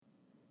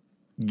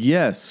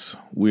Yes,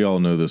 we all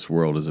know this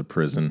world is a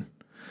prison.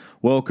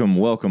 Welcome,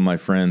 my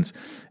friends.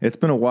 It's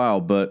been a while,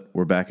 but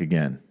we're back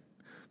again.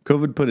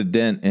 COVID put a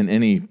dent in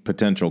any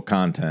potential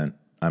content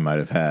I might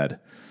have had.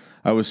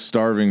 I was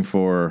starving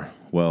for,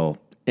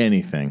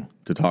 anything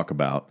to talk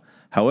about.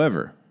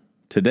 However,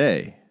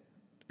 today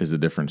is a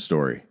different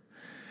story.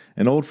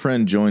 An old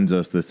friend joins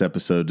us this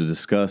episode to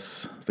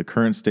discuss the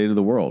current state of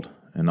the world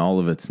and all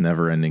of its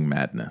never-ending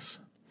madness.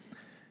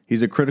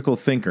 He's a critical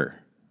thinker,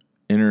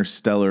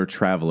 interstellar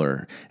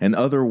traveler, an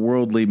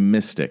otherworldly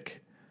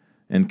mystic,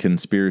 and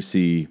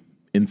conspiracy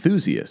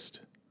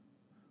enthusiast,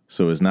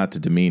 so as not to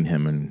demean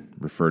him and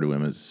refer to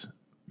him as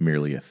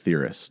merely a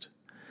theorist.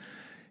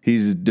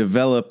 He's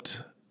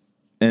developed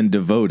and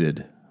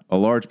devoted a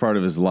large part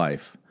of his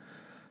life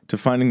to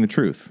finding the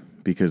truth,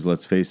 because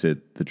let's face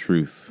it, the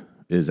truth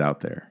is out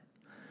there.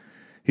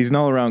 He's an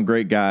all-around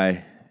great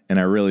guy, and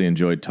I really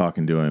enjoyed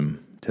talking to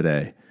him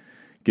today.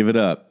 Give it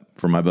up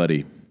for my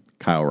buddy,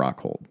 Kyle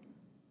Rockhold.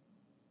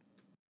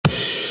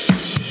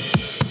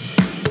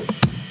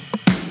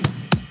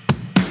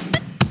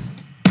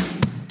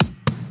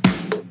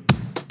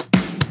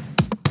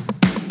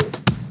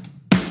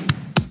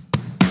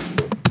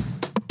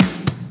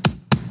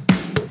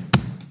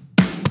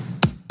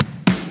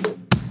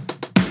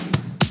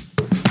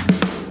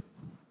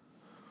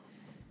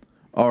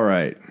 All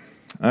right.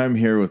 I'm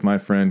here with my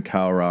friend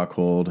Kyle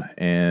Rockhold,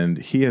 and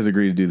he has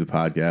agreed to do the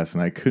podcast,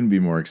 and I couldn't be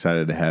more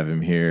excited to have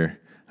him here.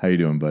 How you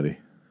doing, buddy?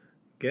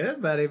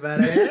 Good, buddy.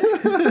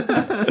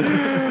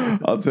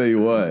 I'll tell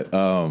you what.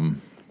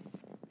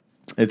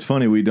 It's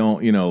funny, we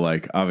don't,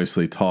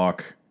 obviously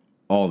talk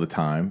all the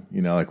time.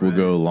 We'll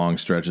go long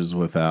stretches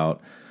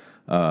without,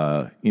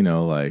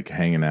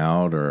 hanging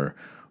out or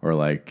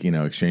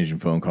exchanging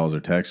phone calls or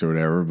texts or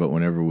whatever. But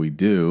whenever we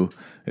do,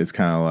 it's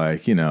kind of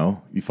like,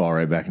 you fall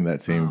right back into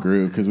that same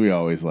group because we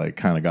always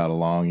kind of got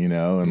along,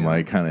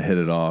 and kind of hit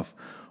it off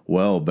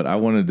well. But I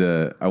wanted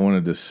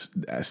to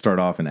start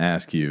off and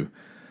ask you,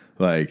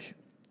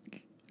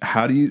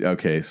 how do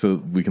you, so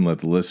we can let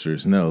the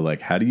listeners know,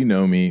 how do you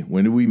know me?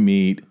 When did we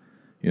meet?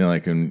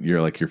 And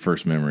you're your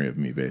first memory of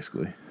me,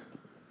 basically.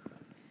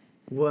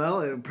 Well,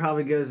 it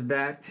probably goes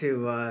back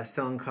to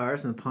selling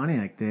cars in the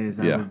Pontiac days,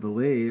 I would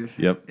believe.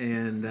 Yep.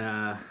 And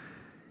I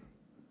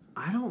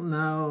don't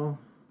know.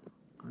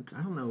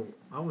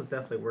 I was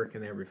definitely working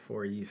there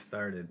before you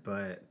started,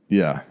 but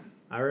yeah,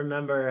 I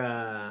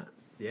remember.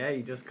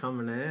 You just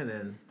coming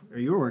in, or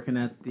you were working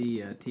at the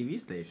TV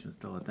station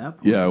still at that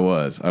point. Yeah, I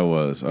was. I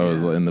was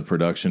in the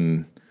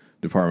production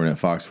department at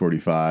Fox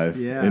 45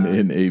 in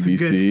ABC.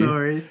 Some good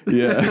stories.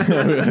 Yeah.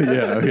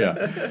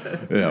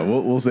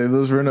 We'll save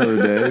those for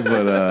another day.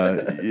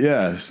 But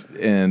yes,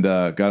 and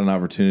got an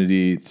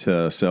opportunity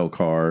to sell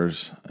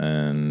cars,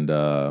 and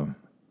I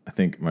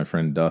think my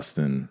friend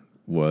Dustin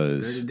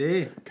was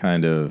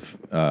kind of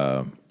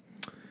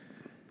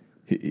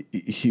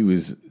he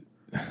was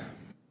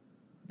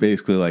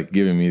basically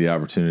giving me the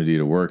opportunity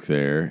to work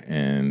there,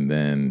 and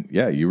then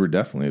you were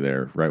definitely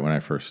there right when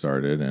I first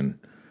started and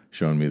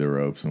showing me the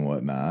ropes and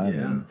whatnot.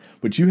 Yeah.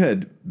 But you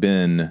had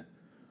been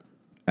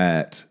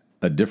at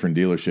a different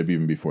dealership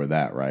even before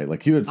that, right?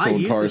 You had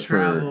sold cars I used to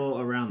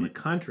travel around the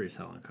country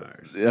selling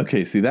cars.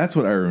 Okay, see, that's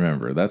what I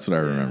remember. That's what I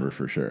remember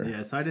for sure.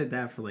 Yeah, so I did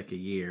that for a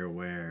year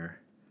where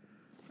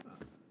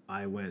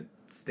I went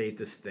state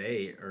to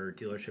state or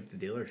dealership to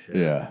dealership.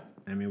 Yeah.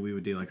 I mean, we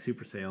would do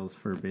super sales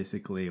for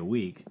basically a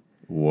week.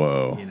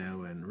 Whoa.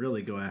 And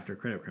really go after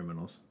credit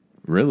criminals.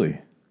 Really?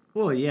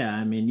 Well,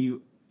 yeah.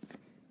 You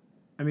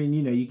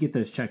get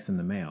those checks in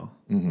the mail,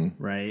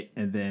 right?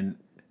 And then,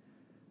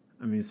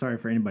 sorry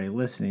for anybody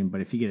listening,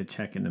 but if you get a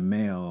check in the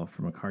mail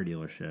from a car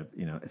dealership,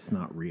 it's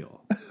not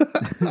real.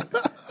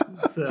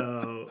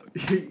 So,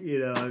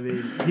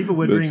 people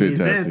would bring these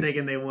in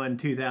thinking they won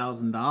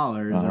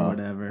 $2,000 or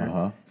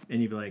whatever. And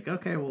you'd be like,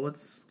 okay, well,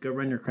 let's go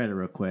run your credit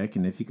real quick.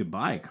 And if you could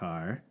buy a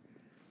car,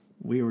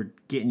 we were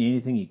getting you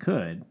anything you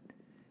could.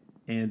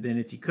 And then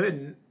if you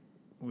couldn't,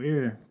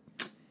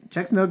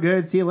 check's no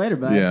good. See you later,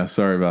 bud. Yeah,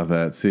 sorry about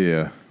that. See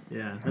ya.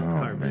 Yeah, that's the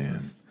car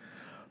business.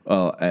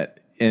 Well,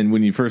 and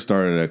when you first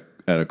started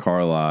at a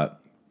car lot,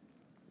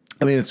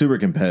 it's super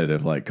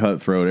competitive,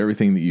 cutthroat.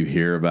 Everything that you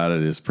hear about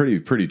it is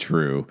pretty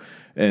true.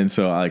 And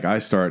so, I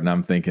start and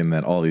I'm thinking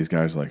that all these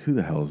guys are who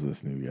the hell is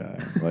this new guy?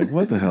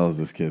 What the hell is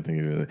this kid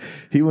thinking?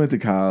 He went to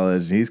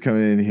college and he's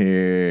coming in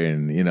here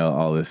and,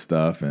 all this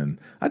stuff. And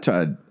I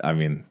tried,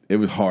 it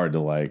was hard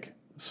to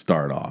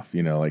start off,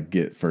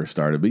 get first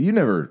started. But you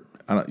never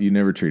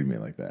treated me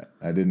like that.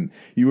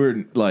 You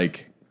were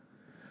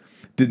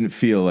didn't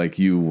feel like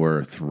you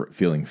were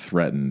feeling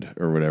threatened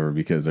or whatever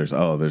because there's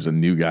a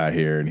new guy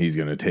here and he's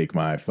going to take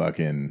my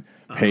fucking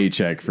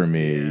paycheck from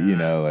me,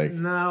 No,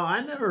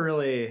 I never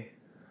really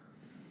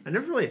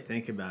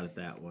think about it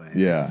that way.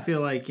 Yeah. I just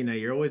feel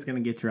you're always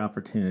going to get your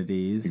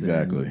opportunities.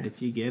 Exactly. And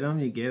if you get them,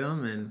 you get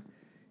them. And,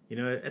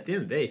 at the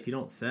end of the day, if you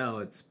don't sell,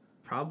 it's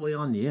probably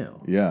on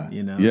you. Yeah.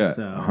 Yeah,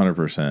 so.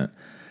 100%.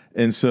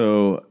 And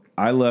so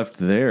I left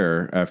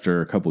there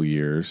after a couple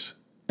years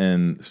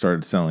and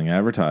started selling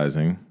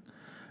advertising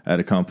at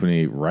a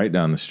company right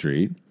down the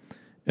street.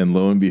 And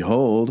lo and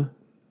behold,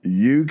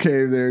 you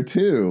came there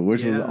too,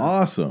 which was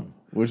awesome,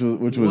 which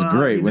was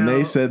great. When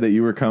they said that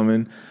you were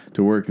coming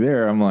to work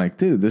there, I'm like,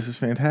 dude, this is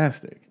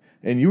fantastic.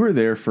 And you were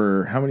there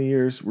for how many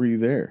years were you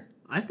there?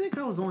 I think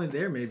I was only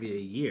there maybe a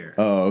year.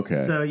 Oh,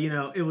 okay. So,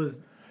 it was...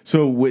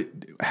 So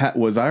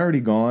was I already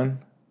gone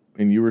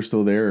and you were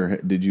still there, or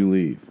did you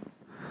leave?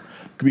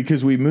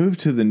 Because we moved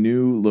to the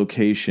new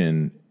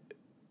location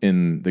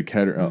in the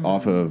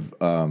off of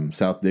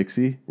South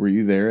Dixie. Were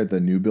you there at the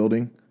new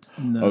building?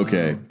 No.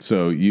 Okay,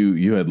 so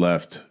you had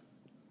left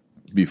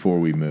before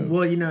we moved.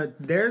 Well,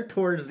 there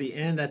towards the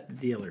end at the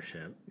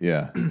dealership.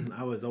 Yeah.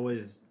 I was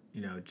always,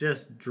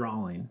 just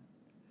drawing,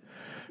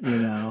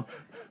 and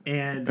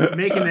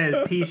making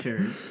those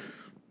T-shirts.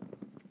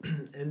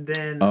 And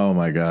then... Oh,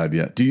 my God,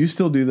 yeah. Do you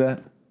still do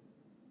that?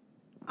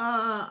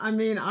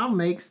 I'll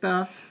make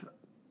stuff.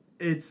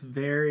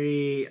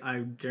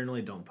 I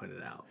generally don't put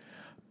it out.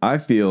 I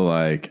feel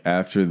like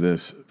after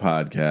this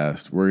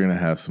podcast, we're going to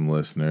have some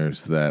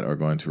listeners that are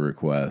going to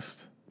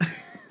request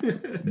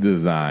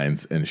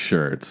designs and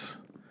shirts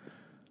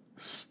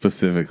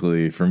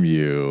specifically from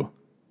you,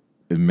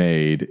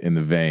 made in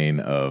the vein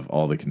of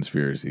all the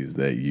conspiracies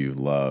that you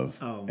love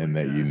and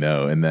that you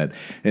know. And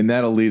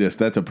that'll lead us.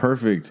 That's a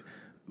perfect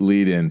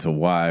lead into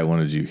why I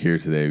wanted you here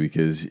today,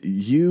 because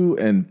you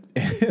and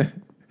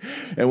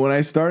when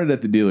I started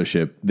at the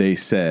dealership, they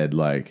said,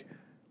 like,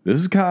 this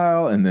is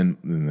Kyle, and then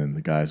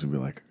the guys would be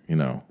like,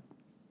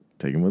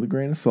 take him with a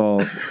grain of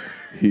salt.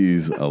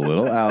 He's a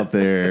little out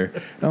there.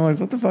 And I'm like,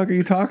 what the fuck are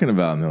you talking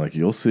about? And they're like,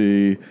 you'll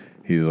see.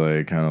 He's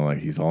like, kind of like,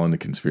 he's all into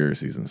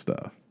conspiracies and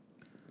stuff.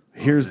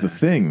 Here's the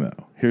thing,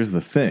 though. Here's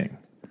the thing.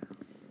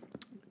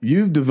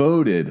 You've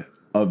devoted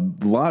a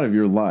lot of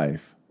your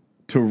life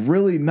to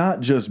really not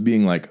just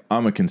being like,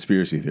 I'm a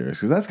conspiracy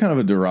theorist, because that's kind of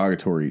a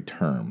derogatory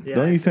term. Yeah.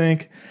 Don't you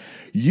think?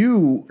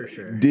 You for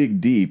sure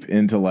dig deep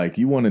into, like,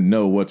 you want to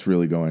know what's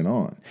really going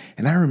on.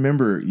 And I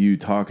remember you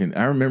telling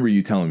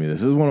me this.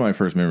 This is one of my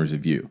first memories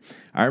of you.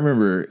 I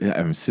remember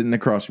I'm sitting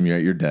across from you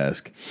at your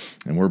desk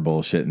and we're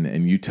bullshitting,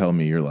 and you tell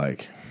me, you're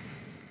like,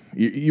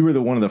 you were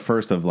one of the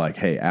first of like,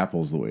 hey,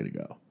 Apple's the way to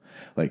go.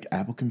 Like,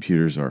 Apple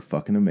computers are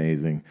fucking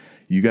amazing.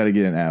 You got to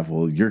get an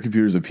Apple. Your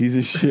computer's a piece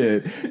of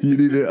shit. You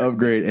need to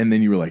upgrade. And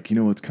then you were like, you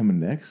know what's coming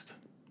next?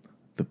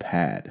 The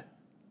pad.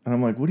 And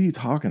I'm like, what are you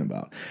talking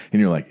about? And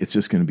you're like, it's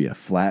just going to be a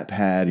flat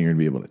pad, and you're going to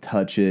be able to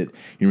touch it.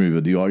 You're going to be able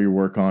to do all your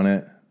work on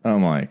it. And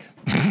I'm like,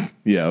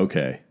 yeah,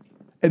 okay.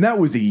 And that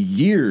was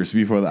years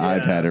before the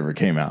iPad ever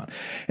came out.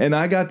 And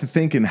I got to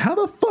thinking, how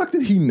the fuck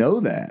did he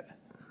know that?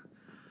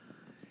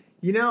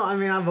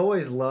 I've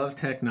always loved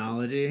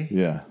technology.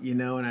 Yeah.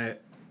 And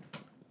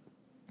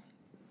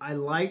I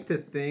like to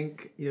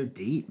think,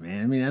 deep,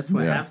 man. That's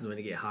what happens when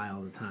you get high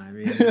all the time.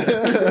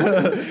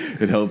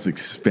 It helps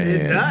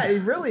expand.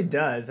 It really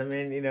does.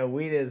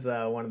 Weed is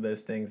one of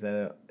those things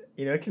that,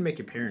 it can make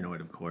you paranoid,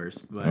 of course.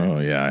 But oh,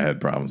 yeah, I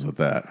had problems with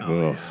that.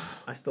 Yeah.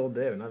 I still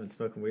do, and I've been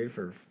smoking weed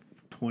for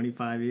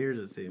 25 years,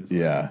 it seems.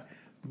 Yeah. Like.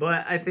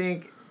 But I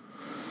think,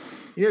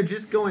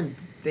 just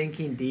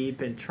thinking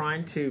deep and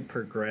trying to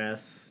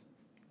progress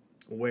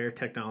where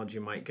technology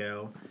might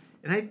go.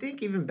 And I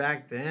think even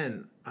back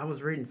then, I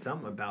was reading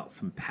something about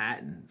some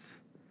patents.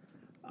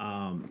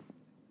 And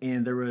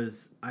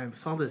I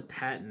saw this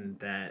patent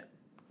that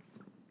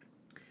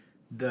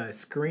the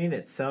screen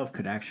itself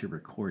could actually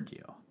record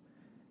you.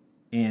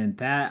 And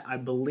that, I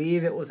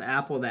believe it was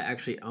Apple that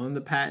actually owned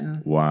the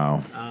patent.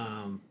 Wow.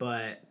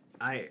 But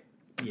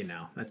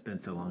that's been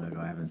so long ago,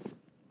 I haven't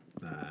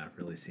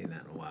really seen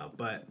that in a while.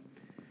 But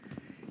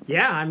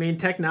yeah,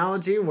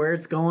 technology, where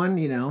it's going,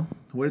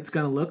 what it's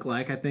going to look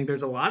like. I think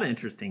there's a lot of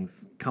interesting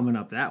coming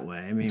up that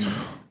way.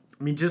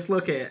 Just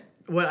look at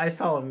what I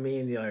saw a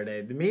meme the other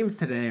day. The memes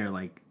today are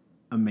like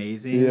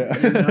amazing. Yeah.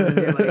 You know what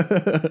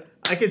I mean?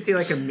 I could see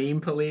like a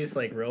meme police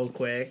like real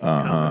quick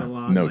coming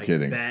along. No like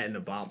kidding. That and a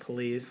bot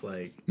police.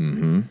 Like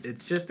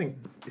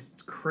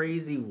it's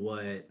crazy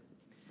what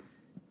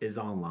is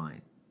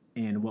online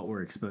and what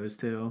we're exposed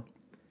to.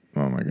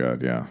 Oh my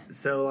God, yeah.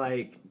 So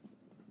like,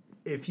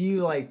 if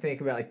you like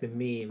think about like the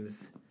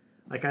memes,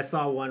 like I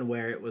saw one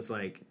where it was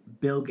like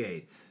Bill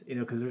Gates,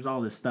 because there's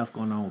all this stuff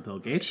going on with Bill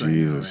Gates. Jesus, right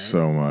now, right?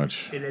 So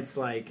much. And it's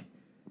like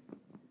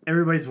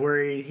everybody's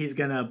worried he's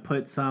gonna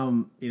put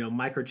some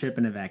microchip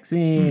in a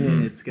vaccine,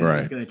 and it's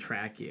gonna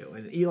track you.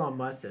 And Elon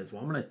Musk says,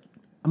 "Well,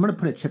 I'm gonna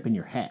put a chip in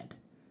your head."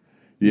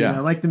 Yeah,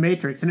 like the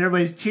Matrix, and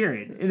everybody's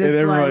cheering, and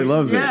everybody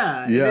loves it.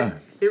 Yeah.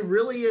 It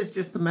really is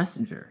just a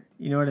messenger.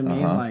 You know what I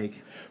mean? Like,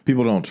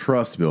 people don't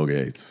trust Bill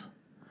Gates.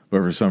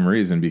 But for some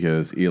reason,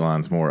 because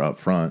Elon's more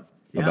upfront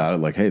about it,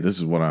 like, hey, this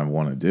is what I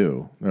want to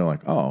do. They're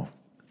like, oh,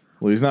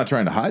 well, he's not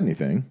trying to hide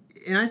anything.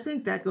 And I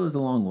think that goes a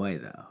long way,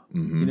 though.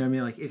 Mm-hmm. You know what I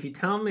mean? Like, if you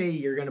tell me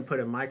you're going to put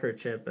a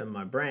microchip in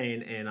my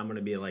brain and I'm going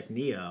to be like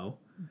Neo,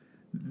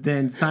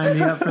 then sign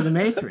me up for the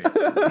Matrix.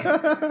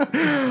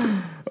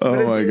 Oh,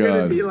 my God. You're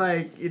going to be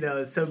like,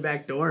 so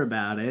backdoor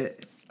about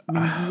it.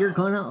 You're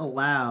going to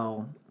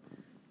allow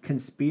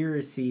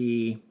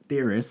conspiracy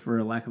theorists,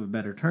 for lack of a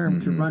better term,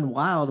 to run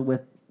wild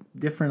with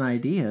different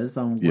ideas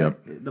on what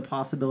the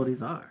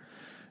possibilities are.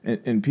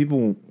 And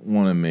people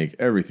want to make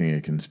everything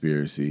a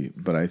conspiracy,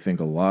 but I think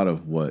a lot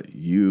of what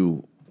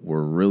you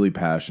were really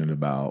passionate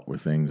about were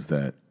things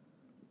that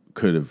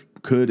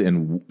could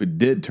and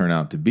did turn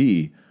out to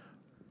be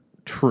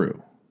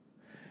true.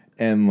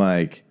 And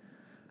like,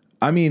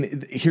 I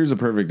mean, here's a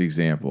perfect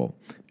example.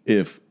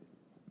 If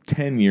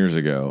 10 years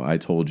ago I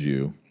told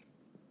you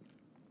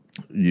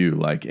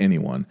like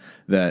anyone,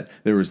 that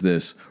there was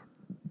this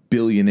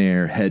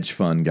billionaire hedge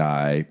fund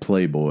guy,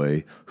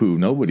 playboy, who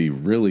nobody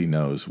really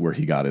knows where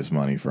he got his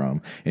money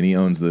from. And he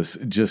owns this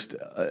just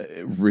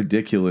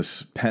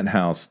ridiculous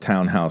penthouse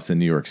townhouse in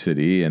New York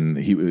City.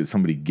 And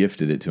somebody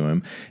gifted it to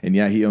him. And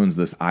yeah, he owns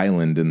this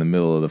island in the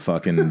middle of the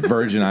fucking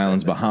Virgin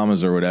Islands,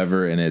 Bahamas or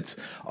whatever. And it's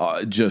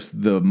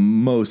just the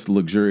most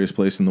luxurious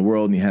place in the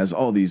world. And he has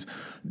all these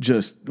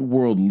just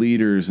world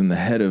leaders and the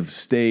head of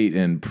state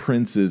and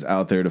princes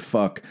out there to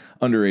fuck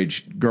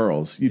underage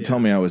girls. You tell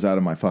me I was out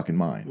of my fucking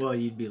mind. Well,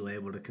 you'd be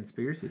labeled a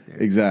conspiracy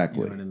theorist.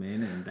 Exactly. You know what I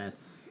mean? And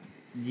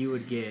you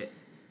would get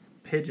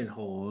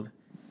pigeonholed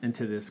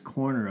into this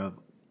corner of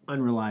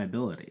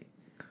unreliability,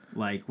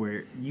 like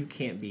where you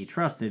can't be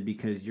trusted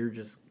because you're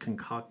just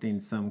concocting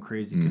some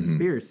crazy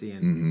conspiracy.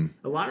 And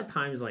a lot of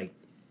times, like,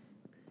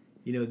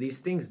 these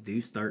things do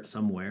start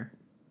somewhere,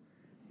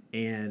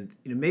 and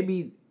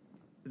maybe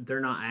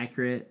they're not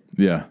accurate.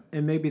 Yeah.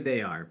 And maybe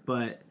they are.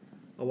 But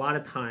a lot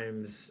of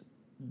times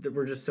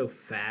we're just so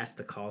fast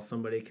to call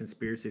somebody a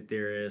conspiracy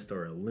theorist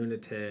or a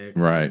lunatic.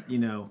 Right.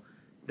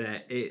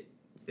 That it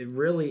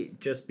really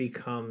just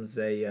becomes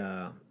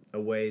a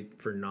way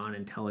for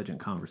non-intelligent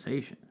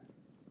conversation.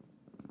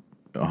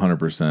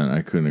 100%.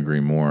 I couldn't agree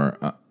more.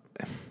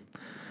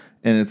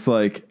 And it's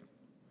like,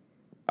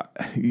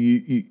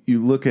 you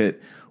look at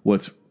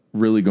what's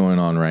really going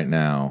on right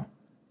now,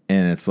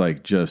 and it's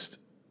like just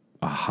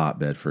a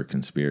hotbed for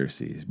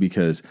conspiracies,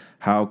 because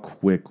how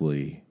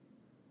quickly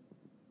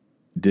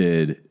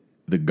did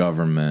the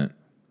government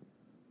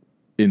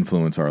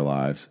influence our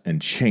lives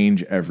and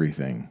change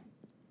everything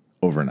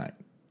overnight?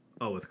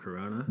 Oh, with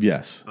Corona?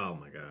 Yes. Oh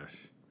my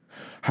gosh.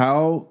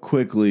 How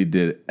quickly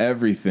did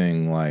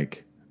everything,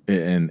 like,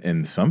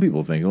 and some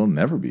people think it'll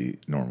never be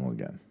normal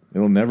again.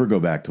 It'll never go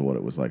back to what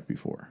it was like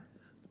before.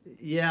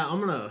 Yeah, I'm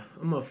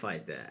gonna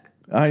fight that.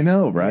 I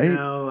know, right?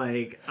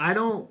 Like, I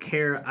don't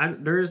care.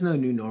 There is no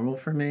new normal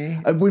for me.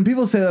 When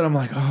people say that, I'm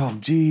like, oh,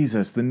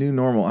 Jesus, the new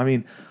normal. I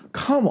mean,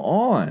 come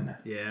on.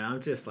 Yeah,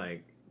 I'm just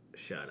like,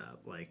 shut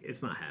up. Like,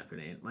 it's not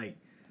happening. Like,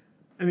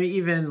 I mean,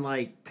 even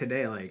like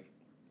today, like,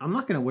 I'm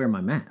not going to wear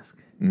my mask.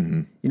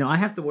 Mm-hmm. I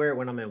have to wear it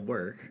when I'm at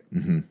work.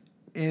 Mm-hmm.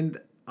 And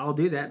I'll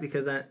do that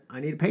because I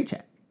need a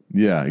paycheck.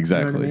 Yeah,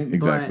 exactly. You know what I mean?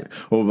 Exactly.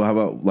 Well, how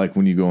about like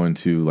when you go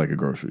into like a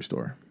grocery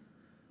store?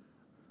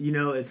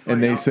 It's funny.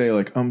 And they say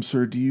like,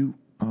 sir, do you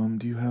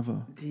have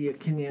a...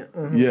 Can you...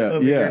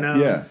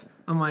 Yeah.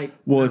 I'm like...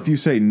 Well, no. If you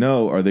say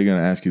no, are they going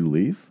to ask you to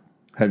leave?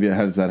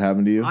 Has that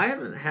happened to you? I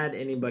haven't had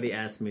anybody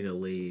ask me to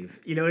leave.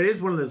 It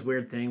is one of those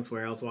weird things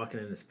where I was walking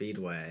in the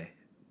Speedway,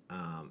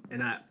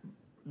 and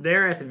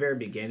there at the very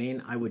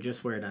beginning, I would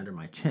just wear it under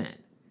my chin.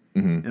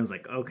 Mm-hmm. And I was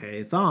like, okay,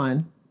 it's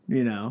on,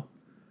 And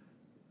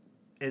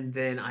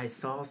then I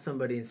saw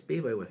somebody in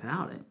Speedway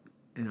without it,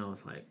 and I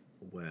was like,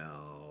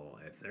 well...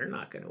 if they're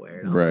not going to wear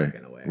it, I'm not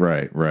going to wear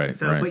it. Right.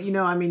 So, but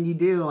you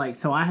do like,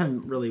 so I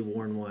haven't really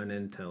worn one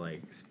into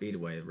like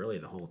Speedway really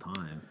the whole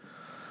time.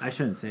 I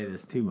shouldn't say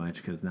this too much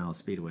because now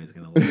Speedway is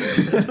going to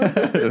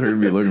look. They're going to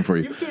be looking for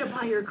you. You can't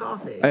buy your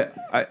coffee.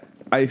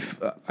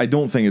 I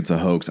don't think it's a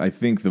hoax. I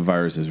think the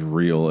virus is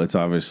real.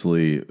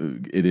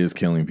 It is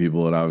killing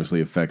people. It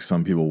obviously affects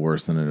some people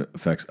worse than it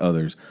affects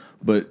others.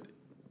 But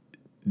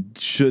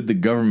should the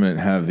government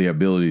have the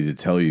ability to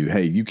tell you,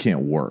 hey, you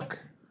can't work?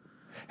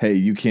 Hey,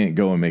 you can't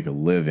go and make a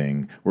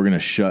living. We're going to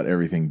shut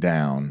everything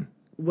down.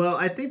 Well,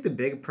 I think the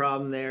big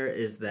problem there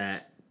is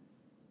that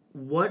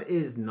what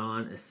is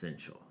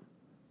non-essential?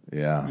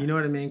 Yeah. You know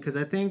what I mean? Because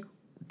I think,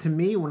 to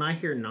me, when I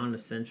hear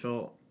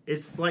non-essential,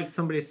 it's like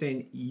somebody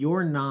saying,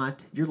 your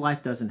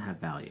life doesn't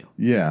have value.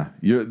 Yeah.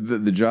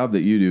 The job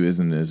that you do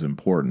isn't as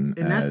important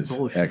and as that's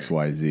bullshit.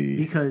 XYZ.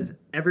 Because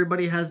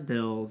everybody has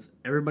bills.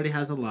 Everybody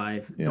has a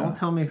life. Yeah. Don't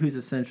tell me who's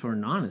essential or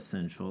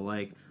non-essential.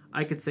 Like,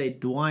 I could say,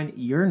 Dwayne,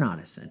 you're not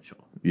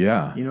essential.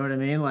 Yeah. You know what I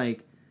mean?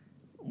 Like,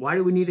 why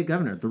do we need a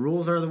governor? The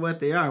rules are what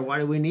they are. Why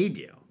do we need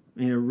you?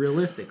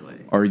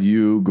 Realistically. Are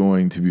you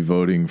going to be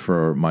voting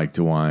for Mike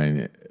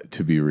DeWine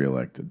to be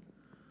reelected?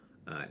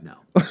 No.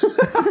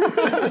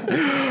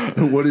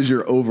 What is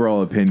your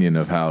overall opinion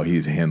of how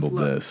he's handled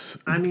this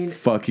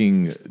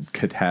fucking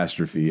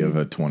catastrophe of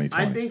a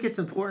 2020? I think it's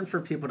important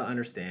for people to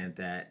understand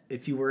that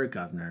if you were a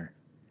governor,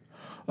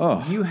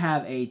 you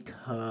have a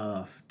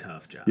tough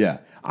job. Yeah,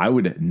 I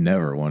would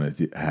never want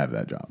to have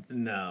that job.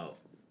 No,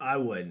 I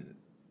wouldn't.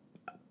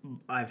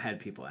 I've had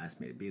people ask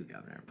me to be the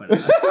governor, but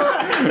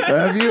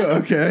have you?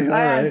 Okay, all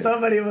right.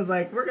 Somebody was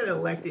like, "We're going to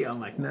elect you." I'm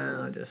like,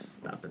 "No, just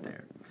stop it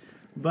there."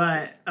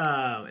 But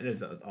it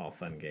was all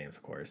fun games,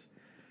 of course.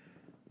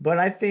 But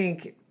I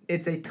think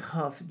it's a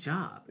tough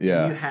job.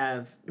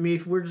 Yeah,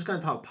 if we're just going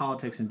to talk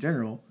politics in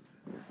general,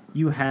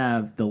 you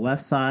have the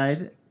left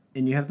side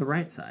and you have the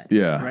right side.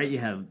 Yeah. Right? You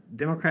have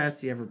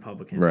Democrats, you have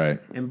Republicans. Right.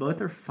 And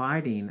both are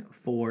fighting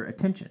for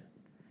attention.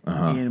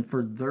 And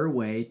for their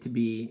way to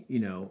be,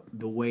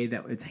 the way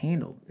that it's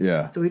handled.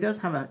 Yeah. So he does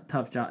have a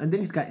tough job. And then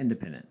he's got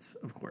independents,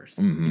 of course.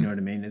 Mm-hmm. You know what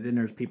I mean? And then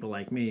there's people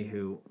like me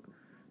who,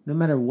 no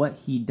matter what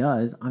he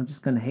does, I'm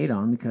just going to hate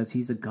on him because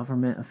he's a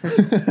government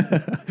official.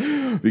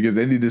 Because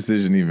any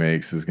decision he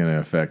makes is going to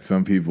affect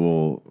some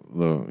people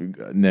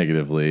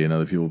negatively and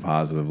other people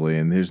positively.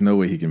 And there's no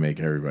way he can make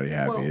everybody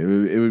happy. Well,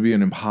 it would be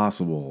an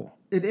impossible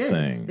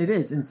thing. It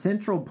is. And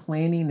central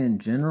planning in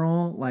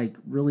general,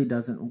 really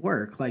doesn't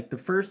work. The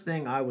first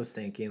thing I was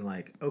thinking,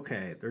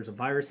 okay, there's a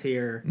virus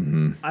here.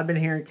 Mm-hmm. I've been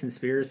hearing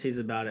conspiracies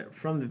about it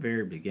from the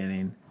very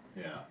beginning.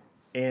 Yeah.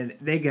 And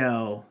they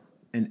go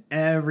in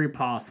every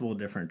possible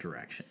different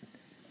direction.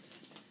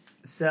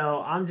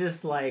 So I'm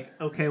just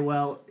okay,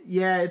 well,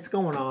 yeah, it's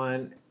going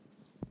on.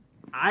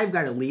 I've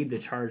got to lead the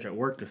charge at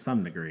work to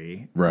some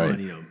degree. Right.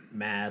 On,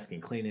 mask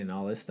and cleaning and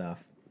all this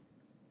stuff.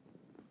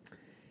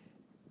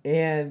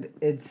 And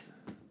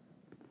it's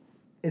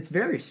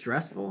very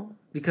stressful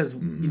because,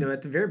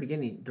 at the very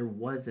beginning, there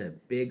was a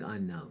big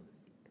unknown.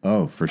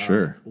 Oh, for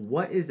sure.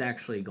 What is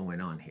actually going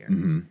on here?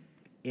 Mm-hmm.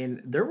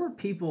 And there were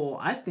people,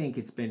 I think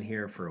it's been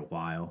here for a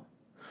while.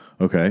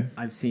 Okay.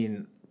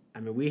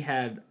 We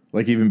had...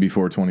 even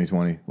before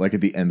 2020,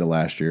 at the end of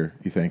last year,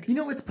 you think?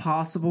 It's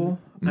possible.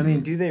 Mm-hmm.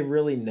 Do they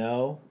really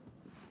know?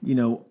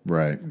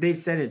 Right. They've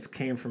said it's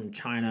came from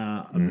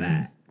China, a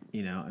bat,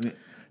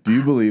 Do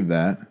you believe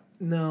that?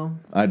 No.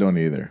 I don't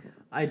either.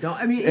 I don't.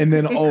 And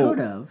then, it could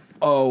have.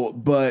 Oh,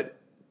 but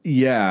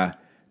yeah,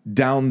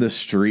 down the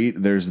street,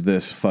 there's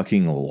this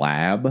fucking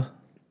lab.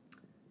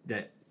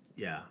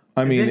 Yeah.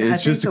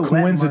 It's just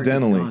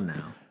coincidentally. Gone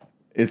now.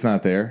 It's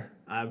not there?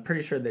 I'm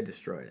pretty sure they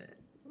destroyed it.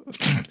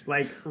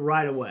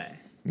 Right away.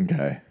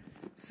 Okay.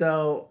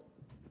 So,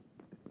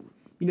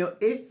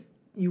 if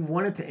you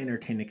wanted to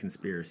entertain the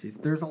conspiracies,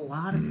 there's a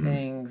lot of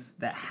things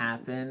that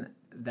happen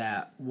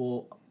that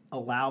will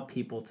allow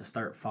people to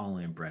start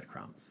following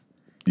breadcrumbs.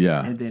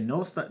 Yeah. And then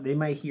they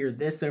might hear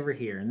this over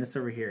here and this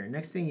over here. And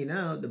next thing you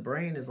know, the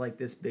brain is like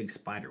this big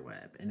spider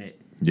web. And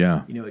it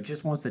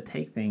just wants to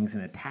take things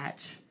and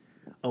attach,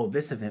 oh,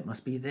 this event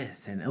must be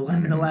this, and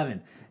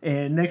 11/11.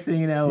 And next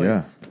thing you know,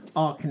 it's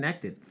all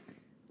connected.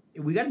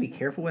 We got to be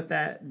careful with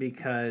that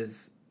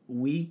because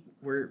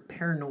we're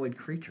paranoid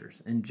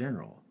creatures in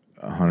general.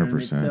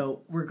 100%.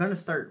 So we're going to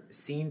start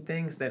seeing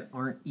things that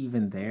aren't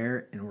even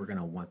there, and we're going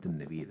to want them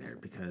to be there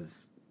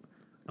because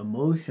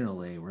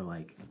emotionally we're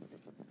like,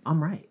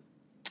 I'm right.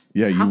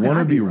 Yeah, you want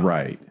to be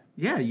right.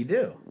 Yeah, you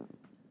do.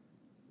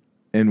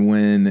 And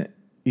when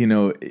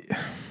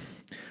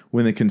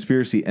the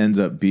conspiracy ends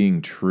up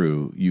being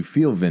true, you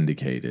feel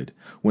vindicated.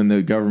 When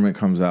the government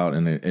comes out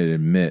and it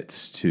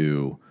admits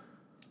to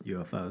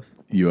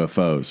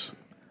UFOs.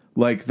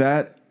 Like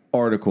that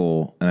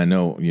article, and I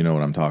know you know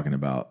what I'm talking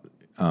about,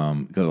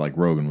 because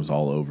Rogan was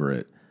all over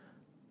it.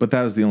 But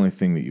that was the only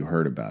thing that you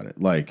heard about it.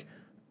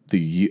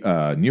 The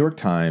New York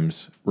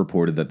Times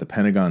reported that the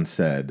Pentagon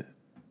said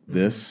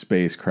this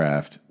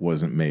spacecraft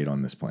wasn't made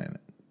on this planet.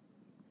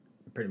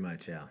 Pretty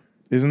much, yeah.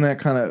 Isn't that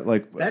kind of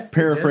that's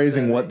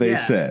paraphrasing what they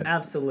said?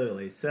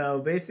 Absolutely. So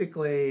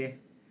basically,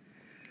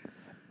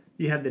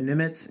 you have the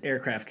Nimitz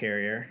aircraft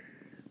carrier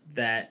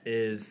that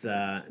is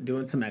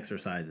doing some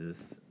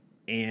exercises.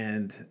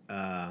 And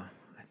I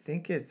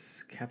think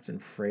it's Captain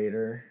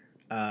Freighter.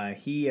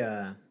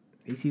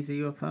 He sees a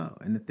UFO,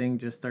 and the thing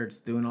just starts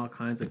doing all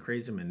kinds of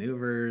crazy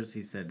maneuvers.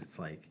 He said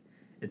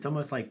it's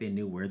almost like they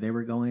knew where they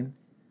were going,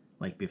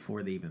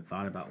 before they even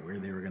thought about where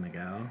they were going to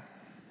go.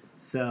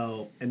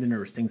 So, and then there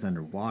was things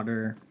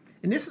underwater.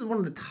 And this is one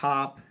of the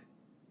top,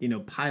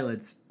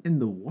 pilots in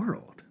the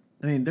world.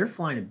 They're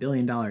flying $1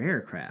 billion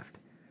aircraft.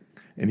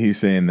 And he's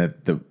saying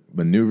that the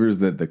maneuvers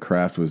that the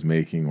craft was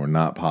making were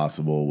not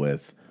possible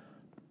with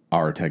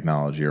our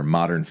technology or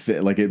modern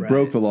it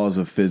broke the laws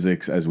of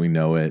physics as we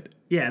know it.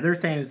 Yeah, they're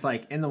saying it's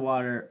in the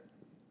water,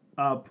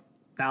 up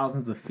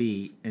thousands of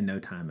feet in no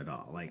time at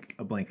all,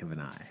 a blink of an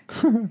eye.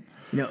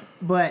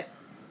 But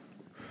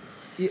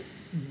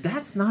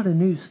that's not a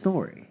news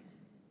story.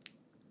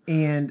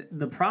 And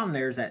the problem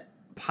there is that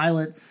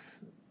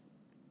pilots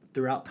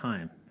throughout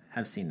time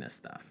have seen this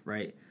stuff,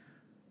 right?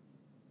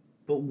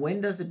 But when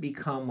does it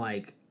become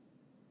at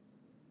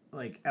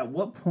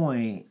what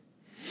point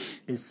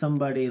is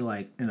somebody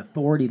an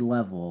authority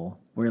level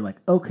where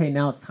okay,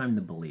 now it's time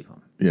to believe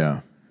them?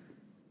 Yeah.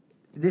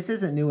 This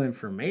isn't new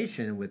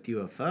information with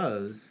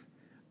UFOs.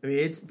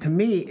 It's to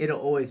me, it'll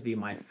always be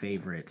my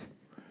favorite,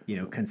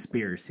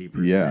 conspiracy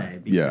per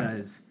se,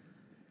 because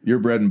your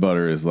bread and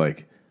butter is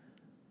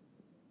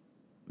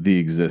the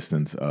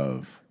existence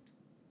of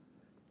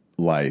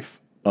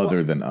life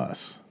other than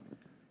us.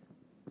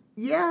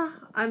 Yeah,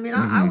 I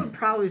would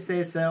probably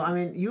say so.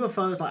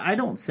 UFOs, I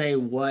don't say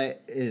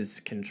what is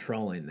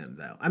controlling them,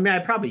 though. I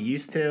probably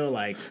used to,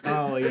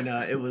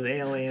 it was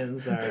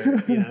aliens or,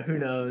 who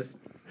knows.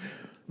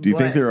 Do you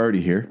think they're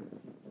already here?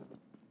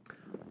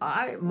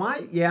 I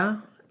might, yeah.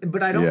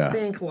 But I don't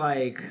think,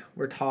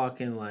 we're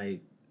talking,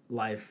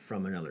 life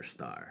from another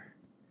star.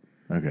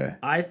 Okay.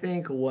 I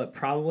think what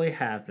probably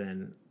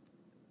happened,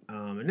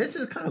 and this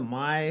is kind of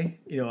my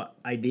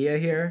idea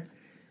here,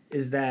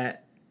 is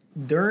that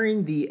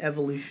during the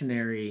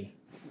evolutionary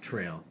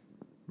trail,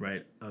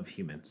 right, of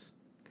humans,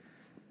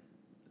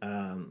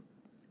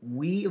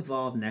 we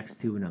evolved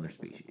next to another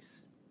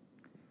species.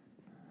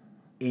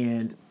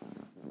 And,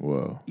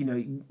 whoa,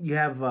 you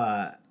have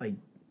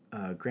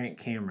Grant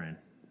Cameron,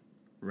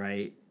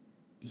 right?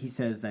 He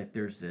says that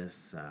there's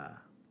this,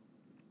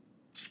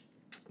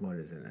 what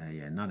is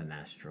it? Not an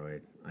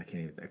asteroid. I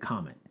can't even, a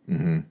comet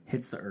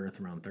hits the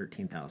Earth around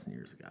 13,000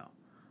 years ago.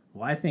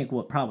 Well, I think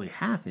what probably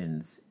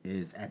happens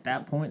is at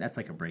that point, that's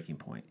like a breaking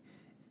point,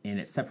 and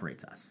it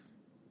separates us.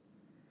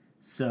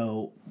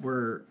 So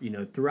we're,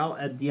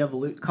 throughout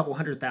the couple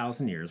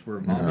 100,000 years, we're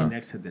evolving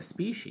next to this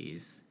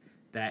species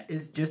that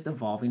is just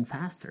evolving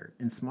faster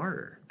and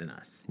smarter than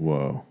us.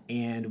 Whoa.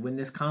 And when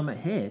this comet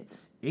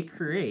hits, it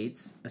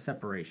creates a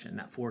separation,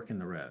 that fork in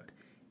the road.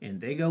 And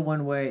they go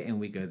one way and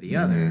we go the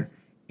other.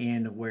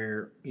 And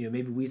where,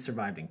 maybe we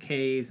survived in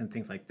caves and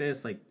things like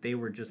this, like they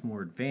were just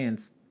more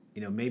advanced.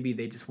 Maybe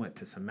they just went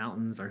to some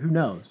mountains or who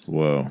knows.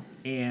 Whoa.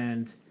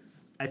 And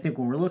I think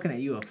when we're looking at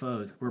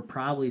UFOs, we're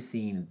probably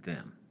seeing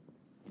them.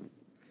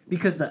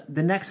 Because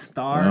the next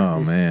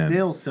star is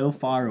still so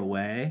far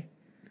away.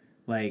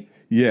 Like,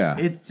 yeah,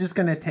 it's just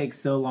going to take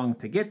so long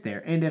to get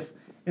there. And if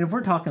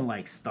we're talking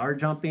like star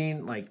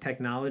jumping, like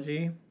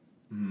technology,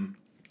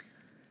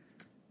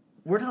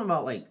 we're talking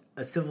about like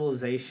a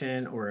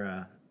civilization or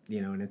an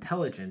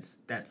intelligence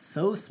that's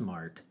so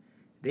smart,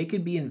 they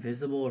could be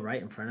invisible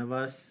right in front of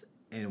us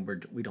and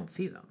we don't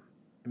see them.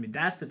 I mean,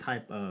 that's the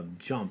type of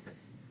jump,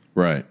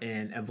 right,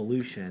 and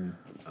evolution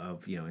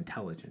of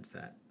intelligence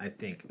that I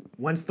think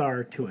one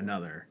star to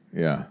another,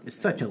 is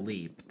such a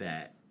leap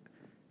that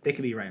they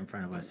could be right in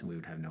front of us and we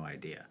would have no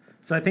idea.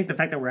 So I think the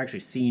fact that we're actually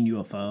seeing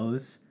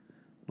UFOs,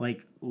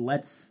 like,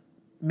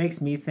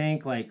 makes me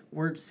think like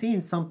we're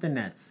seeing something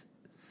that's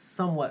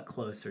somewhat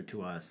closer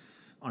to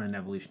us on an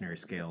evolutionary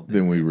scale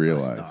than we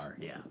realize. A star.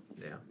 Yeah.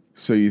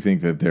 So you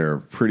think that they're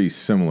pretty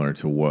similar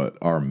to what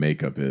our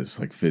makeup is,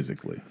 like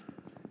physically?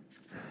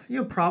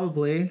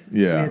 Probably.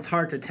 Yeah. I mean, it's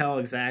hard to tell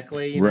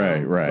exactly.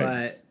 Right.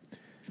 But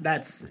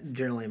that's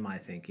generally my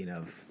thinking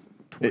of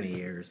 20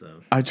 years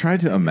of. I tried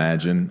to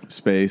imagine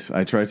space.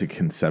 I tried to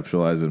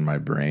conceptualize it in my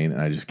brain,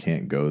 and I just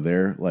can't go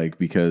there. Like,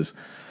 because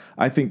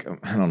I think,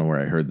 I don't know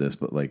where I heard this,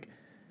 but like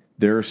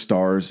there are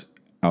stars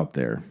out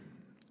there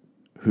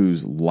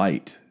whose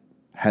light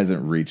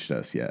hasn't reached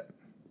us yet.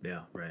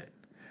 Yeah, right.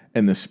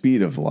 And the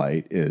speed of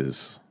light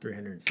is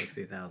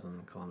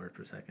 360,000 kilometers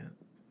per second.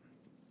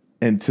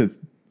 And to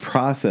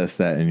process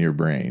that in your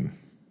brain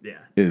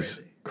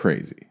is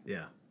crazy.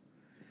 Yeah,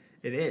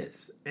 it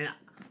is. And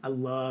I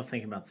love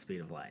thinking about the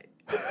speed of light.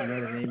 You know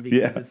what I mean?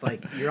 Because it's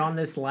like you're on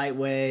this light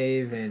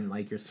wave and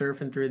like you're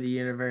surfing through the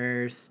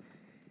universe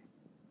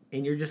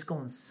and you're just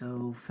going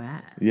so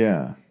fast.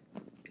 Yeah.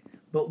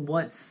 But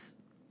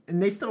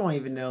and they still don't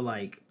even know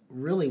like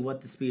really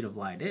what the speed of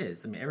light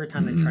is. I mean, every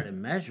time they try to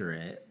measure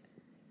it,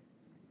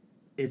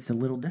 it's a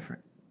little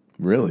different.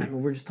 Really? I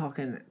mean, we're just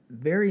talking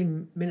very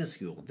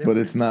minuscule difference. But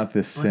it's not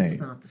the same. It's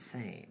not the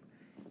same.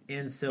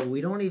 And so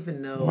we don't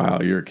even know.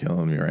 Wow, you're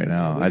killing me right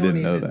now. I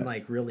didn't know that. We don't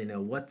even really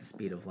know what the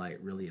speed of light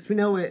really is. We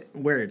know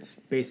where it's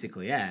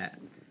basically at,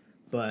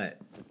 but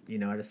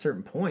at a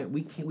certain point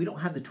we don't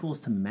have the tools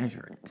to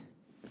measure it.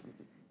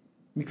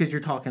 Because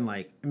you're talking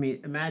like, I mean,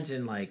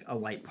 imagine like a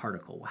light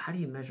particle. Well, how do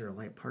you measure a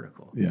light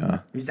particle? Yeah.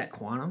 Is that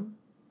quantum?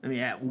 I mean,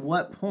 at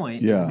what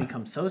point does it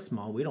become so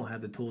small we don't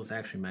have the tools to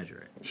actually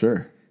measure it?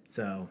 Sure.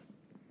 So,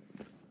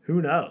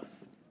 who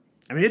knows?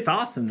 I mean, it's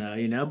awesome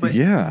though, but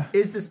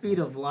is the speed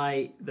of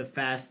light the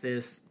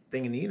fastest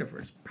thing in the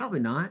universe? Probably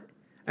not.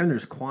 I mean,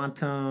 there's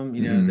quantum,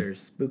 there's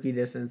spooky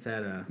distance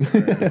at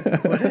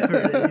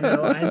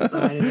whatever,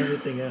 Einstein and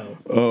everything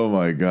else. Oh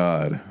my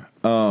God.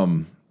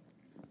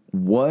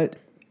 What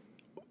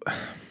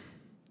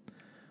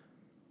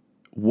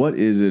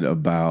is it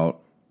about?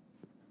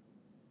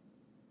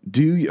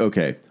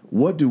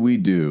 What do we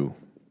do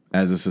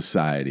as a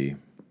society,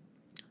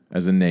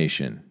 as a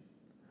nation,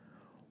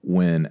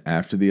 when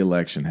after the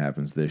election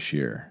happens this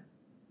year,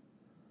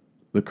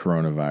 the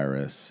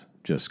coronavirus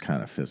just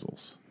kind of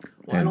fizzles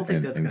I don't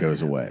think that's and gonna goes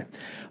happen. away?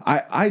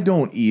 I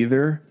don't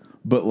either,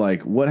 but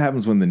like what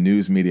happens when the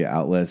news media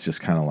outlets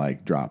just kind of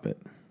like drop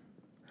it?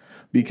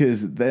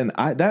 Because then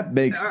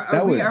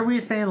are we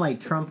saying like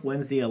Trump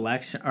wins the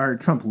election or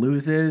Trump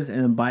loses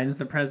and then Biden's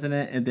the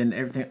president and then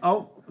everything,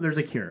 there's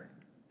a cure.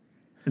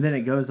 And then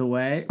it goes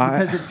away?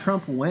 Because if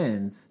Trump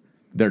wins,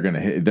 they're gonna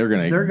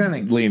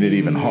lean it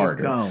even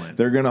harder. Going.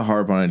 They're gonna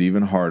harp on it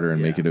even harder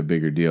and make it a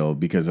bigger deal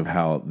because of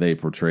how they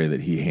portray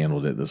that he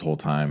handled it this whole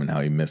time and how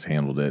he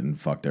mishandled it and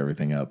fucked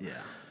everything up. Yeah.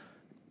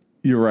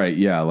 You're right.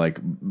 Yeah, like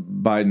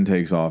Biden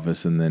takes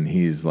office and then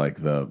he's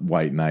like the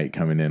white knight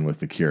coming in with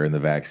the cure and the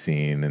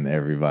vaccine and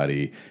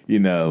everybody,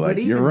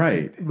 you're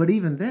right. But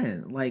even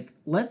then, like,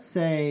 let's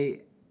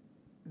say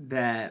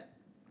that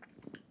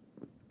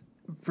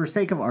for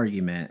sake of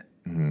argument,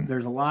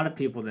 there's a lot of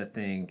people that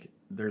think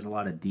there's a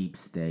lot of deep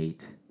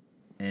state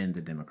in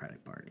the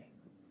Democratic Party.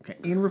 Okay,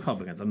 and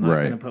Republicans. I'm not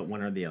going to put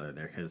one or the other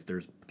there because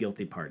there's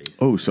guilty parties.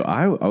 Oh, so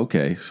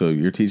so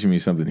you're teaching me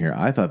something here.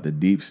 I thought the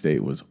deep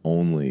state was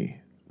only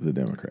the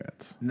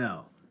Democrats.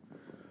 No.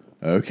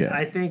 Okay.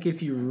 I think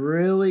if you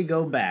really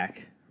go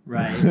back,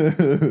 right?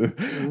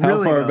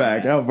 How far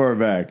back? How far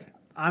back?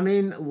 I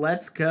mean,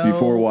 let's go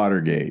before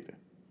Watergate.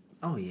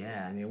 Oh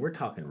yeah, I mean we're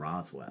talking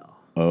Roswell.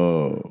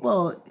 Oh.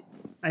 Well,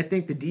 I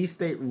think the deep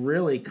state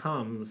really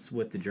comes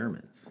with the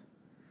Germans.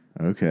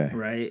 Okay.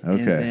 Right.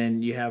 Okay. And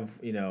then you have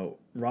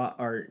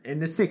or in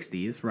the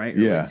 60s, right?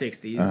 Yeah. Early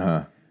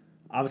 60s.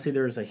 Obviously,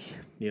 there's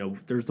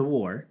there's the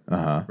war.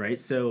 Right.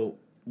 So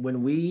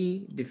when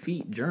we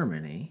defeat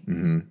Germany,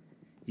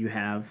 you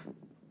have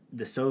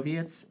the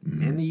Soviets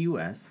and the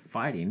U.S.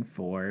 fighting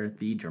for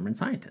the German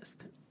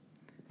scientist.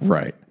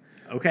 Right.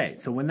 Okay,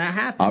 so when that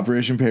happens,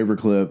 Operation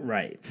Paperclip.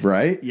 Right.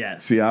 Right.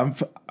 Yes. See,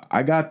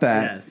 I got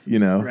that. Yes.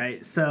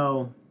 Right.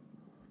 So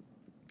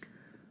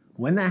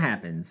when that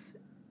happens,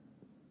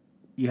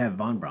 you have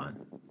von Braun,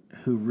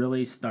 who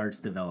really starts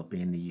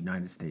developing the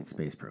United States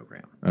space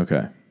program.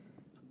 Okay.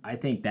 I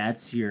think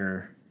that's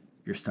your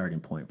starting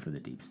point for the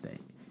deep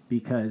state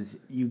because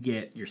you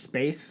get your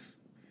space,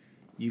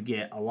 you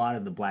get a lot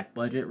of the black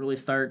budget really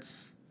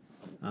starts,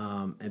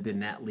 and then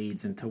that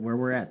leads into where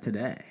we're at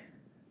today.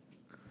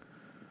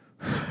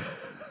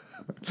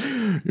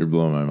 You're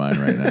blowing my mind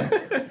right now.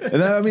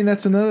 And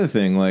that's another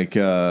thing. Like,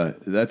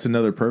 that's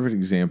another perfect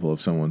example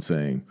of someone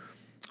saying,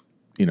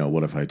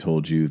 what if I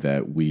told you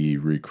that we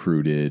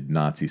recruited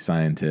Nazi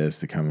scientists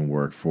to come and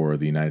work for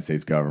the United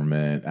States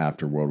government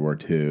after World War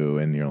II?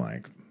 And you're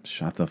like,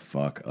 shut the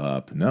fuck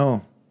up.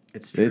 No,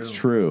 it's true. It's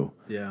true.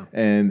 Yeah.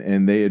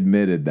 And they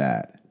admitted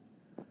that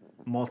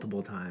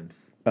multiple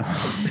times.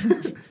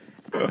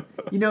 But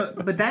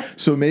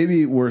that's so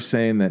maybe we're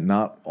saying that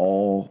not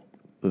all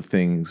the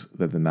things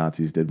that the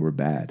Nazis did were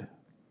bad.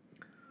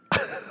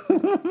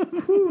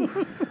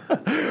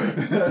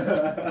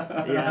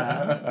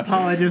 Yeah.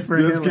 Apologies for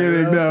just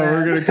kidding. No,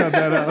 we're going to cut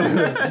that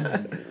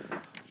out.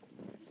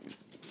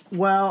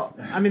 Well,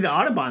 I mean, the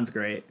Autobahn's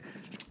great.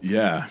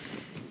 Yeah.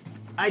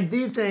 I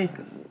do think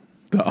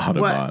the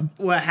Autobahn.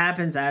 What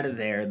happens out of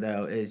there,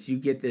 though, is you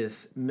get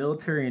this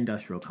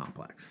military-industrial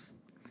complex.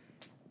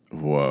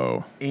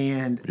 Whoa.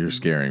 And you're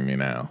scaring me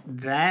now.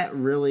 That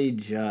really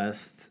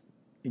just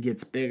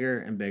gets bigger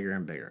and bigger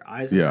and bigger.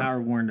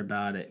 Eisenhower warned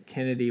about it.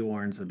 Kennedy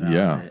warns about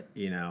it.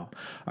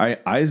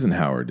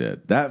 Eisenhower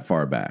did that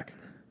far back.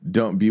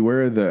 Don't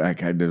beware the. I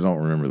don't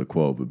remember the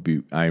quote,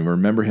 but I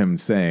remember him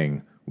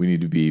saying we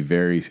need to be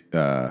very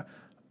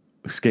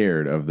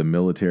scared of the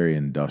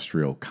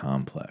military-industrial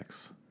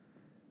complex.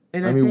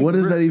 And I mean, what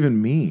does that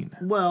even mean?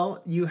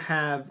 Well, you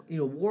have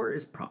war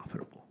is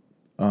profitable.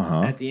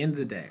 At the end of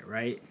the day,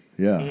 right?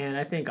 Yeah. And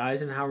I think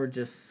Eisenhower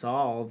just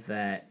saw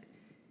that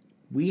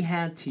we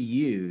had to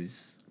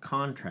use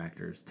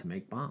contractors to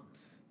make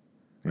bombs.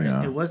 Right?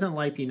 Yeah. It wasn't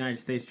like the United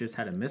States just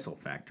had a missile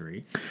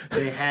factory.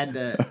 They had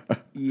to,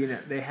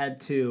 they had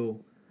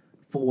to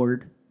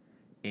Ford,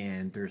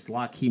 and there's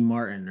Lockheed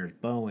Martin, there's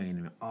Boeing.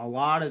 And a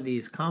lot of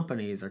these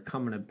companies are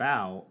coming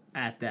about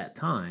at that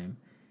time,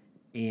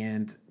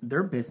 and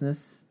their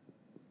business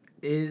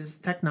is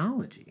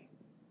technology,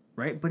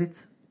 right? But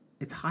it's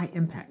high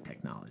impact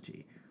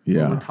technology.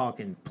 Yeah. We're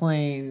talking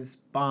planes,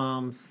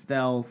 bombs,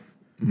 stealth,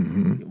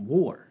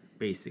 war,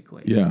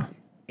 basically. Yeah.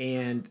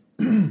 And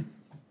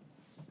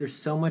there's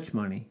so much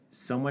money,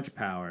 so much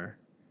power.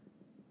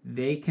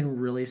 They can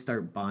really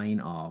start buying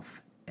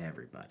off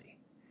everybody.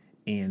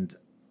 And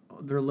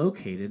they're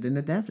located in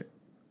the desert.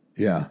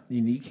 Yeah.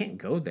 You can't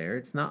go there.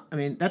 It's not,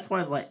 that's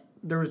why,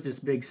 there was this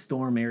big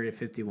storm, Area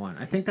 51.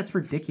 I think that's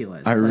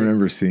ridiculous. I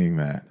remember seeing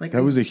that.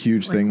 That was a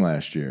huge thing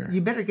last year. You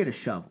better get a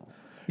shovel.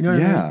 You know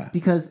what I mean?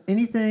 Because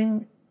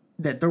anything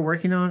that they're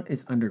working on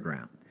is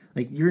underground.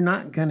 You're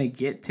not going to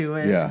get to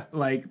it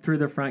through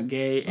the front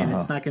gate, and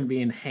it's not going to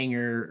be in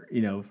hangar,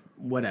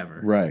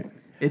 whatever. Right.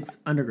 It's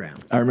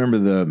underground. I remember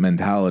the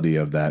mentality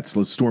of that. So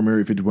let's storm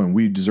Area 51.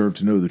 We deserve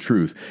to know the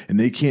truth, and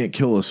they can't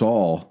kill us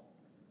all.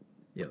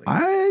 Yeah,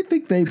 I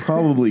think they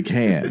probably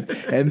can,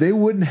 and they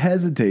wouldn't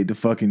hesitate to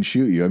fucking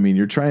shoot you. I mean,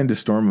 you're trying to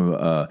storm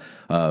a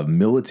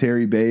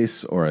military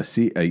base or a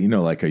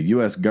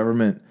U.S.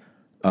 government.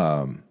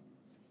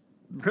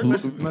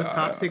 Most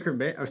top secret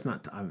base. Or it's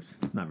not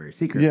very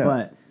secret,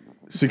 but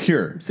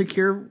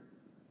secure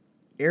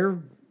air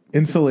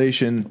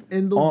installation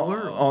in the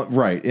world,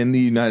 right, in the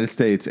United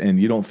States, and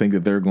you don't think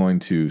that they're going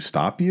to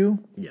stop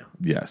you? Yeah.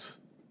 Yes.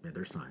 Yeah,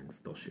 there's signs.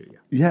 They'll shoot you.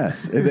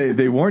 Yes.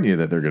 they warn you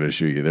that they're going to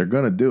shoot you. They're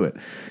going to do it.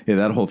 Yeah,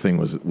 that whole thing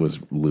was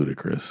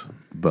ludicrous.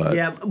 But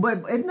yeah,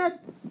 but isn't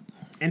that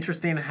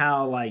interesting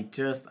how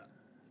just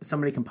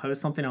somebody can post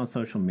something on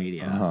social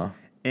media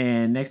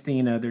and next thing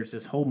you know, there's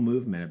this whole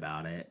movement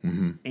about it,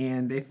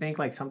 and they think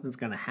something's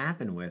going to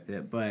happen with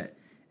it. But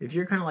if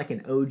you're kind of like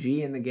an OG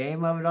in the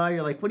game of it all,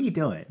 you're like, what are you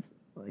doing?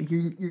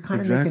 You're kind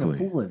of making a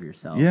fool of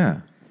yourself.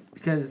 Yeah.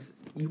 Because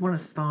you want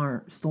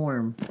to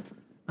storm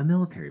a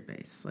military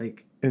base.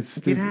 Like,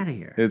 get out of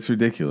here. It's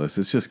ridiculous.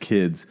 It's just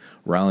kids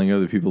riling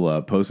other people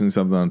up, posting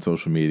something on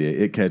social media.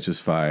 It catches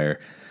fire.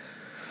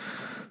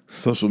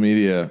 Social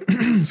media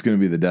is going to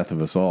be the death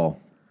of us all.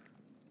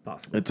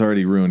 Possible. It's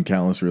already ruined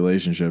countless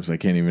relationships. I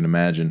can't even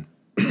imagine.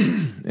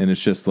 And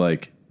it's just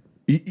like,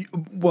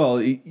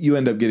 you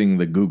end up getting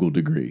the Google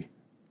degree.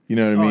 You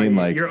know what I mean?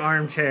 Like your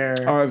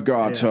armchair. I've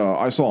got.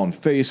 I saw on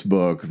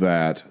Facebook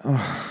that.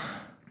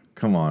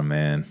 Come on,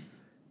 man.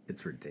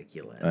 It's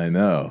ridiculous. I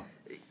know.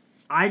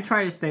 I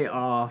try to stay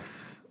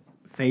off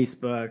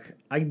Facebook.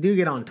 I do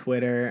get on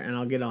Twitter and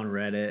I'll get on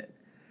Reddit.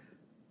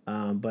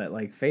 But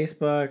like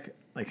Facebook,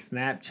 like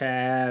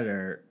Snapchat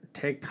or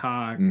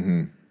TikTok,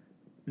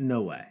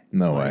 no way.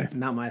 No way.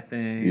 Not my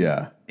thing.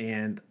 Yeah.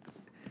 And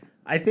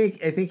I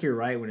think you're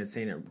right when it's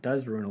saying it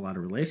does ruin a lot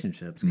of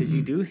relationships because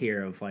you do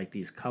hear of like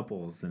these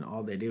couples and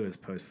all they do is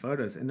post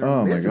photos and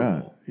they're miserable. My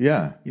God.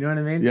 Yeah. You know what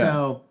I mean? Yeah.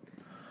 So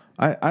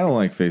I don't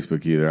like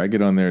Facebook either. I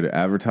get on there to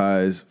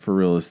advertise for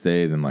real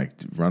estate and like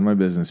run my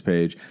business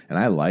page. And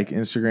I like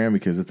Instagram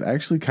because it's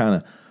actually kind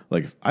of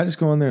like if I just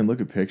go on there and look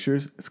at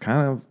pictures, it's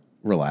kind of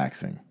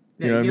relaxing.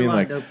 Yeah, you know what I mean?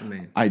 Like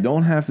dopamine. I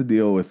don't have to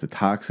deal with the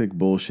toxic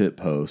bullshit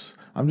posts.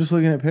 I'm just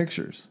looking at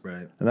pictures.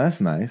 Right. And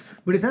that's nice.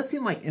 But it does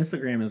seem like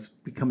Instagram is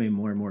becoming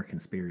more and more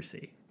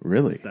conspiracy.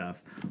 Really?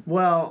 Stuff.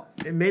 Well,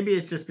 maybe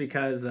it's just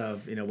because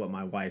of, what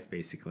my wife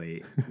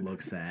basically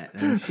looks at.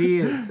 And she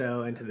is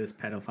so into this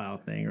pedophile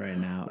thing right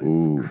now.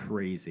 It's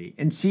crazy.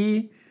 And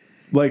she's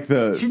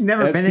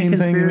never Epstein been in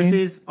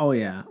conspiracies. Thing, oh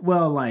yeah.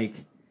 Well,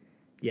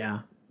 yeah.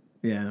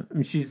 Yeah.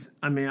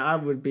 I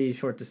would be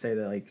short to say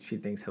that she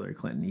thinks Hillary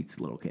Clinton eats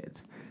little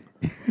kids.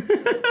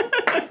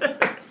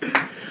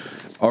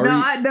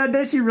 No,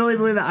 does she really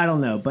believe that? I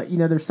don't know. But,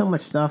 there's so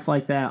much stuff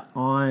like that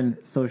on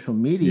social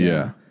media.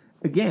 Yeah.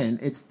 Again,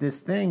 it's this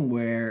thing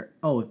where,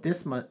 if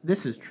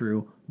this is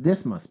true,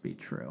 this must be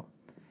true.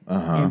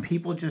 And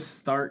people just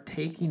start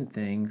taking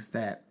things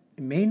that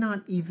may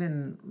not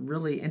even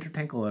really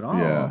intertangle at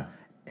all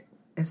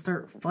and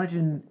start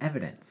fudging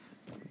evidence.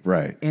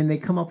 Right. And they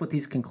come up with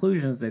these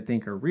conclusions they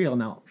think are real.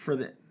 Now, for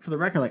the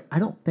record, I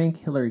don't think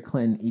Hillary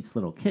Clinton eats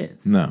little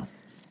kids. No.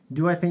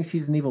 Do I think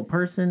she's an evil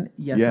person?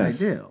 Yes. I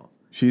do.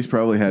 She's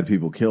probably had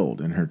people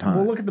killed in her time.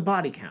 Well, look at the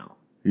body count.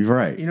 You're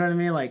right. You know what I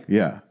mean?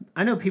 Yeah.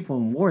 I know people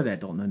in war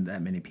that don't know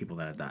that many people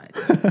that have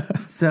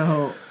died.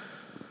 So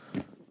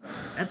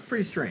that's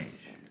pretty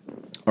strange.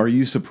 Are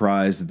you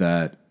surprised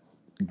that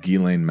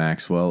Ghislaine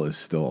Maxwell is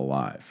still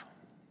alive?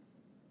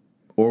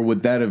 Or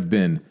would that have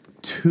been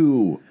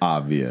too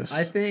obvious?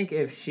 I think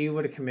if she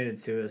would have committed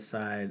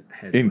suicide,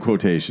 in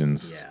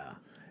quotations,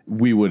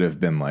 we would have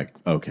been like,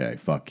 okay,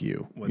 fuck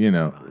you. What's going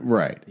on?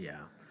 Right. Yeah.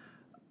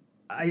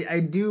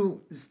 I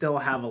do still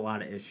have a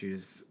lot of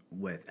issues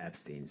with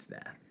Epstein's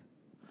death.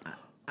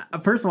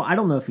 First of all, I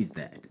don't know if he's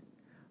dead.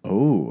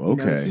 Oh,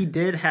 okay. He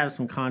did have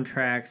some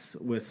contracts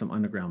with some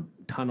underground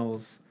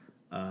tunnels,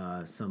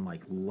 some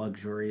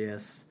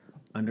luxurious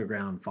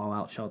underground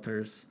fallout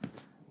shelters.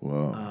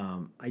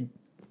 Whoa. I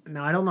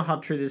don't know how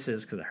true this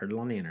is because I heard it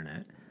on the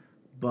internet,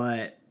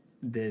 but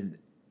the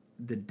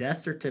death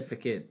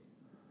certificate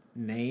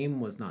name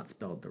was not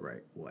spelled the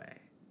right way.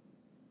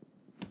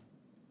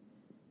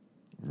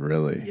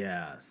 Really?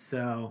 Yeah.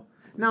 So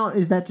now,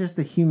 is that just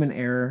a human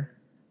error?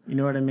 You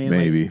know what I mean?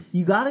 Maybe.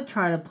 You got to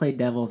try to play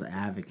devil's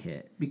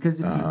advocate because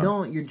if you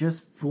don't, you're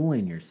just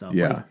fooling yourself.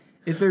 Yeah.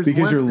 If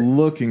you're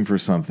looking for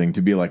something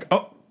to be like,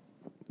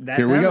 that's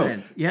here we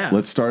evidence. go. Yeah.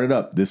 Let's start it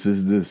up. This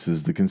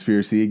is the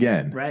conspiracy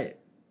again. Right.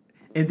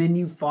 And then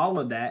you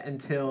follow that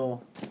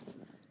until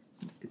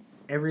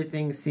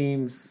everything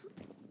seems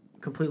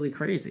completely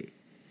crazy.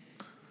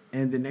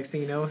 And the next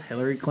thing you know,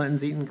 Hillary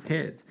Clinton's eating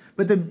kids.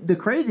 But the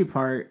crazy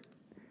part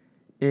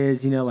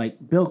is,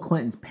 Bill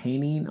Clinton's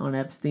painting on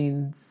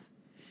Epstein's.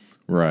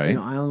 Right.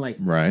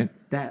 Right.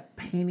 That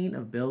painting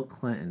of Bill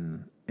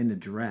Clinton in the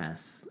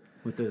dress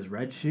with those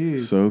red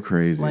shoes. So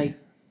crazy.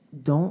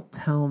 Don't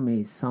tell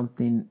me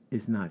something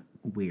is not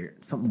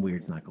weird. Something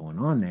weird's not going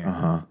on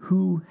there.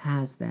 Who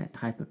has that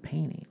type of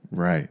painting?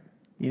 Right.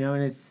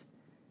 And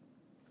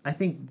I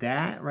think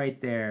that right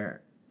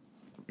there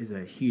is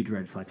a huge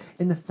red flag.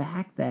 And the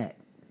fact that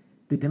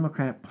the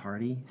Democrat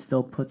Party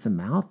still puts him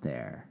out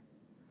there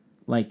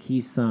like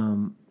he's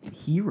some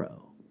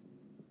hero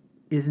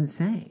is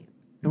insane.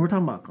 And I'm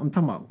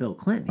talking about Bill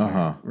Clinton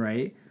here,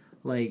 right?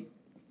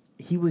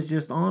 He was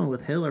just on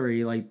with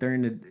Hillary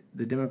during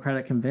the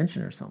Democratic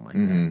convention or something like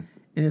that.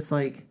 And it's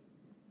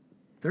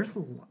there's a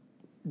lot.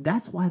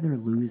 That's why they're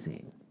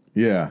losing.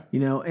 Yeah.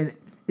 And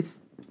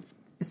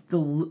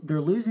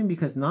they're losing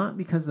not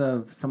because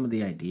of some of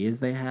the ideas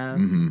they have.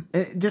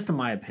 Just in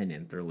my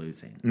opinion, they're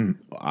losing.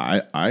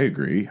 I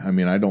agree.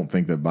 I don't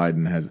think that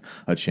Biden has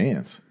a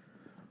chance.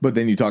 But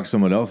then you talk to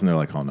someone else and they're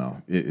like, oh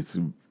no, it's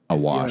a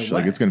wash.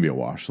 It's going to be a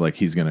wash.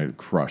 He's going to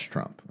crush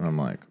Trump. And I'm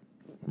like,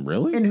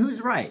 really? And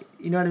who's right?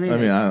 You know what I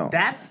mean? I don't.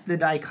 That's the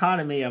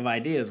dichotomy of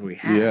ideas we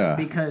have. Yeah.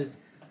 Because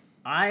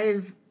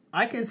I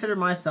consider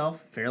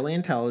myself fairly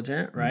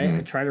intelligent, right? I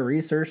try to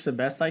research the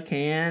best I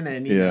can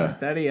and,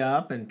 study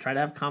up and try to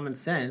have common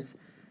sense.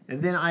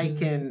 And then I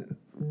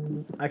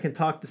can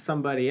talk to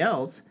somebody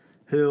else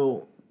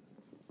who,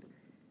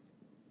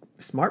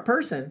 smart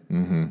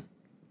person,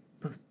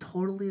 but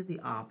totally the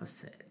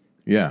opposite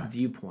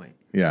viewpoint.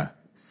 Yeah.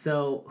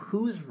 So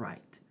who's right?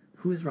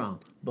 Who's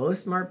wrong? Both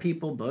smart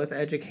people, both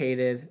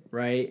educated,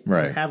 right?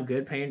 Right. Both have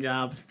good paying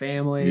jobs,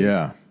 families.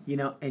 Yeah. You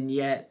know, and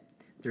yet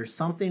there's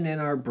something in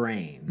our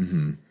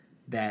brains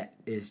that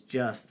is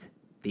just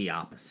the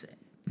opposite.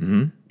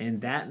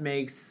 And that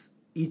makes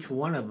each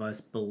one of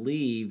us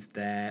believe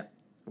that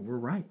we're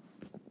right.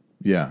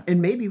 Yeah.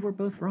 And maybe we're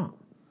both wrong.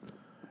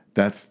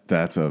 That's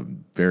a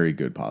very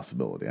good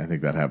possibility. I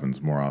think that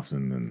happens more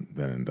often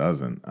than it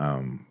doesn't.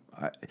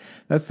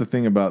 That's the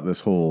thing about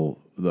this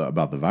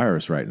about the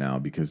virus right now,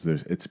 because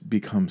it's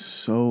become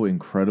so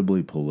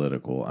incredibly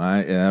political.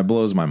 And it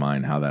blows my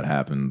mind how that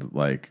happened.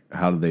 Like,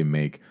 how did they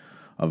make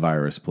a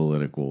virus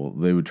political?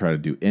 They would try to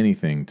do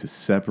anything to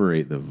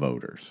separate the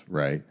voters,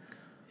 right?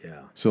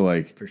 Yeah. So,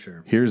 like, for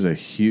sure. Here's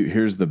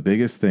the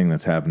biggest thing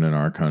that's happened in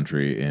our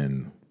country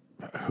in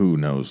who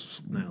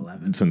knows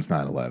 9/11. Since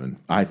 9/11,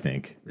 I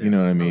think. Yeah, you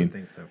know what I mean? I would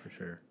think so, for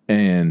sure.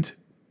 And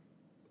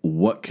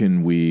what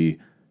can we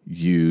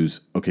use?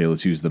 Okay,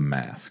 let's use the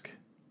mask.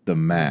 The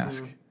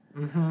mask.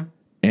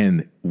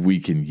 And we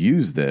can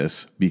use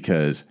this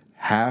because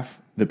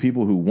half the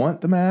people who want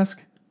the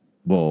mask,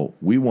 well,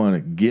 we want to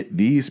get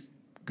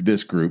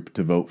this group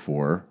to vote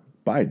for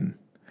Biden.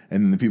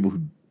 And then the people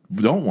who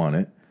don't want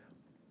it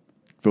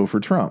vote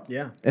for Trump.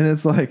 Yeah. And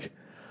it's like,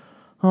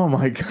 oh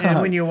my God.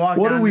 And when you walk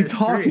what down are we the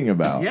talking street,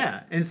 about?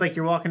 Yeah. And it's like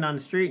you're walking down the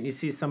street and you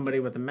see somebody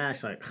with a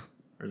mask, like,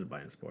 there's a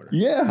Biden supporter.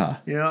 Yeah.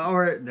 You know,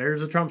 or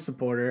there's a Trump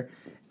supporter.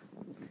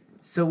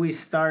 So we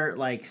start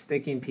like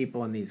sticking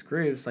people in these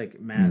groups, like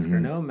mask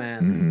or no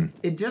mask.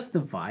 It just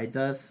divides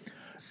us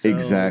so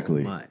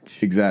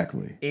much.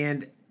 Exactly.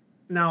 And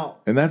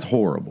that's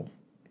horrible.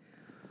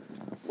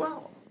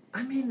 Well,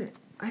 I mean,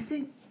 I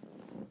think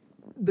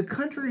the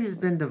country has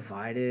been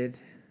divided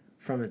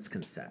from its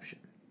conception.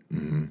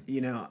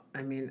 You know,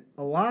 I mean,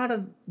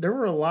 there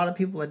were a lot of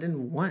people that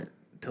didn't want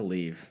to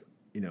leave,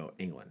 you know,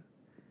 England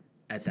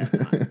at that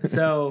time.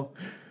 So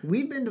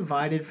we've been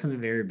divided from the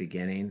very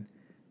beginning.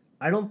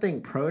 I don't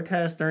think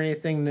protest or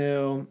anything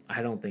new.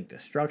 I don't think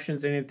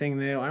destruction's anything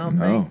new. I don't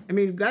think. I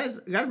mean, guys,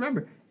 you got to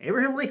remember,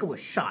 Abraham Lincoln was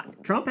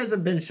shot. Trump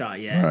hasn't been shot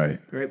yet.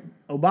 Right.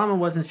 Obama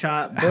wasn't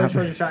shot. Bush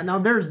wasn't shot. Now,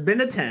 there's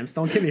been attempts.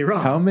 Don't get me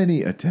wrong. How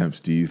many attempts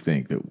do you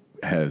think that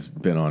has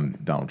been on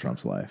Donald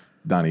Trump's life?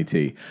 Donnie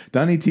T.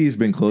 Donnie T has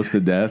been close to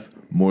death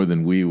more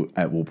than we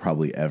will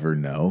probably ever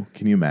know.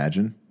 Can you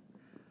imagine?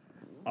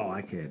 Oh,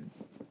 I could.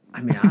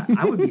 I mean,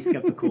 I would be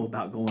skeptical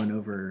about going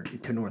over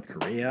to North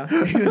Korea.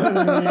 You know what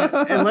I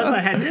mean? Unless I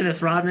had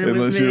Dennis Rodman with me.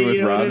 Unless you're with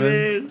Rodman.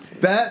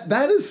 What I mean?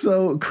 That is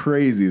so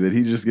crazy that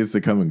he just gets to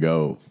come and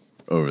go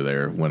over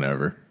there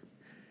whenever.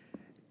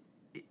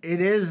 It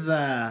is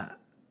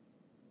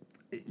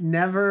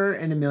never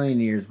in a million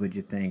years would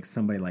you think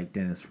somebody like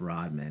Dennis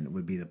Rodman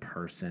would be the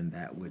person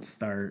that would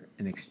start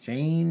an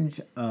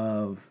exchange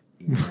of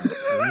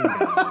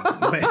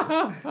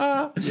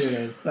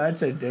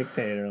such a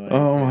dictator. Like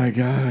my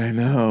God, I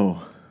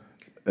know.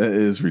 It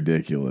is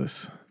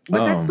ridiculous.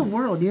 But that's the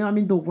world. You know, I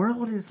mean, the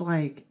world is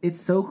like, it's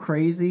so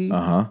crazy.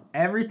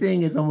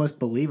 Everything is almost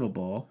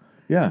believable.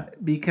 Yeah.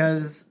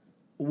 Because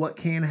what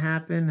can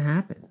happen,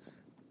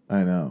 happens.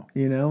 I know.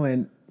 You know,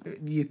 and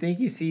you think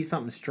you see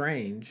something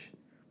strange.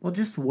 Well,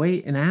 just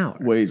wait an hour.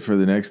 Wait for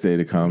the next day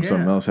to come. Yeah.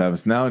 Something else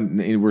happens. Now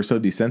we're so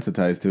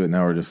desensitized to it.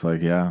 Now we're just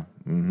like, yeah,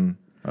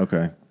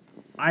 okay.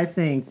 I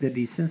think the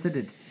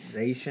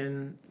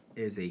desensitization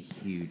is a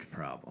huge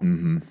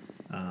problem.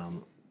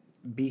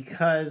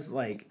 Because,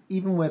 like,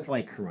 even with,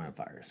 like,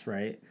 coronavirus,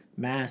 right?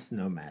 Mask,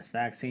 no mask.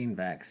 Vaccine,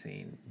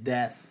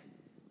 deaths.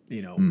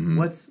 You know,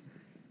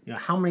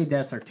 how many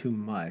deaths are too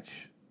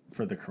much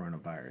for the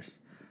coronavirus?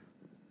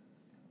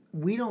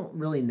 We don't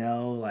really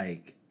know,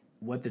 like,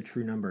 what the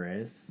true number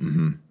is.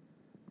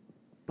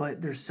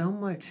 But there's so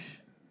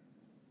much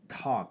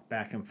talk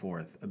back and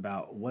forth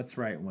about what's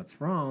right and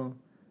what's wrong.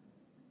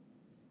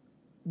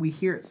 We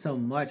hear it so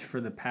much for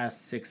the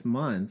past 6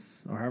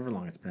 months, or however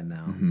long it's been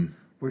now.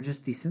 We're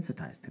just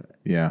desensitized to it.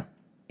 Yeah.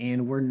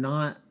 And we're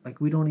not, like,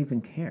 we don't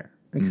even care.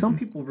 Like, some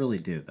people really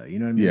do, though. You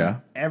know what I mean? Yeah.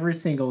 Like, every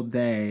single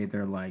day,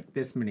 they're like,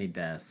 this many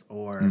deaths,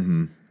 or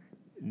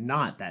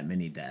not that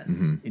many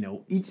deaths. You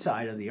know, each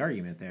side of the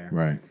argument there.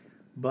 Right.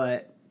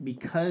 But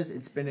because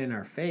it's been in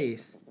our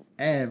face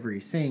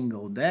every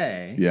single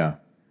day. Yeah.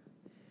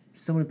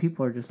 So many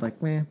people are just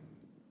like, man,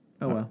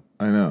 oh well.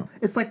 I know.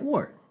 It's like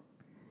war.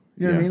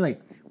 You know what I mean?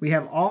 Like, we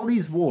have all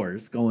these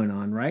wars going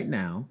on right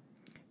now,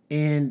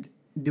 and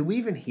do we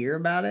even hear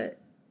about it?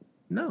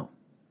 No.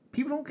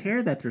 People don't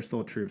care that there's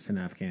still troops in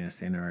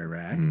Afghanistan or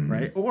Iraq,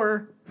 right?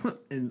 Or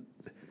and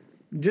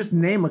just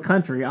name a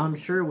country. I'm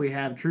sure we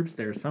have troops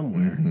there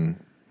somewhere.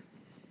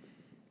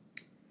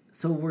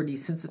 So we're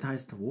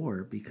desensitized to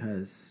war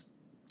because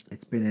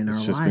it's been in our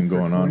lives. It's just been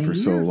going on for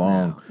so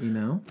long. Now, you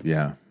know?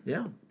 Yeah.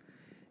 Yeah.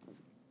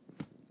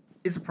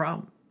 It's a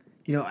problem.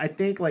 You know, I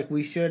think, like,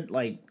 we should,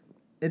 like,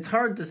 it's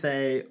hard to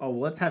say, oh, well,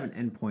 let's have an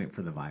endpoint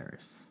for the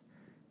virus.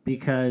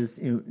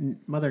 because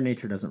Mother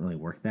Nature doesn't really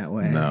work that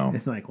way. No.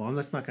 It's like, well, I'm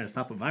just not going to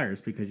stop a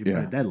virus because you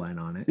put a deadline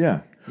on it.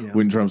 Yeah.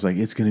 When Trump's like,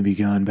 it's going to be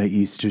gone by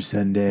Easter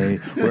Sunday.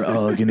 We're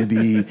all going to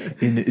be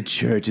in a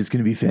church. It's going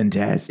to be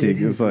fantastic.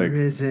 It's like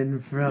risen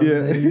from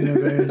the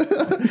universe.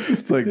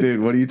 It's like,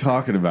 dude, what are you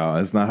talking about?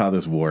 That's not how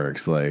this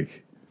works.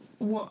 Like,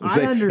 well, I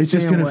understand. It's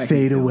just going to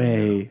fade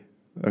away.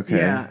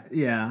 Okay.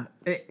 Yeah.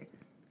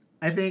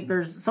 I think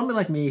there's somebody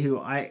like me who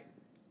I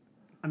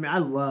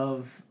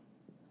love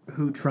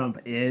who Trump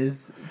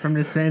is from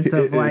the sense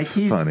of like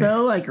he's funny.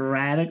 So like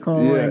radical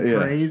and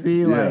crazy.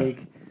 Yeah. Like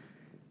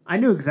I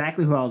knew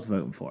exactly who I was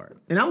voting for,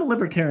 and I'm a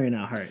libertarian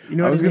at heart. You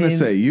know, I was going to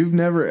say you've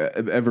never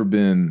ever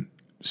been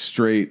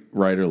straight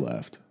right or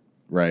left,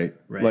 right?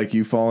 Like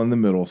you fall in the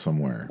middle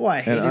somewhere. Well,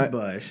 I hated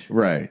Bush,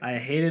 right? I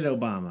hated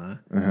Obama,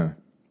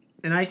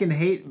 and I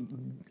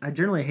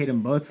generally hate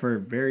them both for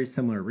very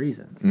similar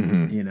reasons.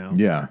 You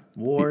know,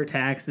 war,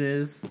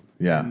 taxes,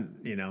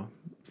 and,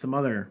 some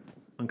other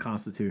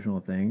unconstitutional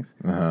things.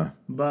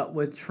 But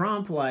with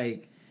Trump,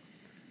 like,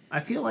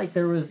 I feel like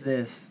there was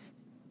this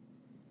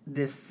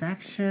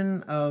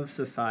section of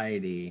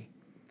society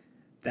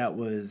that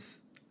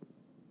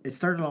it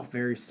started off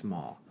very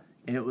small,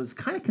 and it was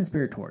kind of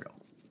conspiratorial,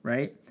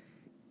 right?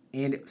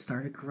 And it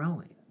started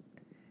growing.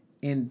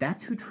 And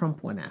that's who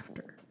Trump went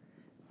after.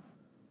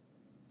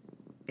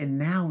 And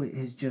now it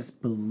has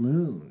just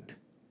ballooned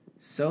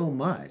so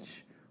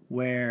much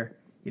where,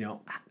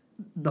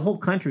 the whole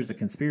country is a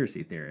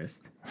conspiracy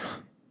theorist,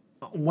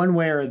 one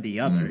way or the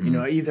other.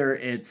 Either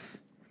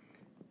it's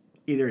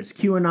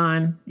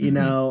QAnon.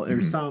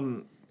 There's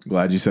some.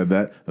 Glad you said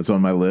that. That's on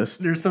my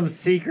list. There's some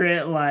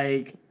secret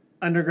like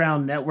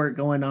underground network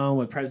going on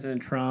with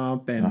President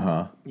Trump,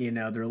 and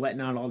they're letting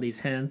out all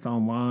these hints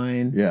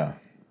online. Yeah.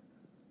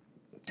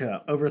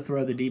 To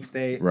overthrow the deep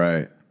state.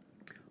 Right.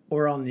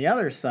 Or on the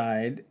other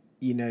side,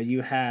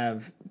 you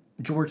have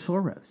George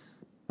Soros.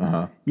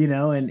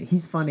 And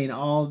he's funding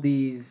all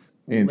these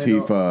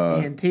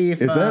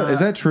Antifa. Is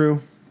that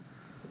true?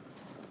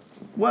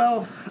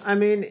 Well, I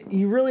mean,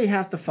 you really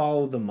have to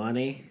follow the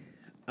money.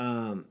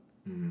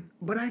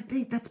 But I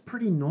think that's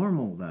pretty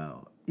normal,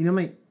 though.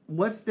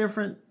 What's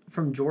different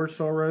from George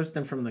Soros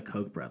than from the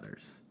Koch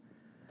brothers?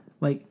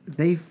 Like,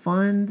 they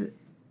fund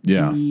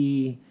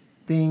the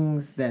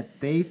things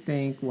that they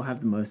think will have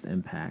the most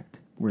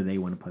impact where they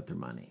want to put their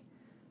money.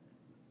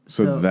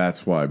 So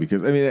that's why,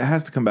 because it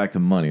has to come back to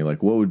money.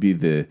 Like, what would be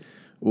the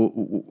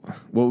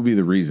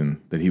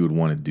reason that he would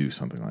want to do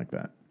something like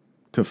that?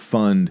 To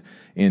fund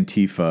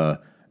Antifa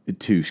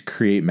to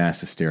create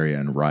mass hysteria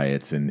and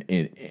riots and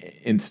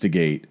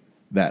instigate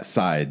that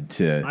side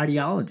to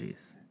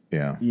ideologies.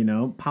 Yeah.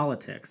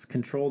 Politics,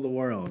 control the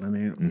world.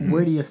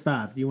 Where do you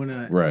stop? You want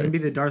to be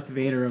the Darth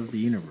Vader of the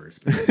universe.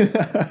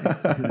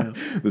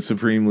 The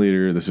supreme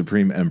leader, the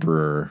supreme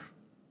emperor.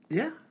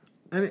 Yeah.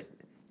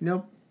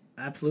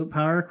 Absolute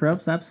power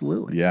corrupts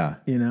absolutely. Yeah.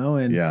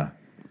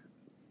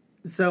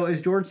 So is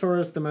George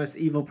Soros the most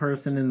evil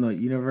person in the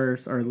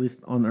universe, or at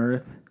least on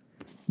Earth?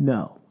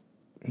 No,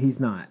 he's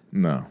not.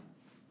 No.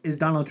 Is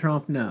Donald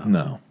Trump? No.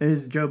 No.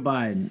 Is Joe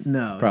Biden?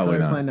 No. Probably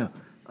not. No.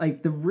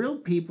 Like the real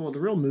people, the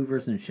real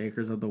movers and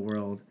shakers of the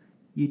world,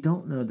 you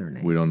don't know their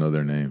names. We don't know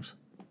their names.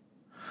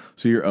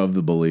 So you're of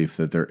the belief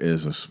that there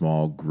is a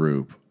small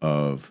group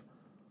of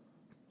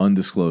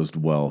undisclosed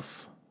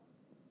wealth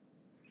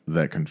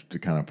that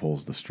kind of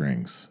pulls the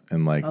strings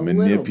and like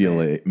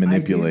manipulates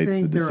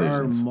the decisions. There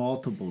are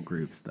multiple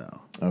groups,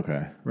 though.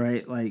 Okay,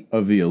 right? Like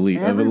of the elite,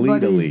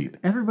 elite.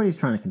 Everybody's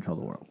trying to control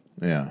the world.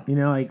 Yeah,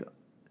 like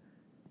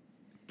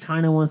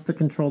China wants to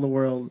control the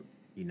world.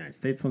 The United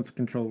States wants to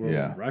control the world.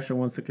 Yeah. Russia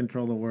wants to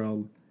control the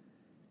world.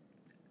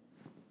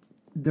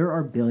 There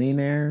are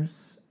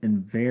billionaires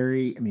and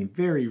very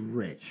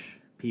rich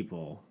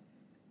people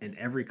in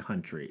every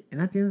country, and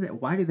at the end of the day,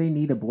 why do they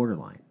need a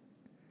borderline?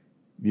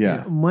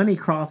 Yeah. Money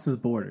crosses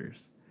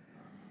borders.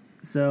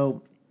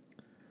 So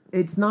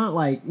it's not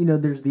like,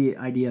 there's the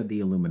idea of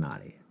the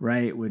Illuminati,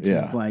 right? Which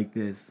is like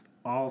this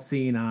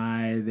all-seeing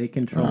eye. They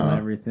control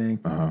everything.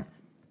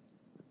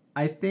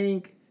 I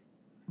think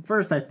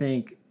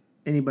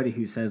anybody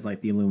who says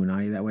like the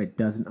Illuminati that way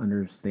doesn't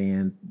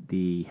understand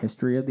the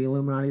history of the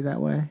Illuminati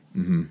that way.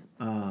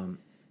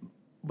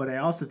 But I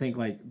also think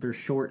like they're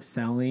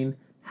short-selling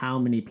how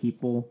many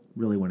people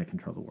really want to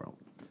control the world.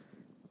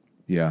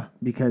 Yeah.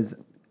 Because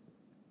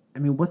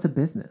what's a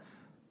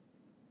business?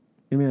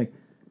 Like,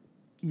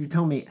 you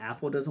tell me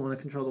Apple doesn't want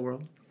to control the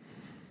world?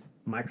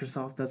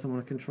 Microsoft doesn't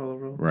want to control the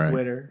world? Right.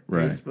 Twitter,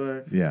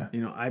 Facebook,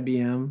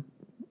 IBM,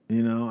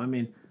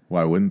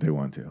 why wouldn't they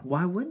want to?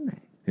 Why wouldn't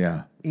they?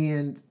 Yeah.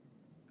 And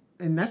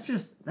that's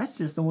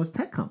just almost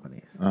tech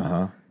companies.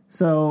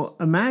 So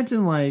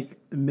imagine like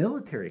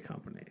military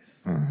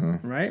companies,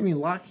 right?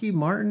 Lockheed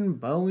Martin,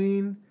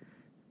 Boeing,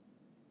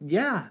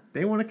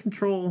 they want to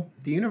control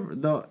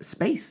the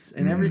space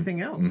and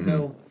everything else.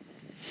 So,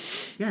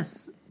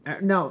 yes.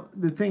 No,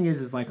 the thing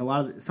is like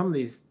some of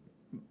these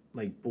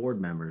like board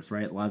members,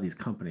 right? A lot of these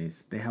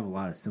companies, they have a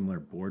lot of similar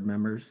board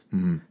members.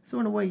 So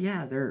in a way,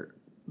 there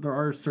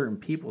are certain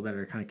people that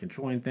are kind of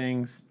controlling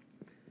things.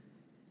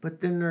 But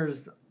then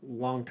there's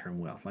long-term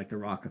wealth, like the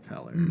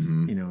Rockefellers,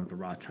 the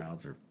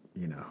Rothschilds, or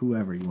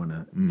whoever you want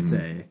to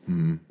say.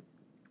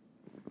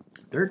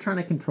 They're trying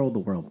to control the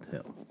world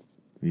too.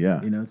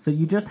 Yeah. So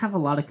you just have a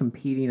lot of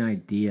competing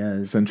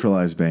ideas.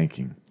 Centralized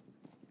banking.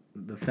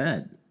 The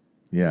Fed.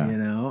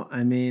 Yeah.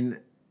 I mean,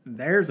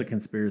 there's a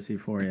conspiracy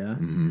for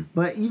you.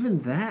 But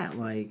even that,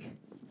 like,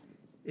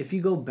 if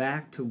you go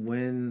back to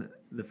when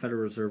the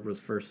Federal Reserve was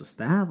first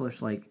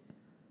established, like,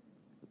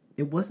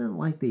 it wasn't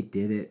like they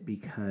did it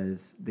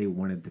because they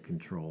wanted to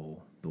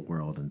control the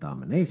world and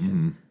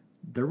domination.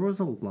 There was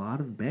a lot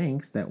of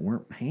banks that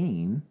weren't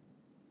paying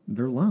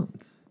their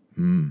loans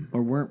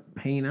or weren't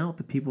paying out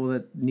the people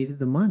that needed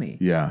the money.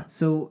 Yeah.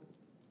 So,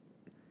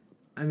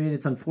 I mean,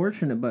 it's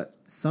unfortunate, but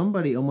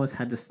somebody almost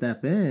had to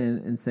step in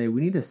and say,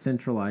 we need a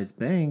centralized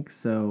bank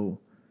so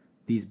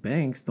these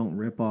banks don't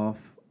rip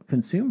off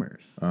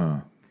consumers.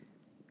 And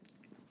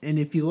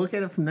if you look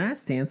at it from that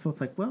stance, well,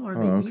 it's like, well, are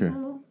they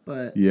evil?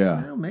 But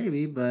well,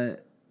 maybe,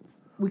 but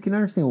we can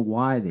understand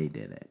why they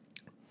did it.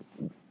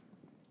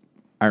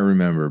 I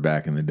remember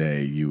back in the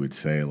day, you would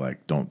say,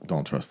 like,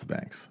 don't trust the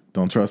banks.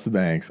 Don't trust the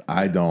banks.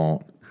 I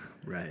don't.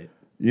 Right.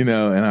 And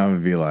I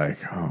would be like,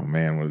 oh,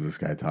 man, what is this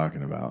guy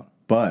talking about?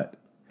 But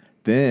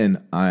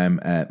then I'm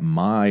at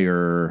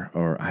Meyer,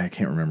 or I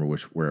can't remember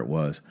where it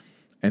was,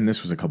 and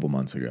this was a couple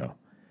months ago,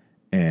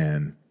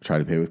 and try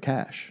to pay with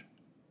cash.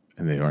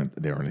 And they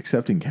weren't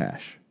accepting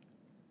cash.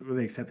 Were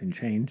they accepting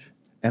change?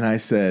 And I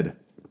said,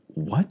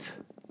 what?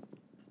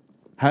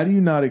 How do you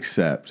not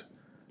accept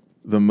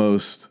the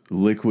most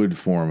liquid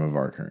form of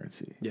our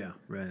currency? Yeah,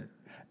 right.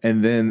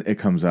 And then it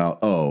comes out,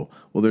 oh,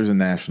 well, there's a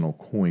national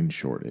coin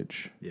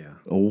shortage. Yeah.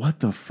 What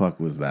the fuck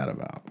was that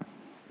about?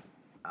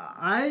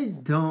 I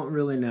don't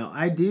really know.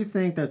 I do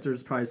think that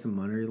there's probably some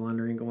money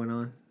laundering going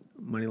on.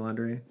 Money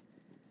laundering.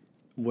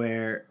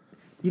 Where,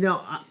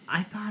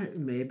 I thought it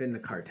may have been the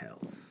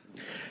cartels.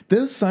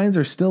 Those signs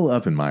are still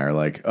up in Meyer.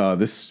 Like,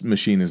 this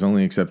machine is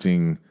only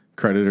accepting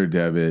credit or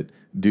debit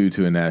due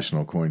to a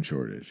national coin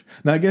shortage.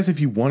 Now, I guess if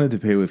you wanted to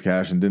pay with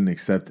cash and didn't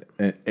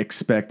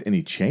expect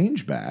any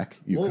change back,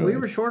 you could. We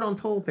were short on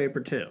toilet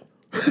paper, too.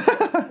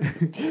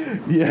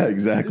 Yeah,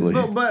 exactly.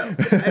 But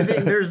I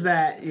think there's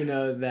that,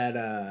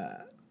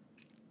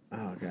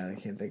 oh, God, I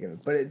can't think of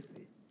it. But it's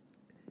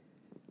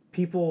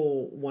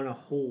people want to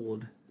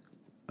hold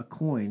a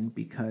coin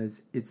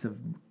because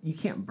you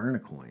can't burn a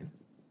coin.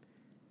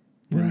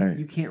 Right.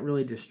 You can't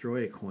really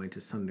destroy a coin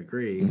to some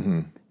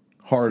degree.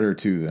 Harder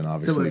too than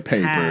obviously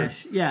paper.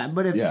 Cash,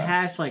 but if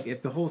cash, like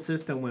if the whole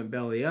system went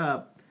belly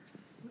up,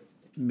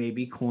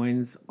 maybe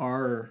coins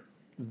are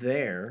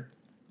there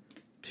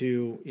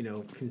to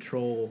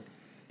control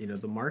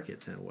the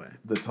markets in a way.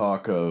 The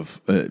talk of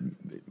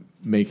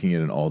making it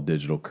an all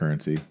digital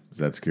currency, does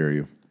that scare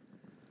you?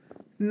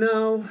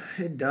 No,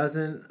 it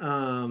doesn't.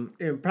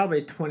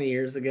 Probably 20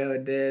 years ago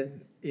it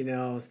did.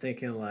 I was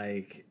thinking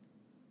like,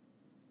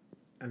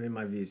 I mean,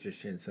 my views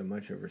just changed so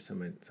much over so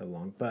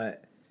long,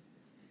 but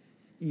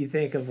you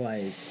think of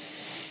like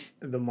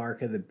the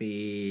mark of the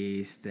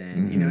beast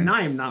and, and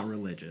I am not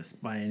religious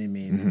by any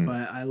means,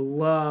 but I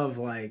love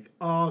like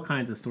all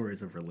kinds of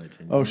stories of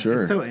religion. Oh, sure.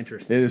 It's so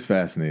interesting. It is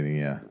fascinating.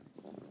 Yeah.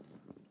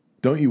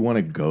 Don't you want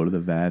to go to the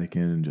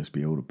Vatican and just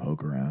be able to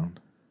poke around?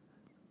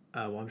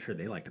 Well, I'm sure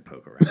they like to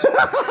poke around.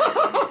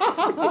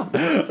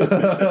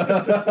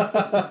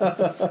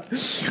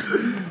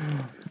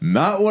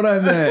 Not what I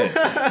meant.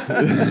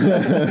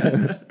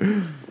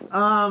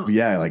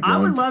 Yeah, like I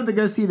would love to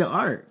go see the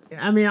art.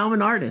 I mean, I'm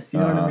an artist, you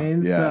know what I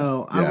mean? Yeah,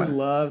 so I would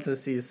love to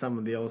see some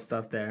of the old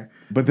stuff there.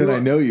 But then I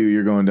know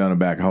you're going down a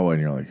back hallway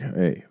and you're like,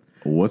 hey,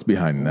 what's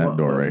behind that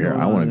door right here?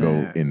 I want to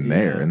go in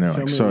there. And they're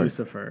like, sorry,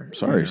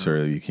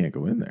 sir, you can't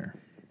go in there.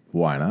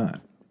 Why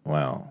not?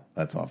 Well,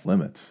 that's off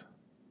limits.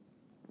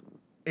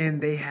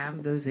 And they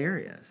have those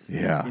areas.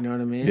 Yeah. You know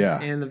what I mean?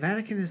 Yeah. And the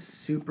Vatican is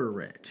super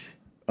rich.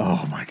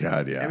 Oh, my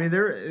God, yeah. I mean,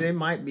 they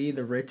might be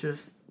the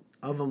richest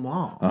of them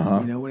all,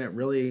 when it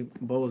really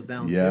boils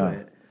down to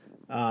it.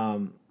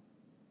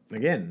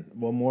 Again,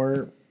 one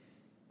more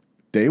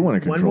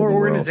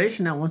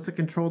organization that wants to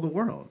control the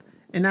world.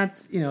 And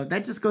that's,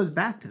 that just goes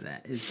back to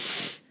that.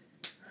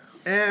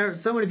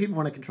 So many people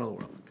want to control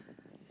the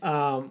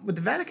world. With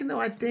the Vatican, though,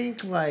 I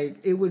think like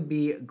it would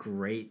be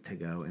great to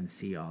go and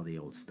see all the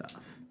old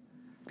stuff.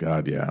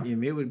 God, yeah.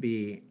 It would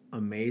be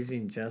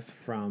amazing just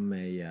from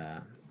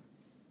a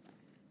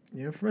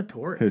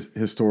tourist.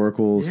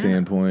 Historical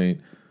standpoint,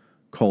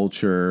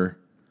 culture.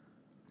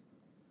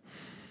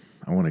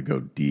 I want to go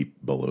deep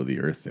below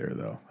the earth there,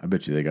 though. I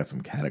bet you they got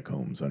some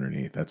catacombs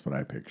underneath. That's what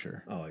I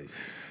picture. Oh,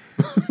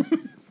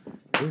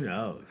 who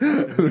knows?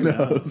 Who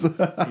knows?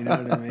 You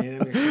know what I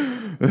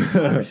mean?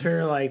 I'm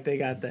sure like they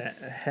got the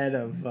head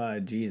of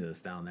Jesus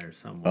down there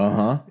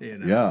somewhere.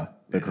 Yeah,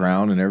 the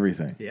crown and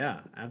everything.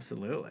 Yeah,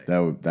 absolutely.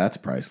 That's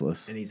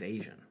priceless. And he's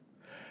Asian.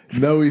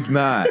 No, he's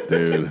not,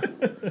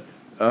 dude.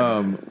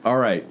 All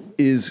right.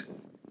 Is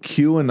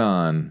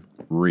QAnon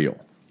real?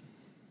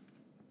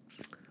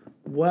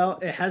 Well,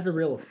 it has a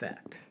real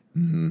effect,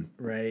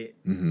 right?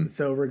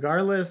 So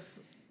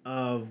regardless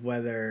of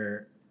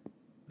whether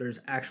there's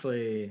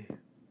actually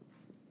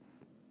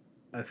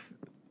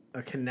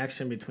a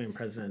connection between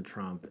President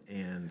Trump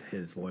and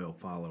his loyal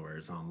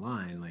followers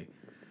online. Like,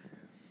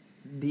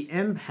 the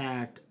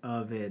impact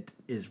of it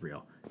is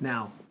real.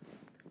 Now,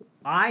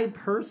 I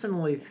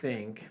personally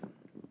think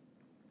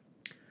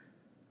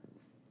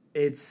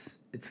it's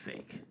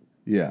fake.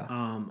 Yeah.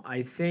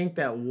 I think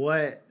that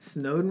what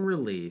Snowden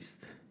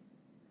released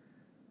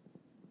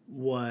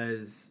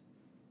was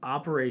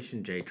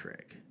Operation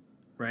J-Trig,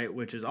 right?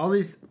 Which is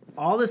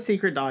all the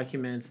secret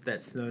documents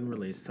that Snowden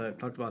released.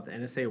 Talked about the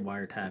NSA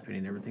wiretapping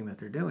and everything that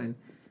they're doing.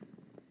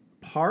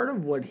 Part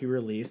of what he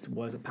released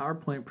was a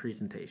PowerPoint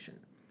presentation,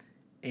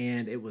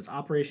 and it was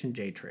Operation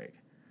J-Trig.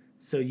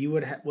 So you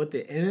would what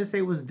the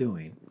NSA was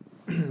doing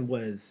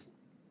was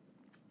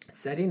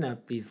setting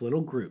up these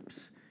little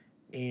groups,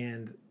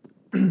 and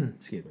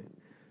excuse me,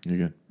 you're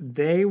good.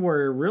 They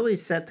were really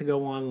set to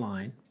go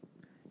online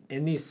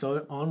in these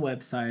on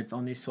websites,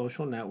 on these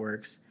social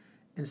networks,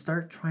 and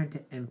start trying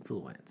to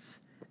influence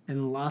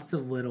in lots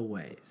of little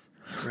ways,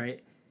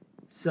 right?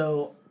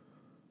 So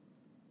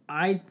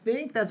I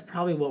think that's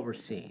probably what we're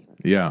seeing.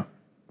 Yeah.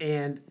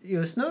 And,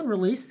 Snowden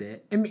released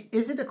it. I mean,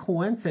 is it a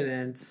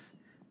coincidence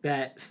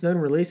that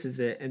Snowden releases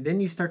it and then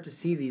you start to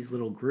see these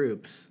little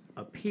groups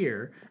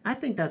appear? I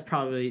think that's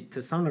probably,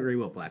 to some degree,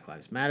 what Black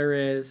Lives Matter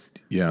is.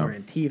 Yeah. Or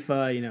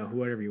Antifa,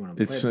 whoever you want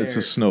to put It's there.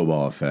 a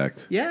snowball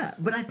effect. Yeah,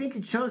 but I think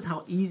it shows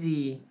how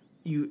easy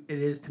it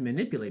is to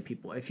manipulate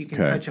people. If you can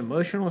touch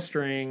emotional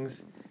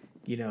strings,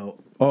 give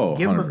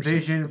them a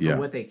vision for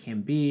what they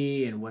can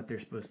be and what they're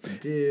supposed to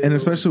do. And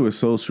especially with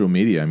social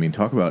media, I mean,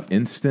 talk about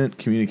instant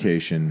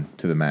communication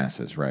to the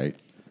masses, right?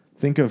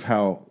 Think of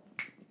how,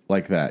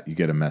 like that, you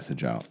get a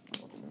message out.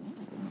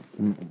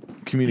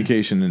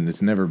 Communication, and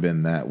it's never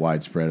been that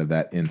widespread of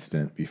that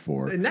instant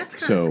before. And that's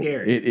kind of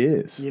scary. It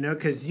is.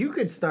 Because you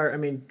could start,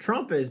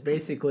 Trump is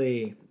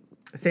basically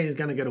saying he's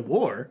going to go to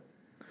war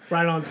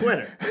right on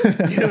Twitter.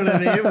 You know what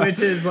I mean?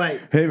 Which is like,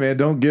 hey man,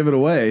 don't give it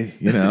away.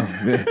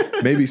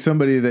 Maybe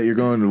somebody that you're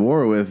going to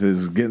war with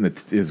is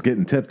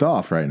getting tipped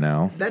off right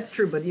now. That's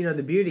true, but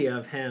the beauty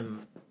of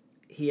him,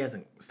 he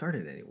hasn't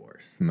started any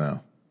wars.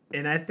 No.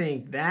 And I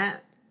think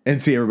that.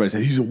 And see, everybody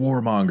said he's a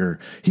warmonger.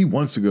 He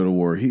wants to go to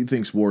war. He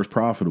thinks war is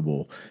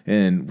profitable,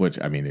 and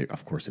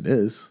of course it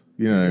is.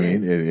 You know what I mean?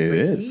 It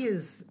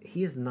is.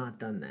 He has not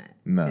done that.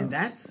 No. And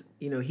that's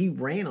he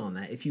ran on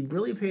that. If you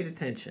really paid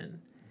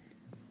attention,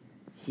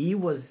 he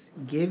was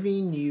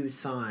giving you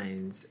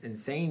signs and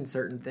saying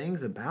certain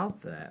things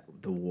about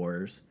the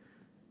wars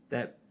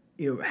that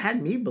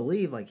had me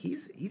believe like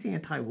he's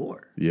anti-war.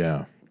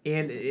 Yeah.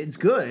 And it's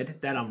good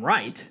that I'm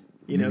right.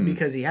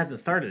 Because he hasn't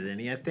started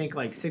any. I think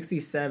like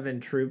 67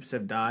 troops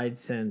have died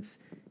since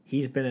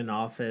he's been in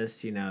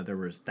office. There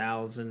was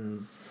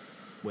thousands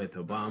with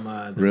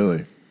Obama. There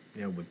was,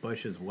 with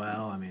Bush as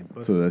well.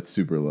 Bush, so that's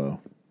super low.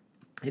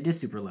 It is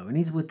super low, and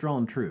he's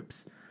withdrawing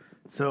troops.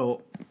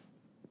 So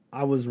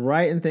I was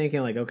right in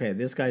thinking like, okay,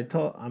 this guy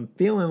I'm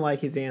feeling like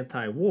he's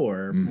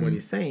anti-war from what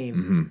he's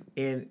saying,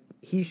 and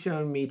he's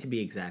shown me to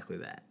be exactly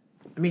that.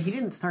 He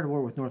didn't start a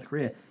war with North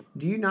Korea.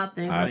 Do you not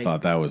think I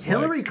thought that was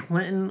Hillary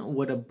Clinton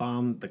would have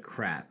bombed the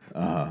crap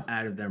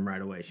out of them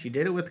right away? She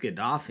did it with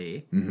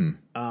Gaddafi.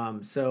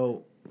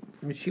 So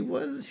she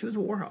was a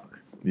war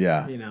hawk.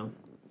 Yeah.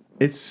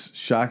 It's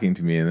shocking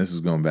to me, and this is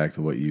going back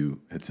to what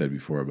you had said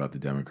before about the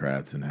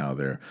Democrats and how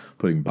they're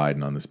putting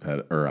Biden on this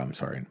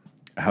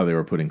how they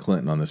were putting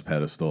Clinton on this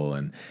pedestal,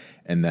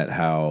 and that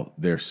how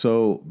they're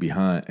so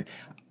behind.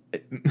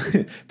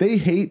 They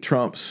hate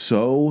Trump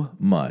so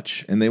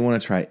much, and they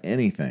want to try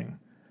anything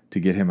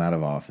to get him out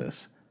of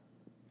office.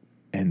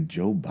 And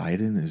Joe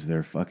Biden is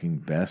their fucking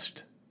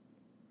best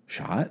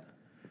shot?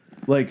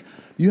 Like,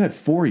 you had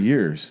 4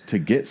 years to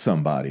get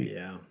somebody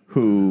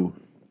who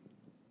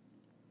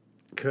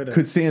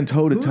could stand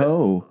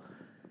toe-to-toe.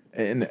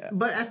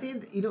 But at the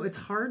end, it's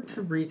hard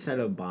to reach that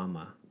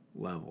Obama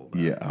level. Though.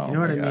 Yeah. Oh, you know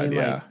what I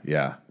mean?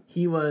 Yeah.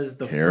 He was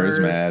the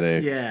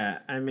charismatic.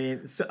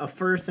 First. So a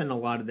first in a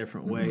lot of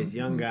different ways.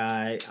 Young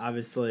guy,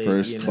 obviously.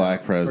 First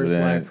black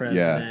president.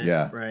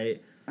 Yeah.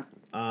 Right.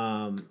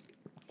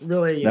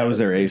 Really. That was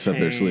their ace up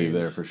their sleeve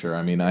there for sure.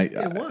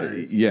 It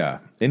was. Yeah.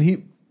 And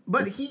he.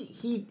 But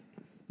he.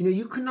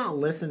 You could not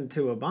listen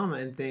to Obama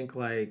and think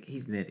like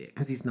he's an idiot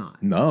because he's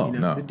not. No.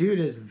 The dude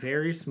is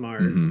very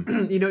smart.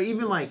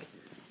 Even like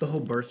the whole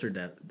birth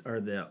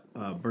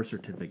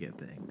certificate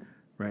thing,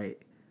 right?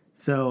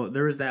 So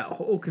there was that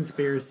whole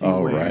conspiracy.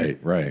 Oh, where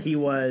right. He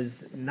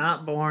was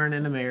not born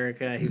in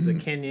America. He was a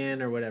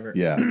Kenyan or whatever.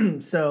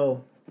 Yeah.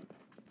 So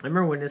I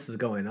remember when this is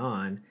going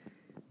on,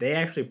 they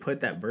actually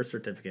put that birth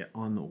certificate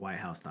on the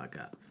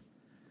whitehouse.gov.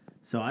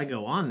 So I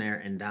go on there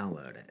and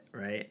download it,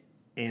 right?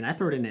 And I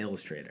throw it in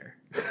Illustrator.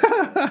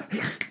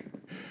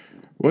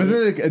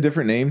 Wasn't it a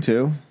different name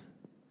too?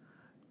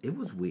 It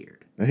was weird.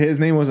 His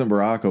name wasn't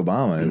Barack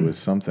Obama. It was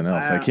something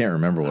else. I can't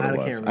remember what it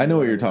was. I know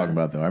what you're talking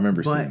about, though. I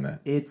remember seeing that.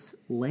 It's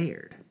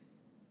layered.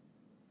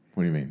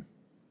 What do you mean?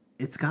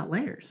 It's got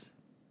layers.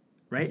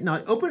 Right?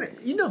 Now, open it.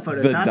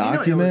 Photoshop. The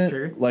document,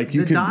 Illustrator. like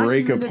you could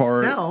break apart. The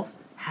document itself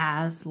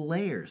has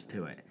layers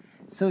to it.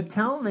 So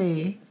tell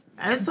me,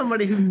 as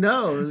somebody who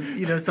knows,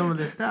 some of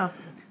this stuff,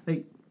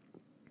 like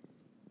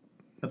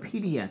a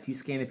PDF, you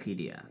scan a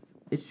PDF.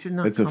 It should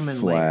not come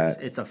in layers.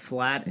 It's a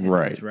flat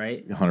image,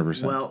 right?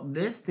 100%. Well,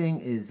 this thing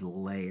is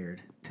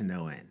layered to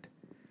no end.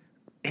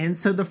 And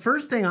so the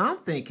first thing I'm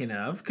thinking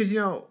of, because,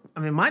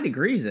 my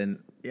degree's in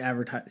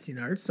advertising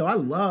arts, so I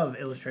love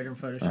Illustrator and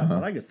Photoshop,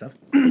 all that good stuff.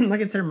 I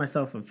consider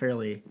myself a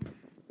fairly,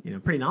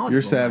 pretty knowledgeable.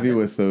 You're savvy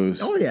with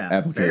those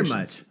applications. Very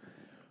much.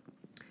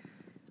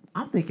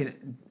 I'm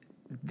thinking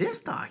this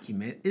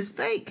document is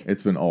fake.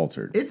 It's been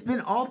altered. It's been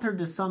altered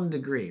to some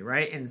degree,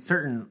 right? And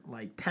certain,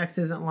 text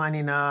isn't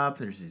lining up.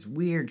 There's these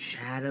weird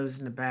shadows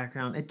in the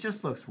background. It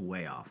just looks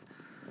way off.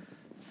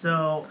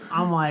 So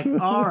I'm like,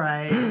 all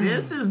right,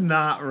 this is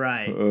not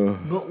right.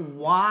 But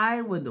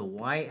why would the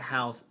White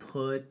House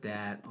put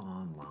that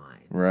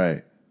online?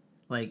 Right.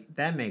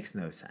 That makes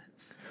no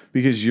sense.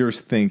 Because you're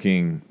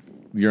thinking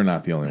you're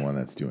not the only one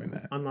that's doing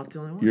that. I'm not the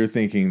only one. You're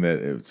thinking that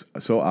it's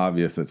so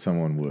obvious that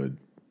someone would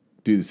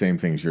do the same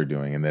things you're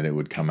doing and that it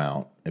would come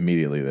out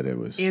immediately that it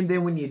was. And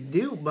then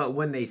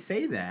when they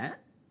say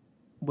that,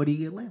 what do you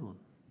get labeled?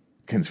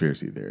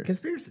 Conspiracy theory.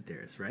 Conspiracy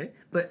theorists, right?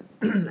 But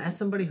as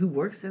somebody who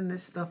works in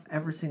this stuff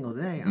every single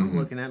day, I'm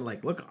looking at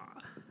it look,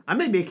 I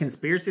may be a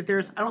conspiracy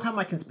theorist. I don't have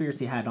my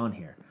conspiracy hat on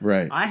here.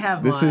 Right. I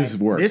have This is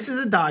work. This is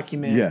a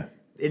document. Yeah.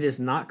 It is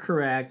not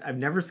correct. I've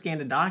never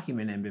scanned a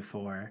document in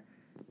before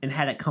and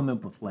had it come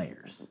up with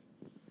layers.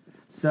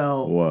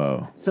 So,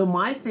 whoa. So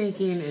my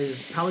thinking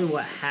is probably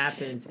what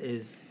happens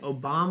is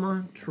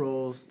Obama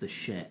trolls the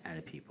shit out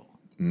of people.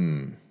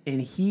 And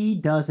he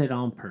does it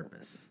on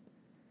purpose.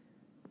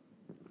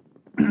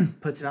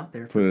 Puts it out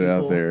there for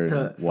people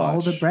to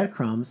follow the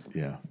breadcrumbs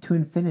to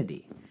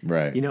infinity.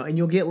 Right. And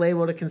you'll get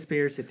labeled a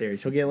conspiracy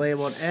theorist. You'll get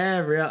labeled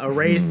a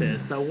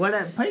racist. So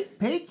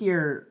pick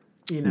your,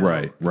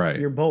 right.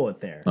 your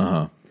bullet there.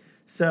 Uh-huh.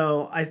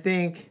 So I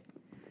think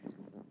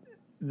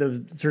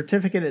the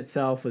certificate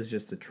itself was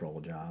just a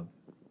troll job,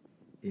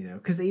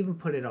 because they even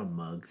put it on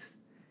mugs.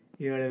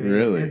 You know what I mean?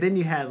 Really? And then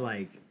you had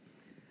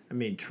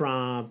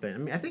Trump,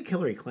 and I think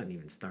Hillary Clinton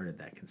even started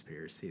that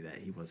conspiracy that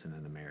he wasn't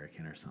an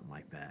American or something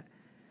like that.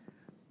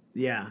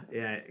 Yeah,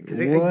 because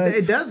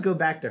it does go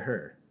back to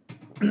her.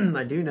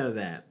 I do know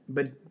that,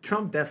 but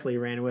Trump definitely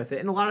ran with it,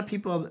 and a lot of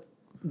people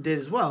did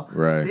as well.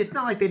 Right. It's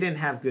not like they didn't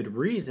have good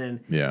reason.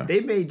 Yeah. They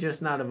may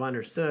just not have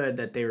understood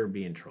that they were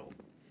being trolled.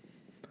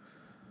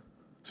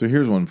 So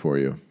here's one for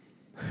you.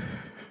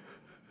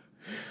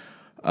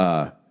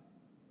 John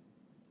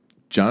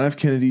F.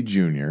 Kennedy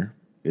Jr.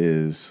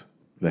 is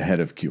the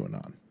head of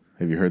QAnon.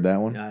 Have you heard that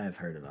one? Yeah, I've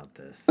heard about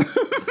this.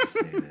 I've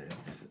seen it.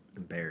 It's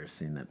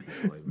embarrassing that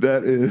people...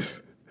 That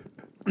is...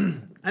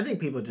 I think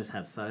people just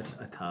have such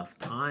a tough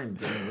time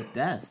dealing with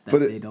deaths that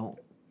they don't...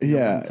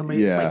 Yeah, It's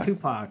like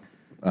Tupac,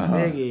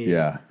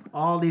 Biggie,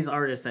 all these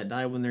artists that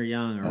die when they're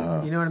young,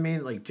 or you know what I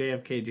mean? Like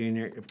JFK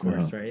Jr., of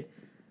course, right?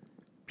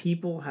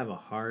 People have a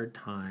hard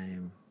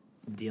time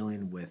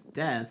dealing with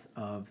death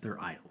of their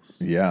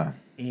idols. Yeah.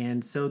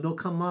 And so they'll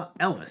come up...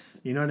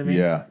 Elvis, you know what I mean?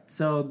 Yeah.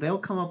 So they'll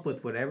come up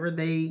with whatever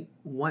they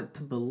want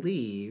to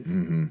believe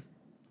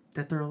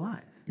that they're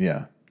alive.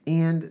 Yeah.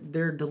 And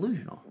they're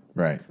delusional.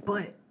 Right.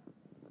 But...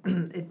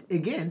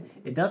 It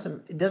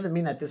doesn't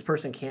mean that this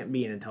person can't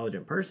be an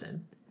intelligent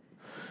person.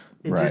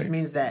 It just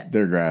means that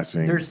they're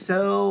grasping. They're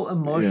so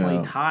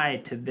emotionally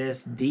tied to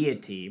this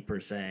deity per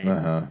se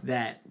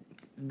that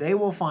they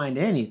will find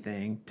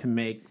anything to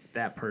make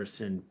that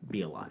person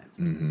be alive.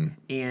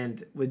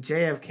 And with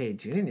JFK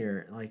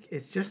Jr.,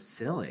 it's just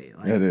silly.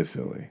 It is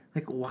silly.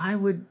 Why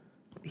would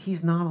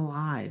he's not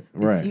alive?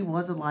 Right. If he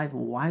was alive,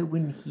 why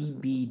wouldn't he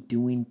be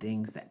doing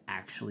things that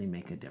actually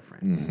make a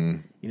difference?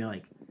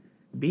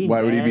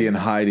 Why would he be in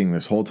hiding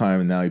this whole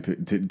time, and now he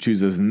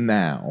chooses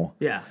now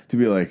to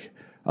be like,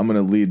 I'm going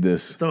to lead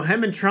this. So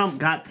him and Trump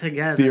got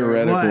together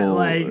theoretical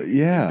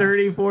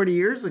 30, 40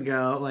 years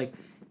ago.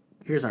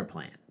 Here's our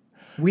plan.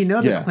 We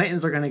know the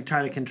Clintons are going to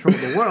try to control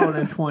the world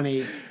in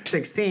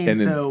 2016.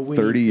 And in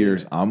 30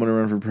 years, I'm going to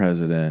run for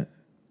president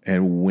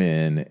and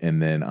win,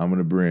 and then I'm going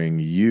to bring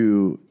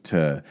you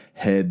to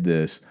head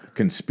this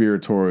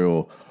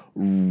conspiratorial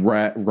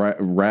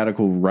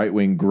radical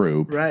right-wing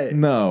group. Right.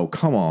 No,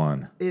 come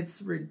on. It's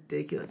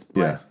ridiculous.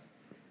 But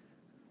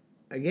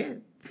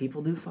again,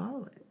 people do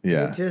follow it.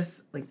 Yeah. It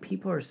just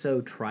people are so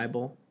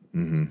tribal,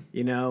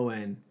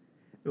 and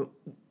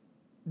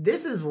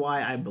this is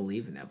why I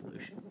believe in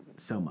evolution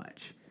so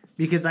much,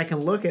 because I can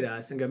look at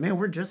us and go, man,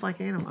 we're just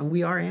like animals, and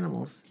we are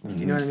animals.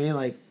 You know what I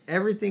mean?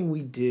 Everything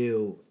we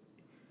do,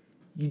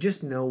 you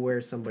just know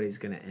where somebody's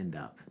going to end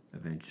up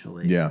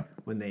eventually. Yeah.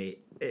 When the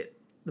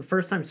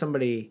first time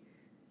somebody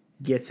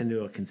gets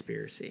into a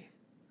conspiracy,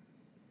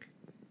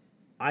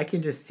 I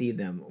can just see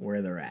them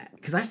where they're at.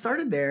 Because I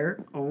started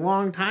there a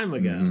long time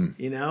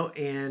ago,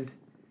 and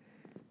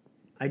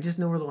I just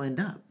know where they'll end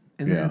up.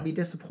 And they're going to be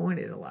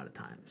disappointed a lot of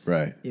times.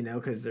 Right.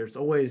 Because there's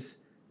always,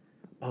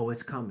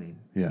 it's coming.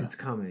 Yeah. It's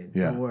coming.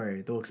 Yeah. Don't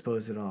worry. They'll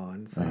expose it all.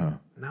 And it's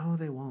no,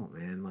 they won't,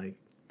 man.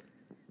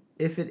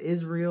 If it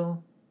is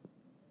real,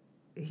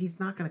 he's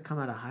not going to come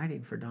out of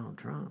hiding for Donald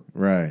Trump.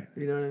 Right.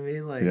 You know what I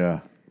mean? Like,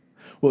 yeah.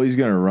 Well, he's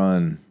going to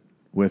run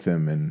with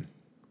him, and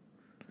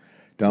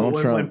Donald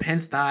Trump. When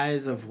Pence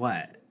dies of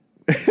what?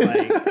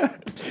 Like,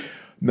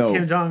 no.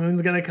 Kim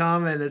Jong-un's going to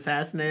come and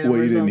assassinate him.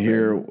 Well, you didn't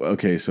hear.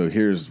 Okay, so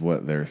here's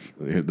what this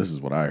is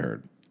what I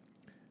heard.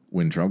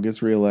 When Trump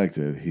gets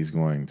reelected, he's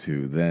going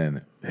to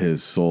then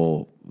his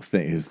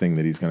thing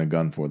that he's going to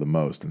gun for the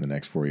most in the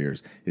next 4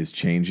 years is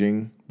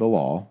changing the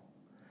law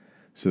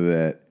so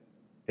that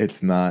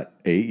it's not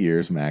 8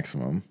 years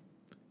maximum,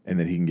 and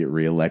then he can get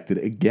reelected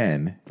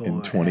again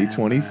in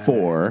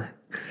 2024.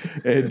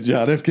 And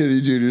John F.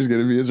 Kennedy Jr. is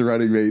going to be his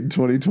running mate in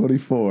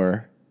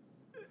 2024.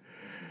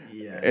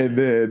 And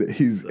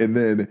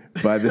then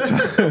by the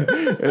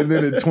time, and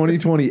then in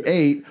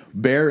 2028,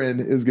 Barron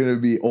is going to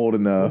be old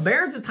enough. Well,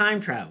 Barron's a time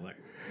traveler.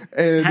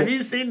 And have you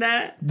seen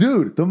that?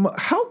 Dude,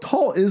 how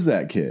tall is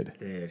that kid?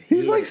 Dude,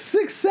 he's like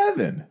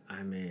 6'7".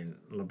 I mean,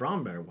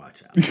 LeBron better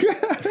watch out.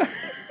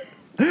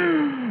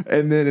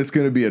 And then it's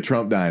going to be a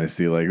Trump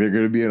dynasty. Like, they're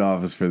going to be in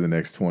office for the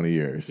next 20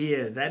 years. He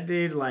is. That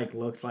dude, like,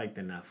 looks like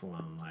the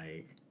Nephilim.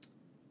 Like,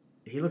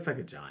 he looks like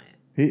a giant.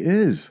 He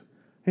is.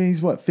 And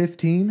he's what,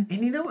 15? And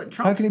you know what?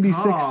 Trump's how can he be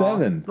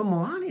 6'7"? But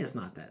Melania's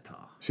not that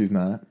tall. She's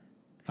not?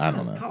 I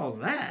don't know. As tall as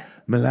that.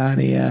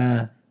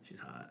 Melania.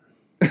 She's hot.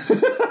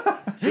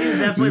 She's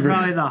definitely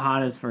probably the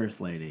hottest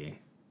first lady.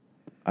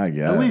 I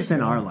guess. At least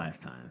in our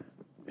lifetime.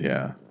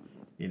 Yeah.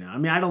 You know, I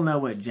mean, I don't know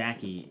what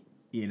Jackie,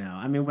 you know.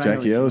 I mean,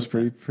 Jackie O was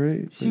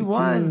pretty. She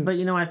was, but,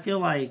 you know, I feel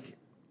like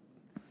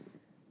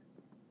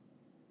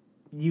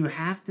you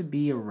have to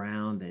be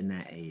around in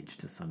that age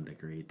to some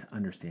degree to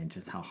understand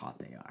just how hot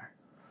they are.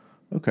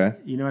 Okay.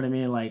 You know what I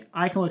mean? Like,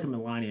 I can look at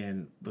Melania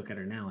and look at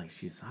her now like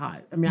she's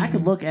hot. I mean, I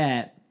could look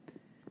at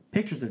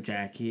pictures of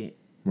Jackie.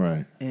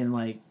 Right. And,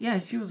 like, yeah,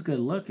 she was good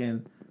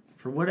looking.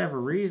 For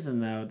whatever reason,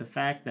 though, the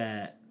fact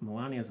that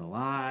Melania's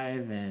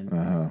alive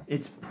and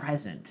it's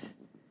present.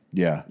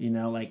 Yeah. You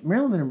know, like,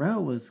 Marilyn Monroe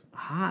was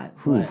hot.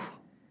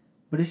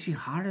 But is she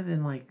hotter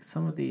than, like,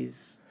 some of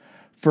these?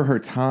 For her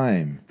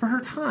time.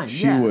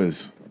 She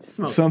was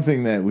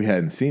something that we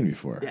hadn't seen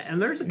before. Yeah,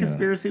 and there's a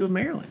conspiracy with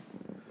Marilyn.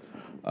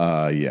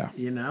 Yeah.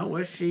 You know,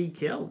 was she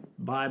killed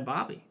by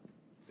Bobby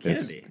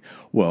Kennedy?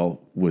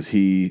 Was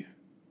he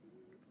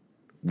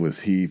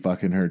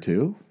fucking her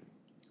too?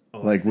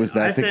 Like, was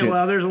that the kid?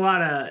 Well, there's a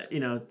lot of, you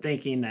know,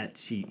 thinking that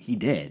he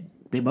did.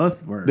 They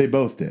both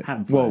did.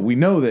 Having fun. Well, we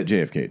know that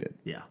JFK did.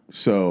 Yeah.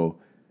 So,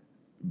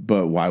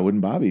 but why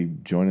wouldn't Bobby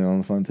join in on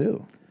the fun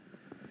too?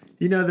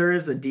 You know, there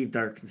is a deep,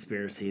 dark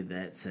conspiracy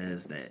that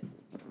says that,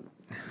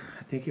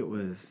 I think it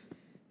was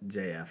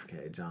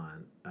JFK,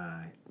 John,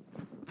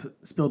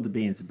 spilled the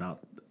beans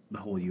about the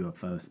whole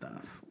UFO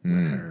stuff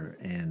with her,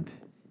 and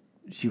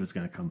she was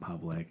going to come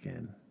public,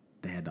 and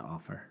they had to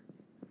offer.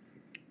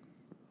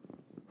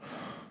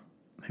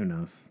 Who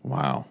knows?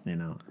 Wow. You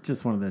know,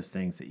 just one of those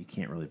things that you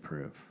can't really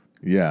prove.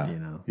 Yeah. You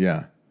know?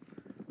 Yeah.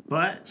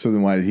 But. So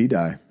then why did he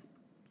die?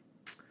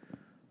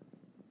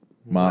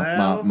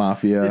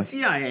 Mafia. The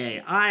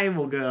CIA. I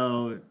will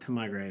go to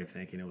my grave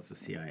thinking it was the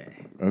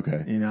CIA.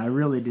 Okay. You know, I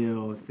really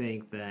do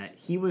think that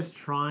he was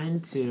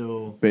trying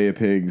to. Bay of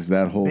Pigs,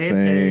 that whole thing.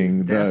 Pigs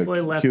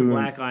definitely left a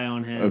black eye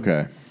on him.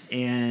 Okay.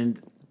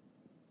 And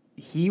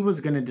he was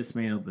going to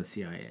dismantle the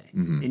CIA.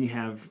 Mm-hmm. And you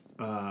have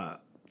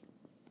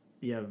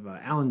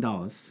Alan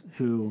Dulles,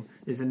 who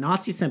is a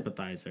Nazi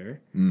sympathizer,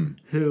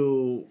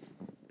 who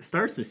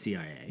starts the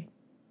CIA,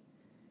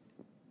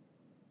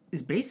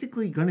 is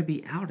basically going to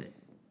be outed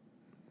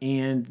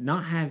and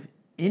not have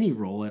any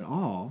role at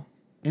all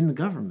in the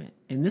government.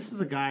 And this is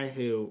a guy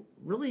who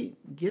really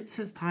gets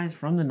his ties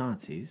from the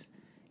Nazis,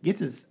 gets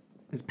his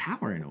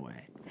power in a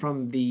way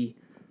from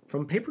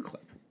Paperclip,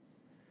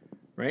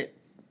 right?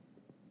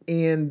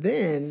 And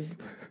then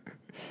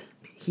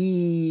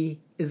he's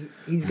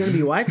going to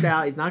be wiped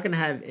out. He's not going to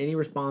have any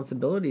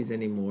responsibilities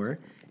anymore.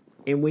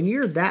 And when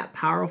you're that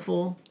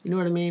powerful, you know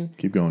what I mean?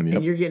 Keep going, yep.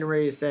 And you're getting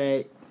ready to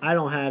say, I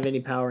don't have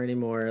any power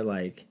anymore,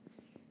 like,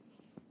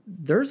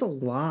 there's a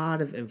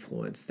lot of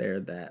influence there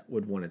that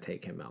would want to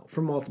take him out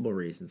for multiple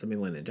reasons. I mean,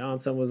 Lyndon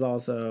Johnson was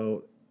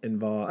also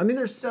involved. I mean,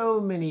 there's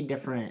so many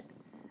different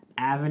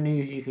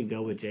avenues you could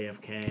go with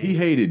JFK. He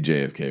hated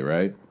JFK,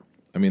 right?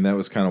 I mean, that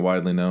was kind of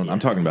widely known. Yeah. I'm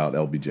talking about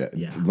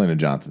LBJ, Lyndon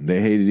Johnson. They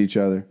hated each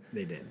other.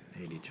 They did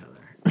hate each other.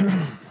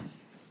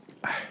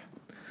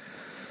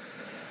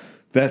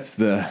 That's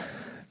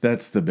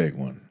the big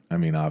one. I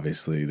mean,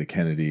 obviously, the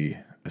Kennedy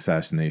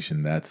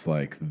assassination, that's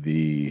like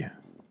the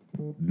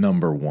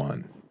number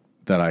one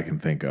that I can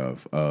think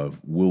of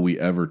will we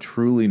ever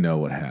truly know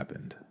what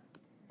happened?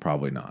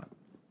 Probably not.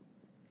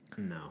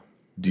 No.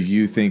 Do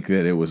you think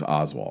that it was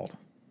Oswald?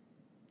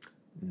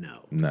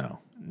 No.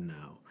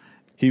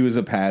 He was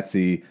a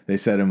patsy. They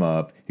set him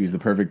up. He was the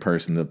perfect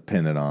person to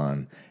pin it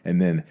on.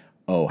 And then,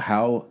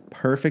 how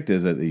perfect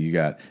is it that you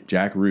got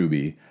Jack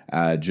Ruby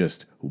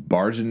just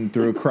barging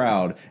through a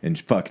crowd and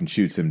fucking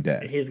shoots him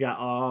dead? He's got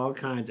all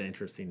kinds of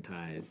interesting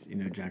ties. You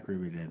know, Jack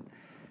Ruby did.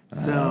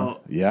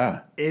 So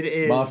yeah, it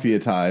is mafia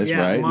ties,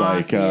 right?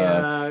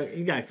 Mafia, like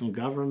you got some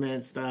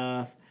government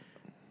stuff.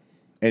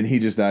 And he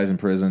just dies in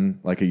prison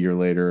like a year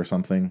later or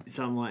something.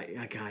 So I'm like,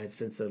 oh, God, it's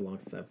been so long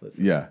since I've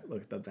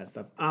looked up that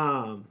stuff.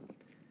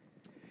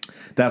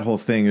 That whole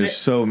thing, there's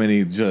so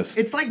many just...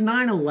 It's like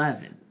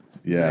 9/11.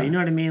 Yeah. You know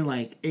what I mean?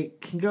 Like,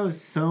 it can go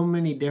so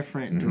many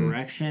different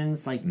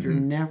directions. Like, you're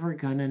never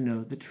going to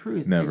know the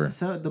truth. Never. It's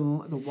so, the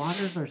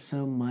waters are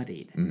so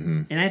muddied.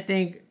 And I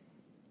think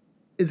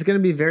it's going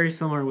to be very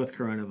similar with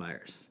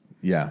coronavirus.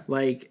 Yeah.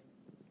 Like,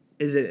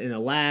 is it in a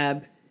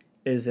lab?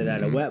 Is it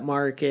at a wet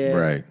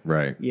market?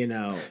 Right. You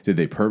know. Did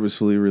they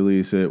purposefully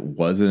release it?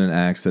 Was it an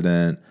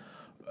accident?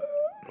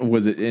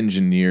 Was it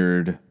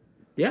engineered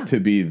to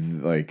be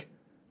like...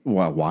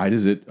 Well, why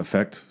does it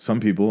affect some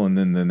people? And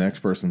then the next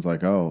person's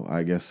like, oh,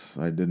 I guess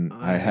I didn't.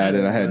 I had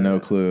it. I had no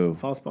clue.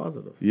 False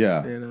positive.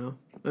 Yeah. You know?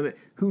 I mean,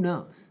 who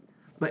knows?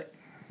 But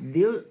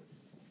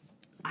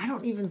I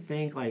don't even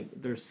think, like,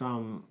 there's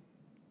some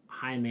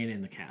high man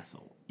in the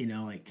castle, you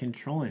know, like,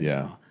 controlling it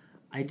all.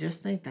 I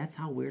just think that's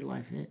how weird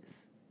life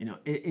is. You know,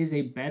 it is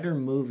a better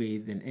movie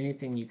than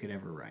anything you could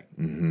ever write.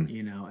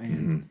 You know,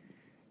 and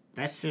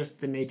that's just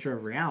the nature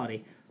of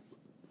reality.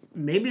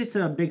 Maybe it's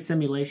a big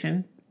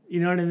simulation. You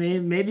know what I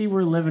mean? Maybe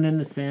we're living in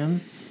The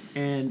Sims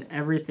and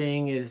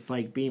everything is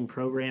like being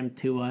programmed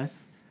to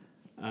us.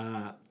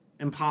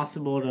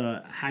 Impossible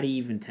to, how do you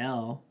even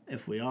tell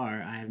if we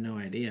are? I have no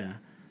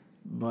idea.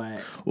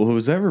 But well,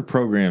 who's ever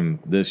programmed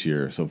this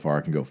year so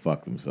far can go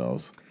fuck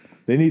themselves.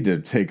 They need to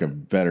take a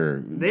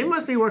better... They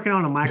must be working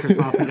on a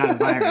Microsoft and got a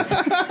virus.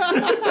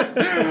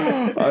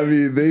 I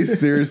mean, they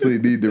seriously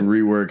need to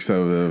rework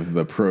some of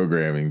the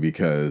programming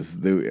because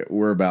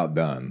we're about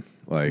done.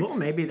 Like, well,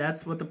 maybe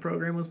that's what the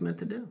program was meant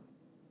to do.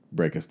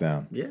 Break us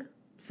down. Yeah.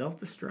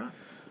 Self-destruct.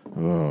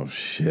 Oh,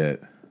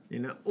 shit. You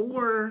know,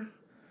 or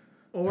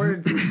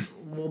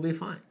we'll be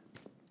fine.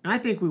 And I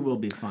think we will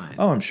be fine.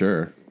 Oh, I'm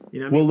sure. You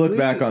know, we'll look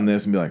back on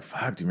this and be like,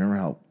 fuck, do you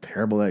remember how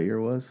terrible that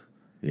year was?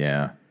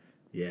 Yeah.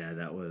 Yeah,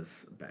 that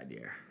was a bad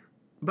year.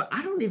 But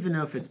I don't even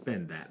know if it's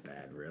been that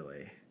bad,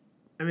 really.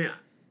 I mean...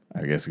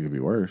 I guess it could be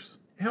worse.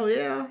 Hell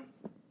yeah.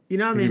 You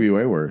know what I mean? It could be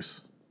way worse.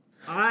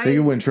 Think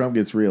of when Trump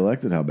gets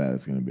reelected, how bad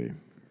it's going to be.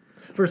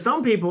 For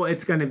some people,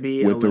 it's going to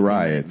be with the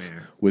riots,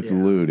 with the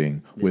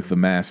looting, with the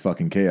mass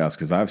fucking chaos.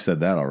 Because I've said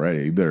that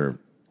already. You better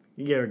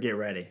get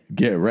ready.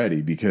 Get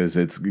ready because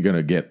it's going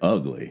to get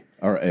ugly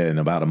in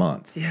about a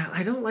month. Yeah,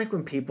 I don't like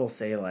when people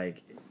say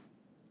like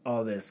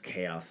all this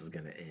chaos is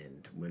going to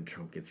end when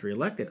Trump gets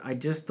reelected. I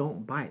just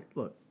don't buy it.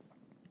 Look,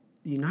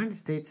 the United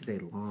States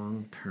is a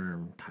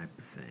long-term type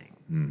of thing,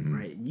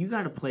 right? You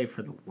got to play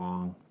for the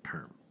long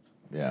term.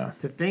 Yeah.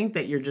 To think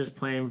that you're just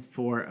playing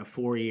for a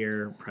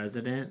 4-year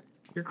president,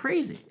 you're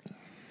crazy.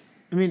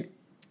 I mean,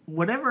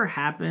 whatever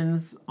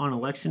happens on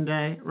election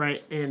day,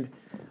 right? And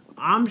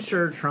I'm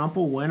sure Trump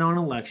will win on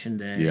election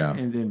day. Yeah.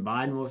 And then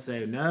Biden will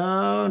say,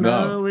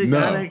 no, we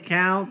got to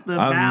count the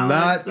ballots. I'm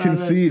not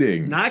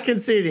conceding. Not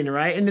conceding,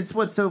 right? And it's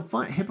what's so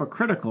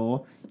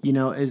hypocritical, you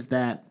know, is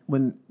that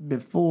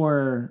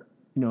before...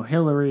 You know,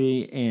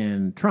 Hillary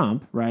and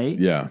Trump, right?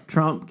 Yeah.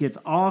 Trump gets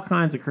all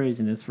kinds of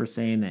craziness for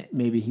saying that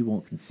maybe he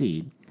won't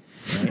concede.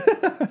 Right?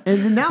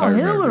 And then now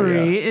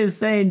Hillary is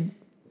saying,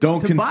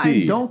 don't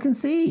concede. Biden, don't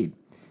concede.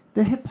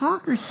 The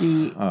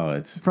hypocrisy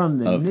it's from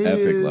the of news,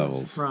 epic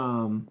levels.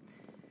 From,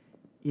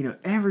 you know,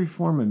 every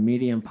form of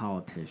media and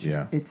politician.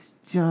 Yeah. It's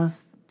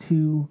just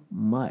too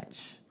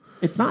much.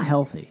 It's not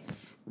healthy.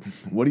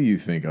 What do you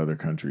think other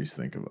countries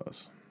think of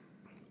us?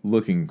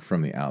 Looking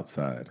from the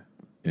outside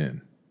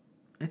in.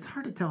 It's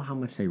hard to tell how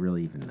much they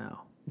really even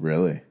know.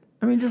 Really?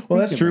 I mean, just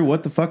that's true.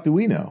 What the fuck do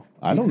we know?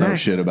 I don't know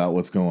shit about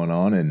what's going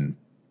on in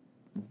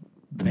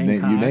you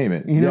name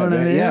it. You know what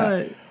I mean?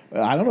 Yeah.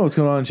 I don't know what's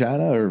going on in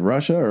China or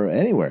Russia or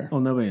anywhere.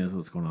 Well, nobody knows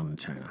what's going on in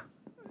China.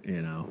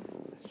 You know.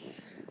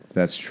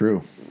 That's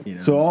true. You know?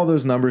 So all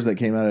those numbers that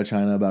came out of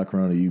China about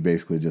Corona, you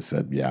basically just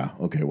said, yeah,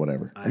 okay,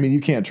 whatever. I mean,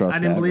 you can't trust that.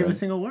 I didn't believe a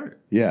single word.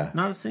 Yeah.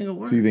 Not a single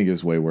word. So you think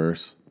it's way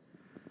worse?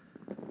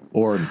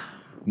 Or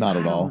not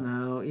at all?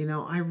 No, you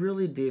know, I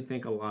really do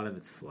think a lot of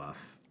it's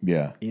fluff.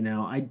 Yeah. You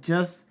know,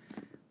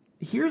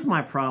 here's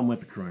my problem with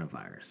the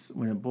coronavirus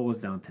when it boils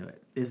down to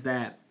it, is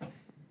that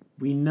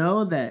we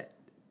know that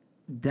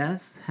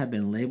deaths have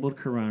been labeled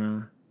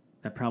corona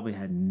that probably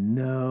had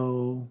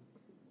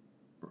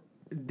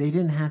they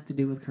didn't have to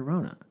do with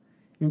corona.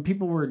 I mean,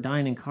 people were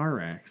dying in car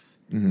wrecks.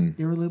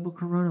 They were labeled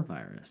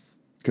coronavirus.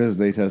 Because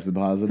they tested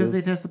positive? Because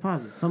they tested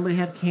positive. Somebody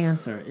had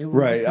cancer. It was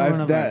right.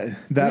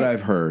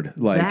 I've heard.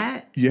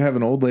 Like, you have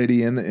an old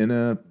lady in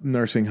a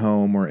nursing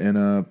home or in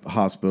a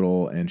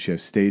hospital, and she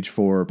has stage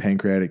 4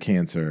 pancreatic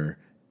cancer,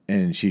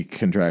 and she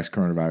contracts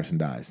coronavirus and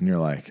dies. And you're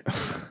like,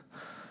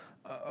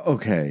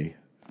 okay.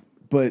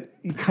 But,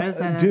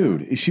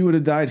 dude, she would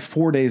have died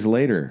 4 days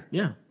later.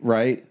 Yeah.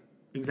 Right?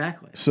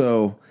 Exactly.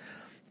 So,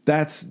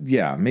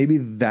 maybe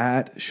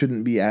that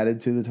shouldn't be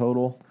added to the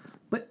total.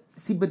 But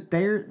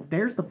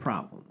there's the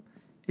problem,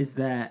 is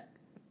that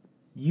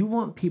you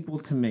want people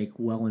to make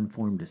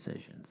well-informed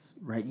decisions,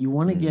 right? You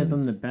want to give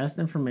them the best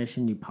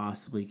information you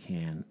possibly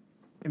can.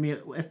 I mean,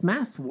 if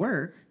masks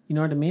work, you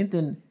know what I mean,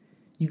 then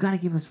you got to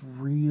give us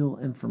real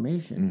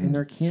information. And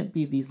there can't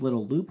be these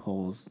little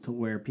loopholes to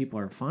where people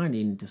are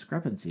finding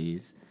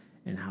discrepancies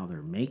in how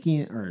they're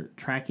making or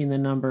tracking the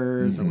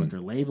numbers or what they're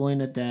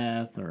labeling a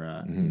death or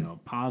a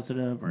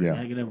positive or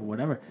negative or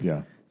whatever.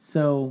 Yeah.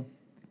 So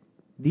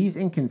these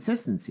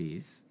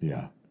inconsistencies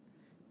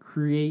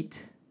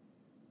create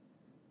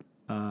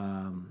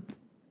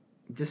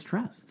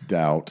distrust.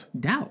 Doubt.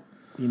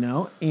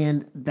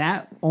 And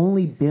that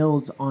only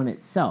builds on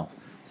itself.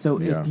 So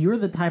if you're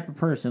the type of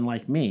person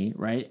like me,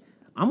 right,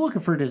 I'm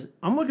looking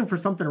for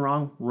something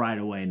wrong right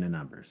away in the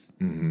numbers.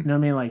 You know what I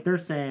mean? Like they're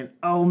saying,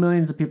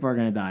 millions of people are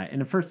going to die.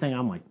 And the first thing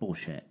I'm like,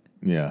 bullshit.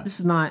 Yeah. This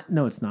is not,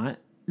 no, it's not.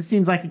 This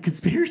seems like a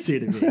conspiracy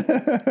to me.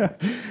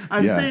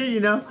 I'm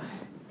saying,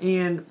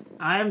 and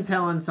I'm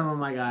telling some of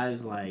my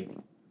guys like,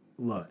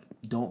 look,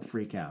 don't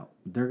freak out.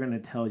 They're going to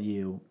tell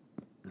you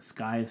the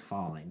sky is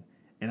falling.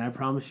 And I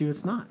promise you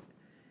it's not.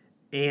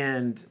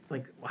 And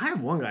like, I have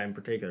one guy in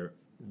particular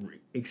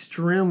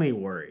extremely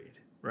worried,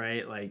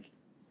 right? Like,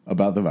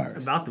 About the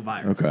virus.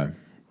 Okay.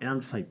 And I'm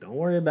just like, don't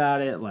worry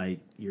about it. Like,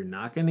 you're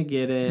not going to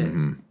get it.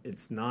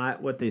 It's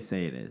not what they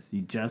say it is.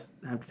 You just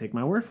have to take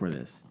my word for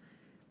this.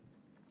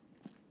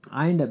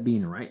 I end up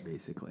being right,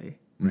 basically,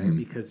 right?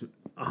 Because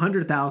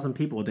 100,000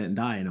 people didn't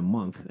die in a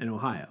month in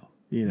Ohio.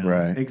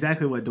 Right.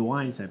 Exactly what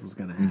DeWine said was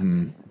going to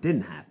happen.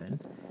 Didn't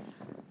happen.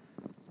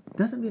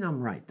 Doesn't mean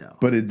I'm right, though.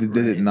 But did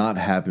it not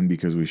happen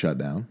because we shut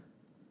down?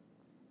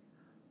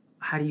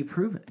 How do you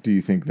prove it? Do you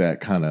think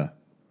that kind of...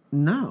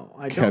 No,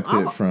 I kept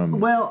don't. it from...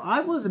 Well, I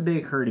was a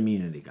big herd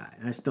immunity guy,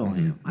 and I still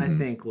am. I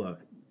think,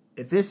 look,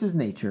 if this is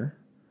nature,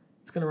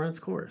 it's going to run its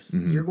course.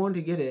 You're going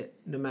to get it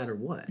no matter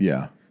what.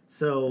 Yeah.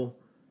 So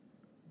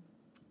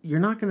you're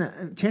not going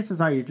to...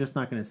 Chances are you're just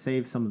not going to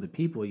save some of the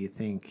people you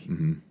think...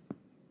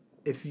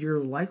 If you're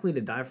likely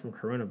to die from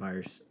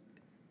coronavirus,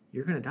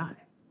 you're going to die.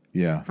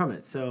 Yeah. From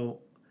it. So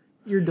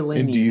you're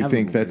delaying... And do you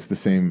think that's the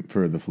same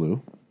for the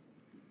flu?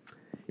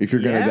 If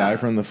you're going to die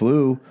from the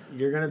flu...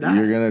 You're going to die.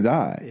 You're going to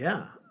die.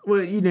 Yeah.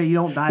 Well, you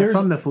don't die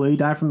from the flu. You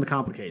die from the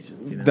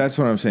complications. That's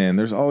what I'm saying.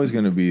 There's always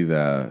going to be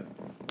the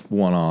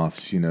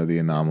one-offs, the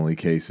anomaly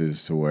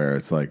cases to where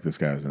it's like this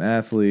guy was an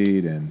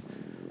athlete and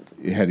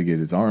he had to get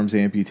his arms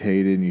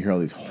amputated, and you hear all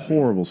these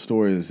horrible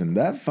stories, and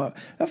that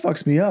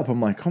fucks me up. I'm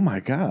like, oh my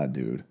God,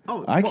 dude.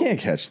 I can't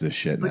catch this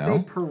shit now. But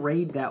they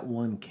parade that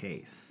one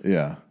case.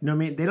 Yeah. You know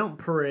what I mean? They don't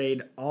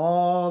parade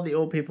all the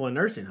old people in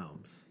nursing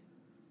homes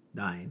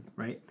dying,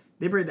 right?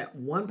 They parade that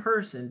one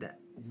person that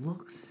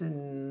looks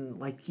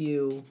like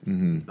you,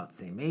 is about the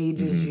same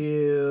age as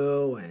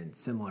you, and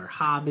similar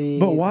hobbies.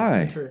 But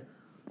why?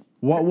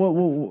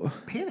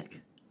 What?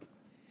 Panic.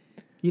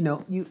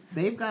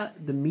 They've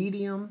got the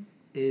medium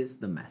is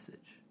the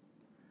message,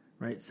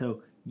 right?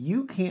 So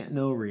you can't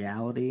know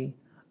reality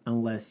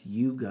unless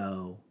you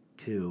go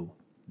to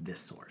this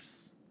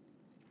source,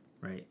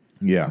 right?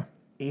 Yeah.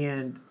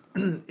 And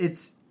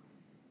it's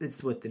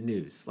with the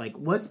news. Like,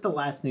 what's the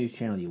last news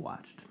channel you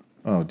watched?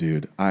 Oh,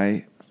 dude,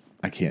 I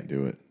can't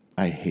do it.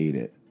 I hate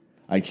it.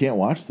 I can't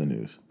watch the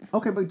news.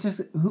 Okay, but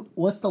just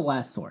what's the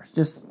last source?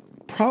 Just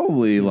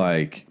probably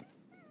like.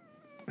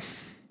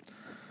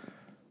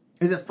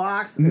 Is it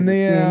Fox? Is it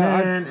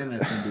CNN?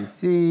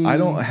 MSNBC? I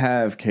don't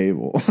have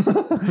cable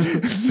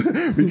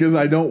because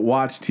I don't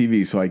watch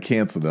TV, so I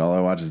canceled it. All I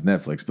watch is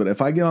Netflix. But if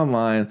I get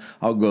online,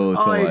 I'll go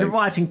to you're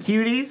watching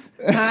Cuties?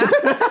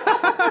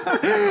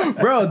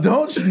 Bro,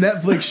 don't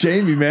Netflix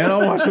shame me, man.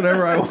 I'll watch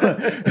whatever I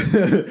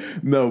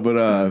want. No,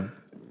 but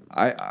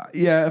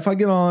if I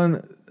get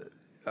on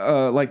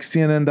like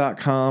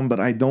CNN.com, but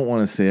I don't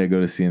want to say I go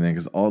to CNN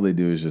because all they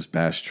do is just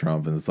bash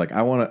Trump, and it's like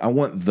I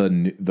want the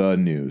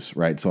news,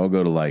 right? So I'll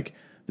go to like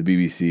the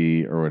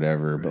BBC or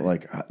whatever, but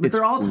like but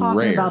they're all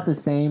talking about the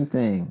same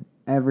thing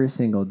every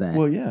single day.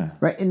 Well, yeah,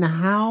 right. And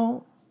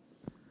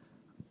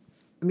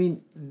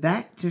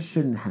that just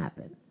shouldn't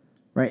happen,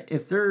 right?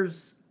 If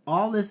there's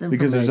all this information,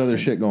 because there's other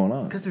shit going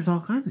on, because there's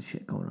all kinds of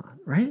shit going on,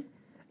 right?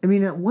 I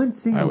mean, at one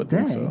single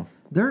day,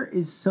 there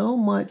is so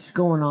much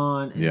going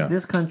on in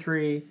this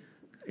country.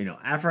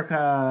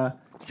 Africa,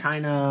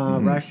 China,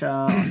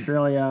 Russia,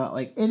 Australia,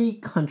 like any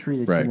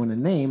country that you want to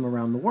name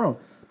around the world.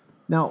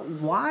 Now,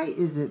 why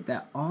is it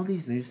that all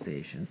these news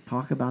stations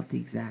talk about the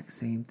exact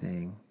same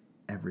thing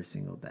every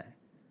single day?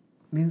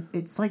 I mean,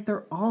 it's like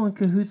they're all in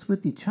cahoots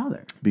with each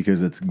other. Because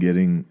that's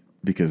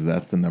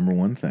the number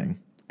one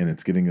thing, and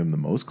it's getting them the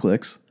most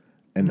clicks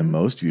and the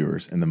most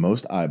viewers and the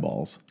most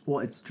eyeballs. Well,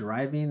 it's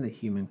driving the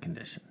human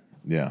condition.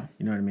 Yeah.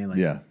 You know what I mean?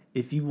 Like,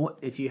 if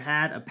you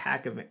had a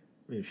pack of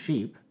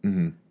sheep,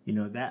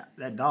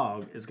 that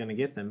dog is going to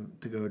get them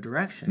to go a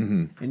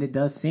direction. And it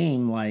does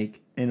seem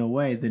like, in a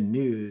way, the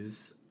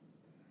news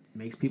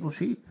makes people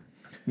sheep,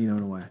 in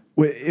a way.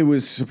 Well, it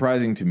was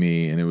surprising to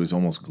me, and it was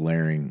almost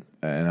glaring,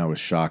 and I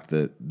was shocked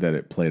that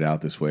it played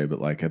out this way.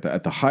 But like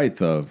at the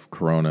height of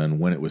Corona, and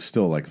when it was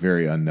still like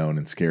very unknown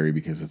and scary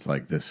because it's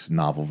like this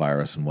novel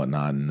virus and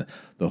whatnot, and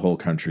the whole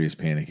country is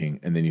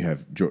panicking, and then you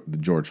have the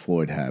George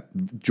Floyd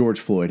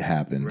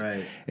happened,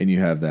 right? And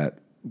you have that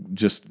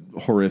just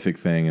horrific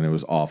thing, and it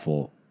was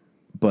awful.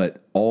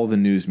 But all the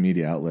news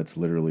media outlets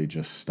literally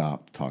just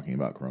stopped talking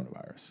about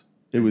coronavirus.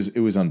 It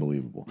was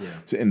unbelievable. Yeah.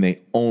 So, and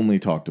they only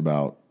talked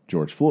about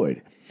George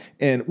Floyd,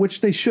 and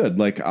which they should.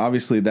 Like,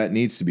 obviously that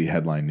needs to be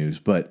headline news.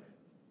 But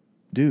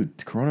dude,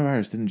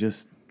 coronavirus didn't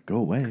just go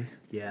away.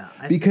 Yeah.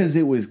 Because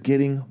it was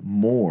getting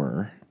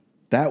more.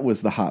 That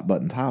was the hot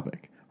button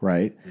topic,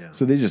 right? Yeah.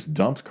 So they just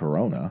dumped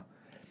corona.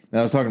 And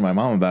I was talking to my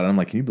mom about it. I'm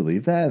like, can you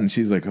believe that? And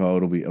she's like, oh,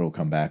 it'll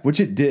come back,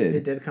 which it did.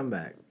 It did come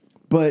back.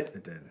 But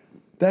It did.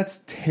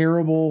 that's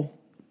terrible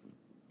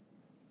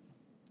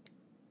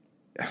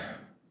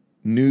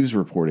news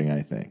reporting,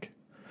 I think,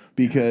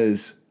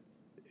 because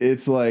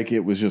it's like it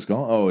was just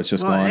gone. Oh, it's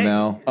just gone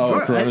now.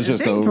 Oh, corona's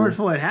just over. George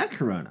Floyd had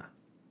corona.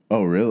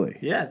 Oh, really?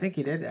 Yeah, I think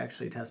he did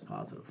actually test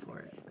positive for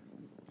it.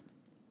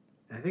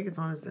 I think it's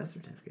on his death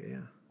certificate, yeah.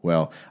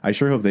 Well, I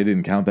sure hope they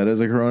didn't count that as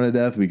a corona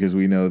death, because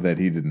we know that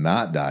he did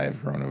not die of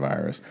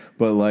coronavirus.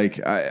 But like,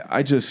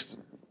 I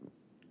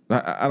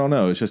don't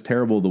know. It's just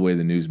terrible the way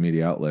the news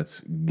media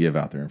outlets give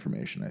out their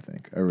information, I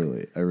think. I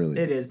really.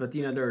 It is, but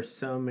there are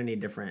so many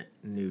different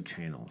new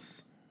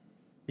channels.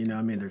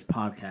 I mean, there's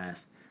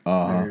podcasts.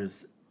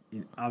 There's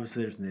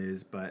obviously there's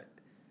news, but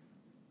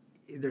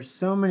there's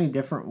so many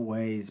different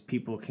ways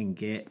people can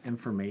get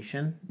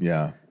information.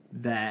 Yeah.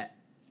 That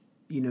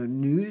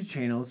news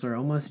channels are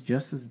almost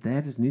just as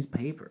dead as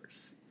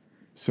newspapers.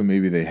 So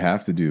maybe they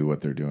have to do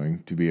what they're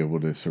doing to be able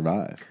to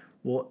survive.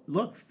 Well,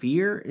 look,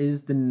 fear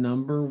is the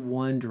number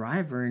one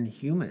driver in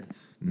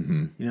humans.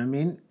 Mm-hmm. You know what I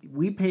mean?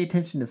 We pay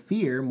attention to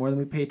fear more than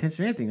we pay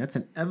attention to anything. That's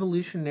an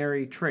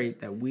evolutionary trait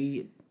that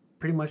we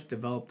pretty much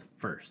developed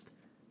first.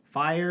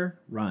 Fire,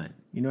 run.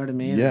 You know what I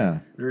mean? Yeah.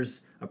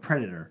 There's a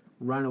predator,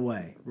 run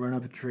away, run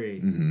up a tree,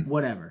 mm-hmm.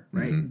 whatever,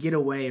 right? Mm-hmm. Get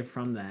away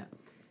from that.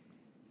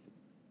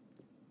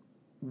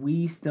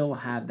 We still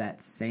have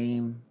that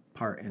same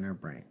part in our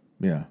brain.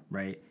 Yeah.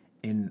 Right?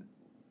 In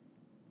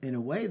a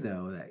way,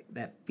 though,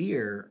 that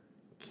fear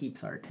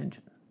keeps our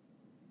attention.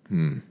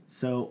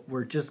 So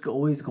we're just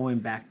always going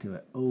back to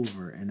it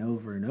over and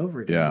over and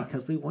over again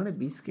because we want to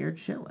be scared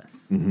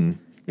shitless. Mm-hmm.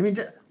 I mean,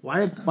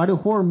 why do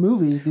horror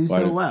movies do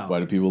so well? Why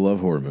do people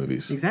love horror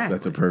movies? Exactly.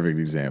 That's a perfect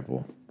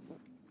example.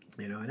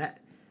 And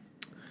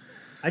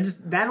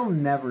that'll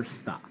never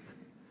stop.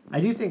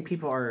 I do think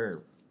people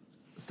are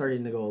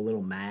starting to go a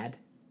little mad.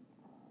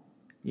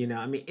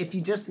 I mean, if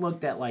you just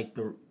looked at like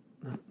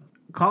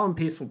call them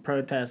peaceful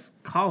protests,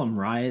 call them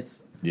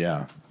riots.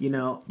 Yeah.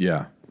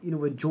 Yeah.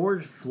 With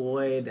George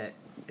Floyd,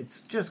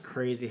 it's just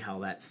crazy how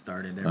that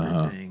started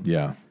everything.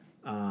 Yeah.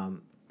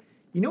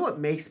 What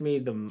makes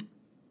me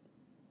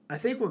I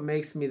think what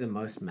makes me the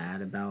most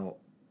mad about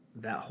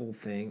that whole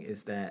thing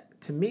is that,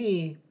 to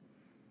me,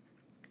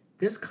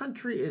 this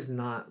country is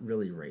not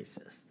really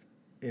racist.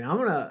 I'm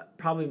going to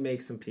probably make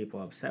some people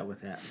upset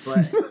with that,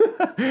 but...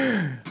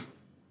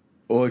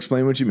 Well,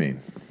 explain what you mean.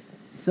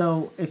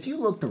 So, if you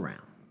looked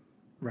around,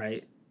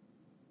 right,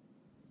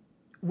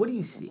 what do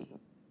you see?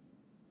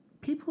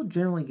 People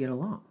generally get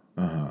along.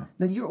 Now,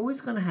 you're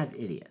always going to have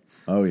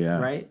idiots. Oh, yeah.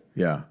 Right?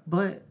 Yeah.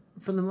 But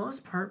for the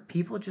most part,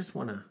 people just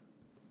want to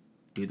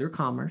do their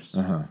commerce,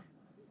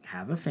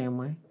 have a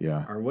family,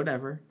 or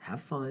whatever,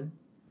 have fun,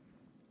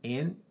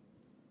 and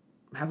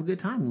have a good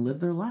time and live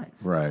their life.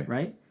 Right.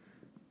 Right?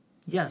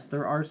 Yes,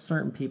 there are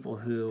certain people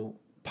who...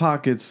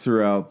 Pockets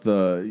throughout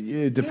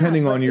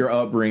depending on your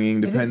upbringing,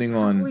 depending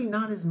on... Probably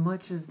not as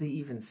much as they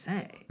even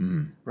say,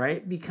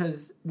 right?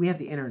 Because we have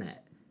the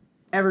internet.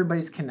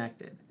 Everybody's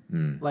connected.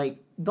 Like,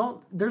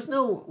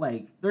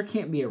 there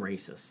can't be a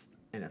racist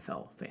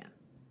NFL fan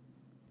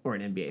or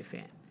an NBA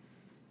fan.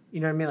 You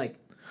know what I mean? Like,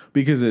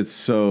 because it's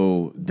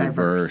so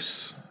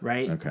diverse.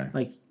 Right? Okay.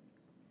 Like,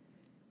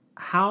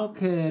 how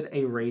could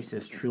a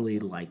racist truly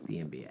like the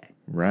NBA?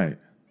 Right.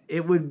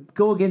 It would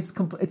go against...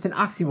 It's an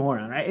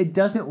oxymoron, right? It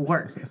doesn't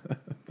work.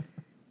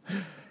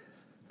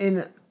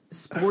 And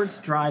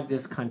sports drive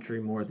this country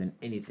more than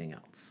anything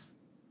else.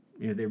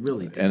 They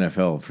really do.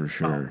 NFL, for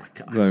sure. Oh, my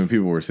gosh. I mean,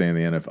 people were saying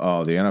the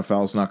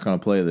NFL's not going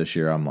to play this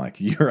year. I'm like,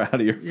 you're out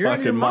of your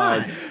fucking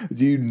mind.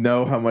 Do you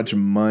know how much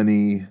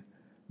money...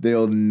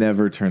 They'll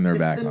never turn their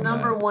back on that. It's the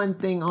number one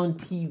thing on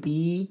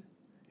TV.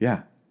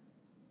 Yeah.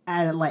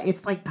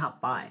 It's like top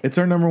 5. It's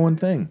our number one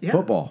thing. Yeah.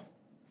 Football.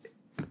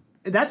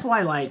 That's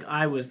why,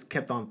 I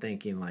kept on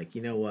thinking,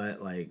 you know what?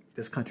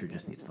 This country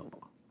just needs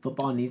football.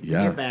 Football needs to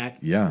get back.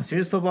 Yeah. As soon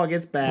as football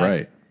gets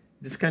back,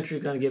 this country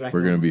is going to get back.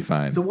 We're going to be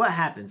fine. So what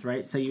happens,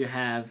 right? So you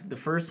have the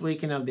first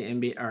weekend of the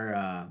NBA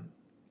or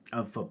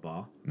of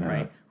football,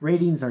 right?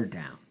 Ratings are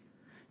down.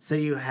 So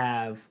you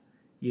have,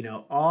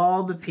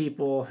 all the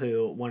people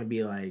who want to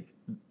be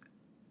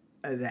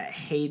that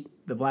hate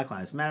the Black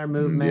Lives Matter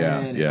movement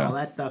and all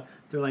that stuff.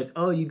 They're like,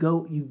 oh, you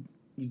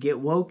get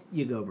woke,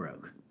 you go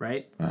broke.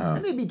 Right?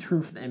 That may be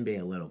true for the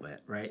NBA a little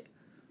bit, right?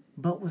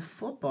 But with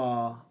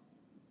football,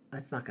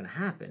 that's not going to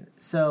happen.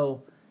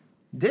 So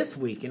this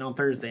weekend on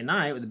Thursday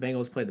night, when the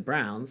Bengals play the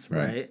Browns,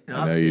 right? And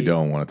I know you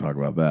don't want to talk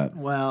about that.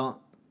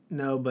 Well,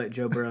 no, but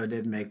Joe Burrow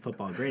did make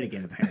football great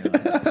again, apparently.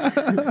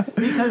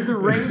 Because the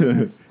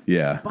ratings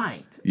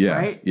spiked,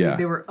 right? Yeah.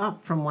 They were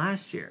up from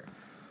last year.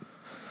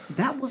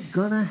 that was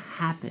gonna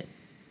happen.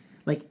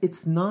 Like,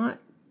 it's not.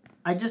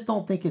 I just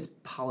don't think it's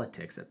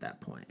politics at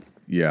that point.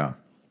 Yeah,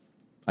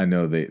 I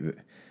know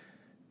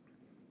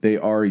they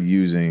are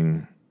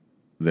using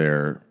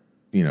their,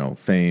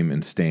 fame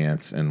and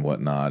stance and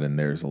whatnot, and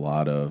there's a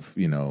lot of,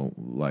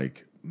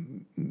 like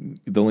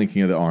the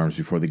linking of the arms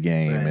before the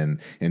game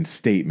and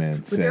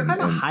statements. But they're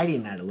kind of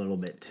hiding that a little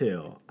bit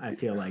too. I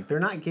feel like they're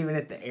not giving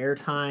it the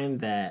airtime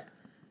that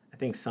I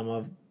think some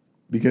of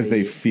because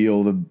they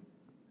feel the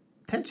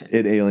tension.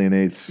 It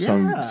alienates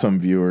some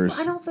viewers.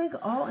 Well, I don't think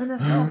all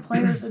NFL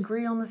players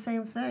agree on the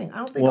same thing. I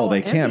don't think. Well,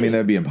 they can't. I mean,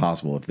 that'd be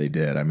impossible if they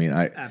did. I mean,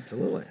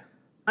 absolutely.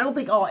 I don't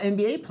think all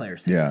NBA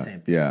players think the same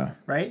thing. Yeah.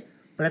 Right.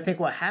 But I think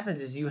what happens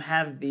is you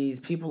have these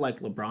people like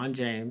LeBron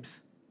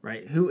James,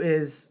 right, who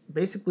is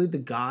basically the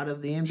god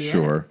of the NBA.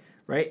 Sure.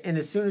 Right. And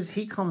as soon as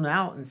he comes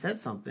out and said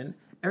something,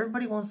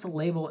 everybody wants to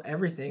label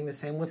everything the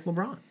same with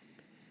LeBron.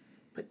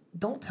 But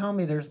don't tell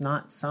me there's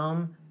not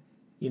some,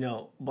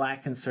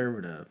 black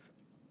conservative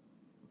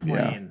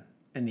playing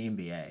in the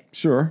NBA.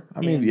 Sure.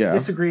 I mean,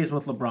 disagrees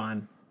with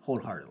LeBron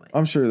wholeheartedly.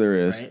 I'm sure there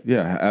is. Right?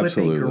 Yeah,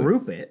 absolutely. But they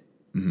group it.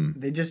 Mm-hmm.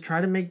 They just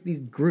try to make these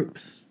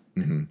groups.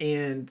 Mm-hmm.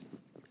 And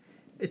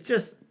it's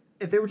just,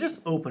 if they were just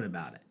open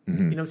about it, you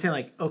know what I'm saying?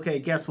 Like, okay,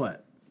 guess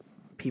what,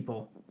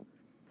 people?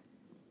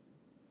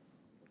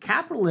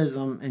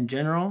 Capitalism in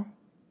general,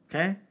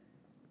 okay,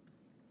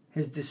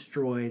 has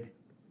destroyed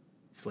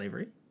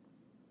slavery.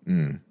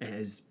 It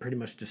has pretty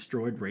much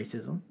destroyed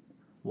racism.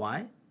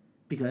 Why?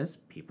 Because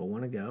people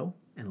want to go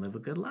and live a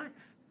good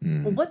life.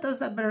 Well, what does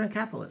that better than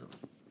capitalism?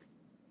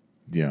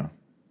 Yeah.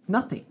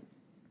 Nothing.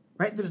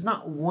 Right? There's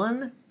not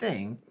one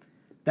thing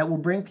that will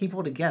bring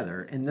people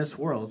together in this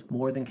world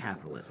more than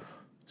capitalism.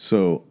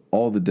 So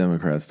all the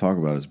Democrats talk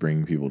about is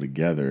bringing people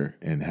together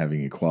and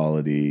having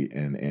equality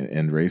and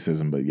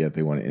racism, but yet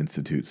they want to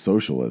institute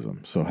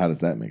socialism. So how does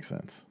that make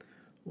sense?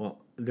 Well,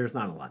 there's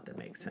not a lot that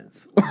makes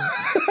sense.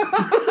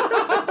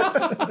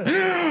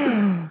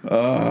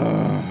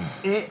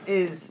 It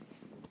is...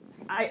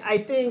 I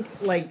think,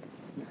 like,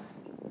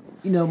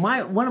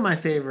 one of my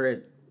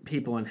favorite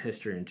people in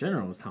history in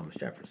general is Thomas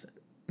Jefferson.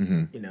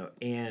 Mm-hmm.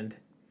 And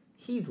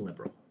he's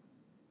liberal.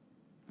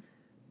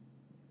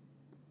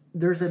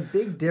 There's a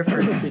big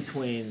difference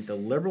between the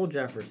liberal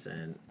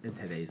Jefferson and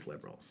today's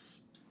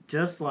liberals.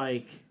 Just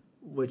like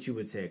what you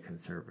would say a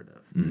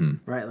conservative,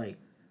 right? Like,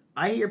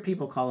 I hear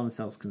people call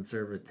themselves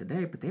conservative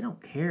today, but they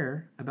don't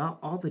care about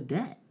all the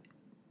debt.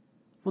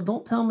 Well,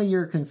 don't tell me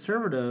you're a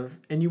conservative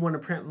and you want to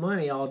print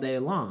money all day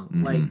long.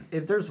 Mm-hmm. Like,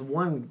 if there's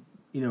one,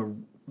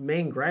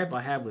 main gripe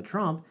I have with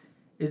Trump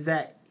is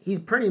that he's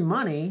printing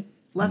money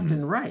left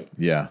and right.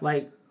 Yeah.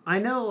 Like, I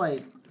know,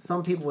 like,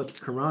 some people with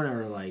Corona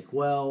are like,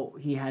 well,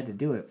 he had to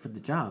do it for the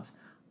jobs.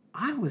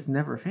 I was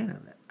never a fan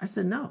of it. I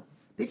said, no.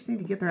 They just need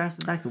to get their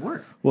asses back to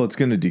work. Well, it's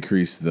going to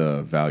decrease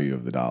the value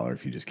of the dollar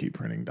if you just keep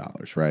printing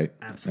dollars, right?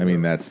 Absolutely. I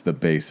mean, that's the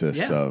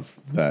basis of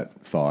that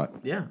thought.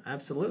 Yeah,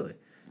 absolutely.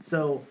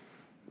 So,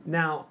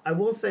 now, I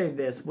will say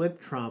this. With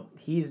Trump,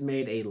 he's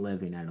made a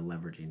living out of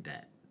leveraging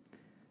debt.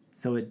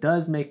 So it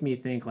does make me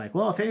think, like,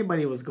 well, if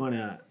anybody was going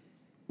to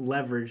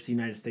leverage the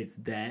United States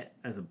debt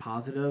as a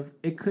positive,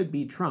 it could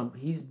be Trump.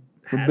 He's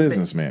a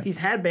businessman. He's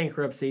had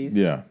bankruptcies.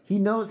 Yeah. He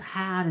knows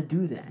how to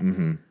do that.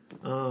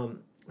 Mm-hmm.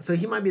 So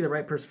he might be the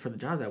right person for the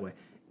job that way.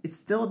 It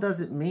still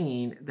doesn't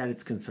mean that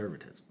it's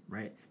conservatism,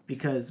 right?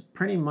 Because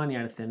printing money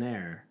out of thin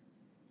air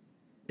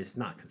is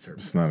not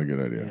conservative. It's not a good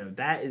idea.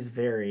 That is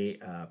very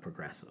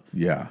progressive.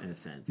 Yeah. In a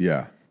sense.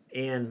 Yeah.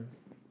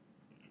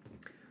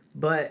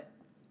 But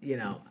is he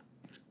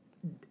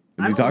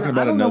talking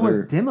about I don't know another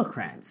what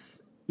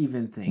Democrats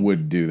even think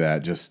would do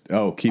that? Just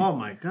keep oh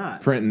my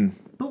god printing.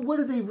 But what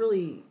do they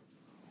really,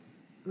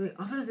 like,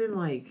 other than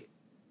like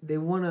they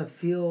want to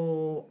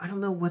feel? I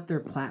don't know what their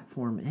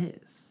platform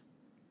is.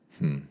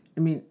 I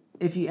mean,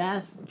 if you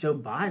ask Joe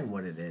Biden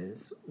what it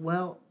is,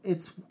 well,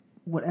 it's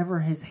whatever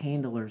his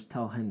handlers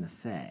tell him to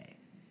say.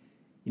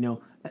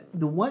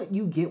 What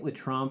you get with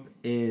Trump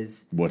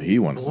is what he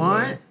wants to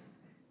say.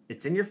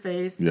 It's in your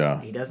face.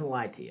 Yeah. He doesn't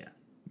lie to you.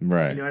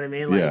 Right. You know what I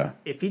mean? Like,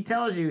 if he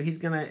tells you he's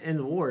going to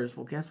end wars,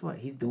 well, guess what?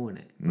 He's doing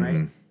it,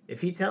 right?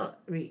 If he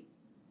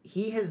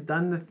has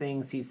done the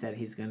things he said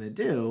he's going to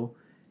do.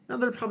 Now,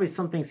 there's probably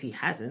some things he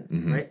hasn't,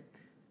 right?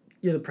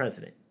 You're the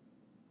president.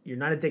 You're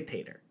not a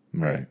dictator.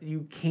 Right.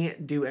 You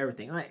can't do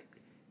everything.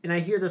 And I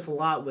hear this a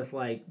lot with,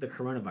 like, the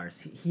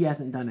coronavirus. He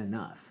hasn't done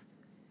enough.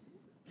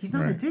 He's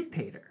not a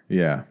dictator.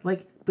 Yeah.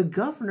 Like, the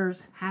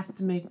governors have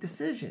to make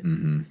decisions.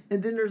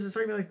 And then there's this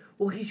argument like,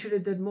 well, he should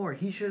have did more.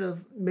 He should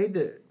have made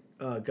the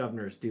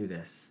governors do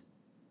this.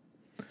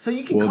 So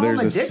you can call him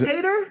a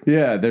dictator?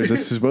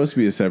 There's supposed to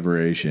be a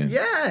separation.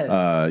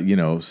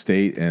 Yes.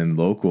 State and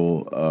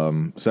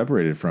local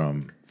separated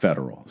from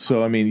federal.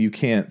 So, I mean, you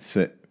can't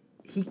sit.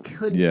 He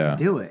couldn't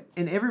do it.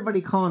 And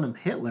everybody calling him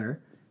Hitler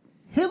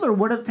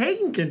would have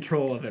taken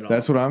control of it all.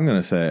 That's what I'm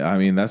going to say. I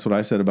mean, that's what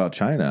I said about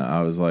China.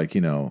 I was like,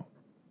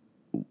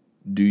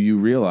 do you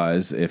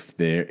realize if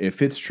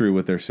it's true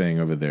what they're saying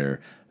over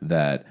there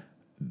that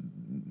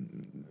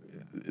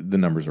the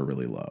numbers are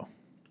really low?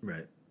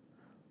 Right.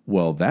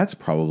 Well, that's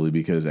probably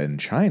because in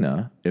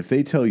China, if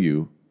they tell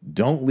you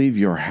don't leave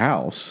your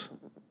house,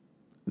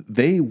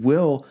 they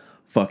will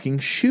fucking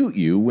shoot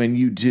you when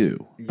you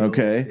do.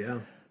 Okay? Yeah.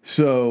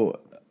 So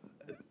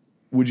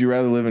would you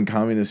rather live in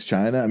communist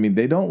China? I mean,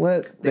 they don't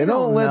let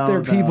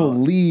their people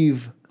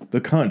leave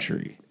the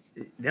country.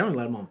 They don't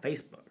let them on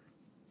Facebook.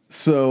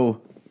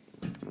 So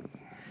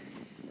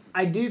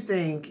I do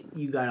think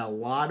you got a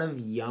lot of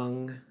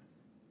young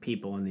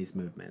people in these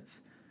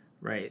movements,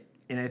 right?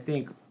 And I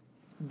think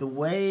the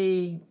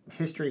way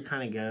history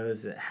kind of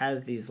goes, it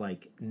has these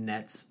like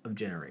nets of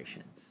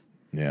generations.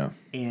 yeah.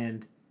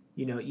 And,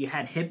 you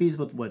had hippies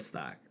with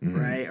Woodstock,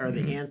 right? Or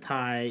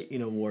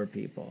the war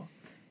people.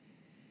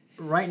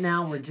 Right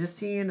now, we're just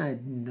seeing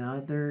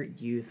another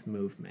youth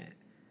movement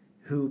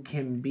who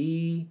can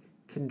be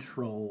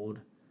controlled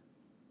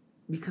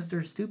because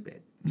they're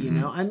stupid.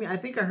 I mean, I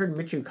think I heard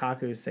Michio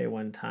Kaku say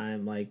one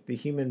time, like, the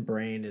human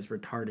brain is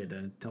retarded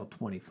until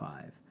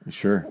 25.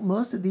 Sure. Well,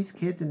 most of these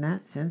kids, in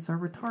that sense, are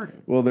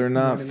retarded. Well, they're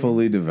not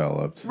fully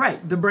developed.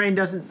 Right. The brain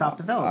doesn't stop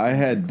developing. I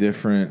had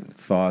different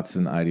thoughts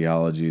and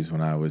ideologies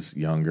when I was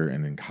younger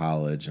and in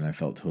college, and I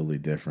felt totally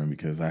different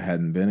because I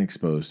hadn't been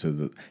exposed to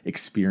the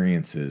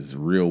experiences,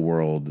 real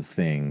world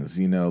things,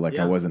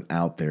 I wasn't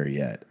out there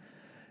yet.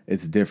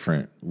 It's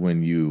different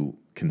when you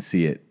can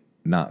see it.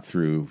 Not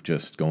through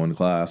just going to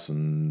class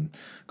and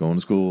going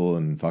to school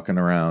and fucking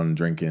around and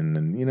drinking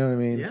and you know what I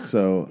mean? Yeah.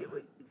 So,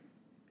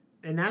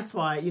 and that's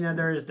why,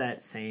 there is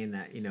that saying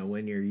that,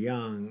 when you're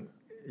young,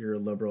 you're a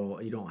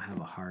liberal, you don't have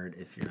a heart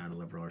if you're not a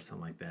liberal or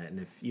something like that. And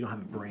if you don't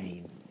have a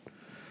brain,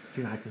 if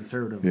you're not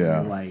conservative,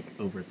 you're like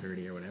over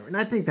 30 or whatever. And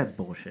I think that's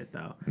bullshit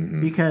though,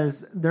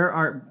 because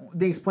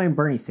they explain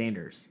Bernie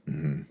Sanders.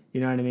 You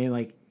know what I mean?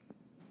 Like,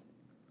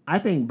 I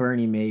think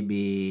Bernie may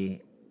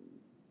be,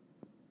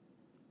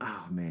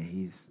 oh man,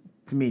 he's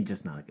to me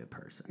just not a good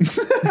person. I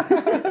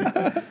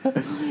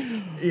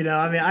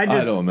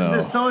don't know.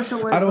 The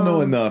socialism. I don't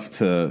know enough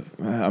to.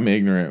 I'm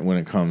ignorant when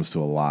it comes to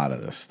a lot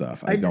of this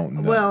stuff. I don't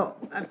know. Well,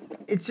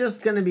 it's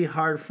just going to be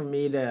hard for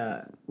me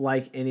to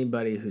like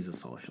anybody who's a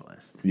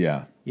socialist.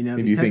 Yeah.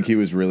 If you think he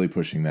was really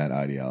pushing that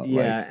ideology.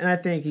 Yeah, and I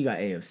think you got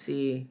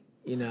AOC.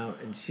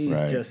 And she's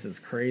just as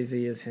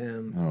crazy as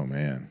him. Oh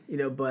man.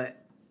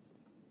 But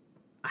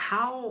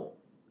how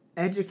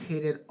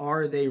educated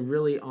are they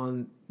really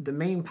on the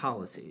main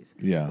policies?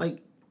 Yeah. Like,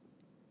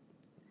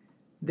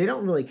 they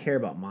don't really care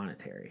about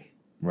monetary.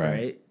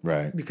 Right.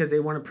 Because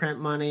they want to print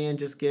money and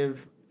just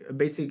give a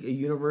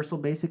universal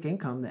basic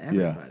income to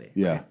everybody.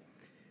 Yeah. Right?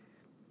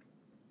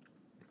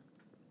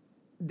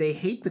 They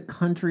hate the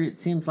country. It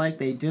seems like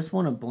they just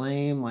want to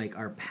blame like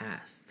our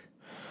past.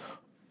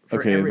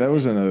 Okay, everything. That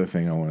was another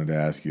thing I wanted to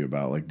ask you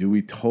about. Like, do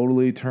we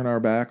totally turn our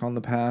back on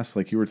the past?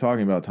 Like you were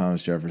talking about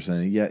Thomas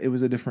Jefferson. Yeah, it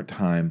was a different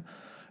time.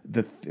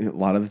 A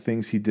lot of the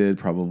things he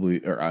did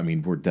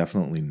were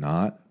definitely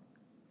not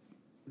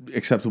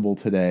acceptable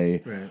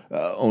today. Right.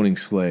 Owning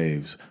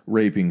slaves,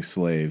 raping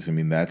slaves. I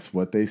mean, that's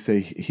what they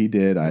say he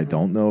did. I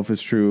don't know if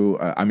it's true.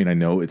 I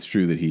know it's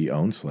true that he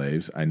owned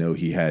slaves. I know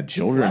he had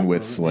children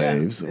with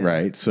slaves,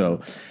 right?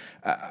 So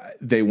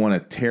they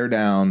want to tear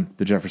down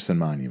the Jefferson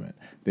Monument.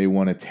 They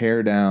want to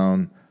tear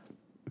down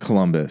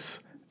Columbus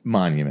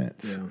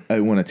monuments. Yeah.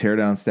 They want to tear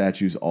down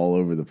statues all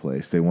over the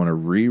place. They want to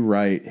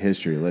rewrite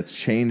history. Let's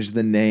change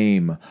the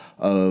name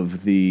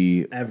of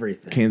the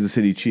Kansas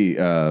City Chiefs,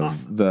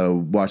 the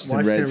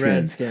Washington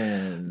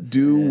Redskins.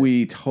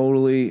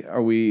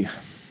 Are we?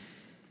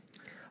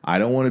 I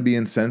don't want to be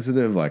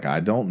insensitive. Like, I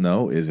don't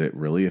know. Is it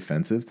really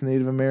offensive to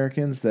Native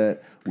Americans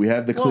that we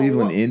have the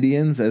Cleveland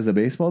Indians as a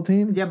baseball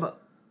team? Yeah, but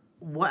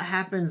what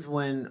happens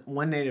when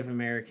one Native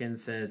American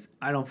says,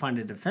 I don't find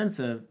it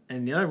offensive,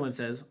 and the other one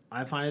says,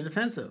 I find it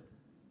offensive?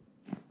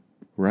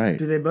 Right.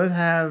 Do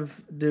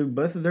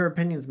both of their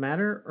opinions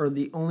matter, or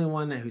the only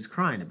one who's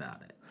crying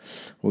about it?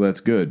 Well,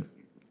 that's good.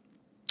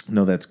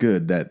 No, that's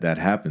good that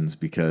happens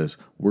because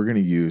we're going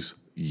to use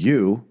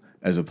you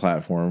as a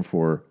platform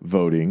for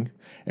voting,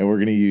 and we're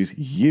going to use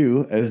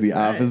you as the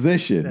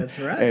opposition. That's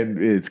right.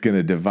 And it's going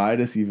to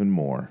divide us even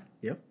more.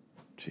 Yep.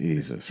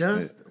 Jesus. It's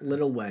just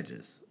little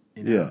wedges.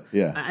 Yeah.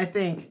 I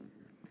think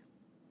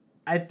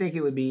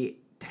it would be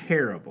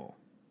terrible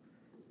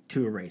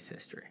to erase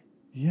history.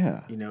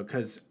 Yeah.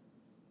 Because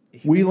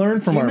we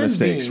learn from our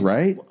mistakes,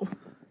 right?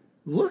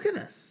 Look at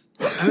us.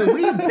 I mean,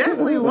 we've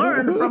definitely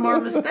learned from our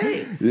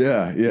mistakes.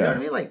 Yeah. You know what I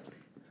mean? Like,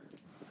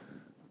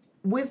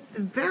 with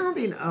the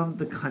founding of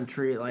the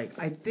country, like,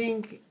 I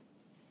think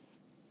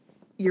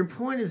your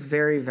point is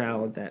very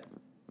valid that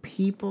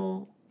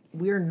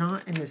we are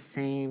not in the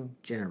same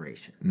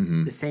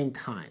generation, the same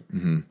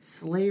time.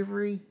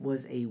 Slavery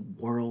was a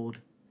world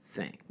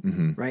thing,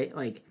 right?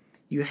 Like,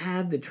 you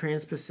had the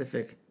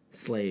Trans-Pacific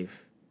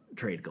slave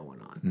trade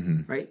going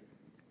on, right?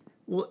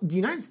 Well, the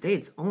United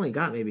States only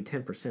got maybe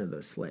 10% of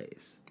those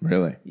slaves.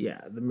 Really?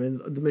 Yeah. The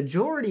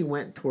majority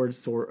went towards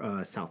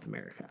South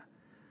America.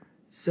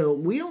 So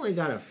we only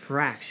got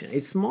a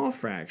small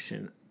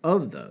fraction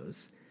of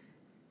those.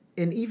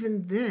 And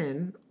even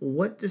then,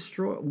 what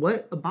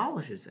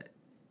abolishes it?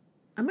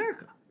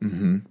 America,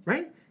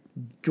 right?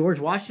 George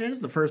Washington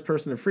is the first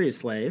person to free a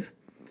slave.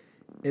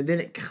 And then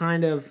it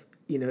kind of,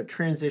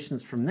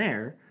 transitions from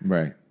there.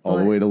 Right. All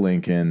the way to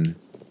Lincoln.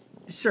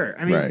 Sure.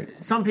 I mean,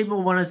 some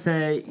people want to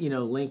say,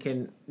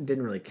 Lincoln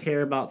didn't really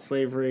care about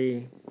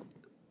slavery.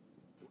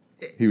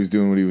 He was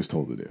doing what he was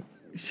told to do.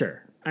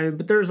 Sure. I mean,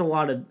 but there's a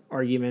lot of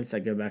arguments that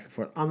go back and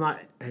forth. I'm not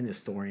an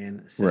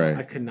historian, so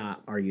I could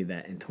not argue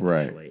that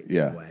intellectually.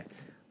 Yeah. Way.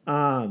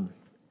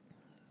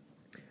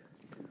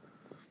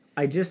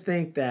 I just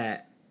think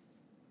that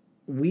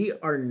we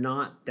are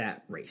not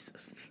that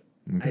racist.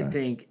 Okay. I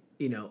think,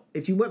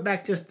 if you went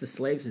back just to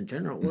slaves in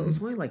general, well, it was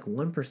only like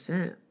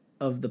 1%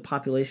 of the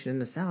population in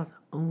the South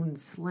owned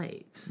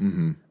slaves,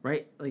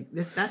 right? Like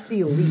that's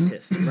the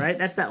elitists, right?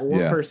 That's that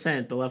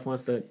 1% the left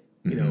wants to,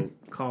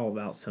 call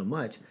about so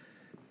much.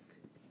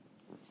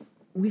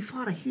 We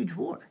fought a huge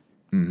war.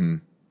 Mm-hmm.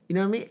 You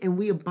know what I mean? And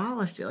we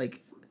abolished it.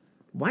 Like,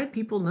 white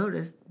people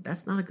noticed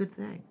that's not a good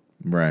thing.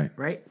 Right.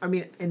 Right? I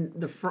mean, and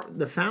the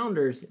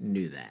founders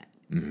knew that.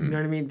 Mm-hmm. You know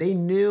what I mean? They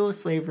knew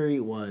slavery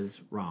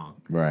was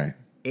wrong. Right.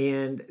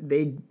 And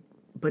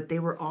but they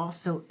were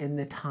also in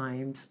the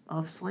times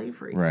of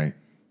slavery. Right.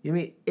 You know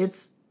what I mean?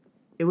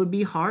 It would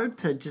be hard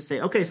to just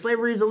say, okay,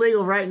 slavery is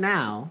illegal right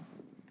now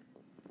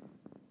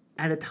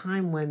at a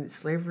time when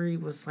slavery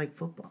was like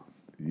football.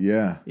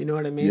 Yeah. You know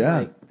what I mean? Yeah.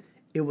 Like,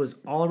 it was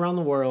all around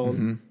the world.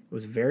 Mm-hmm. It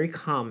was very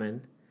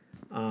common.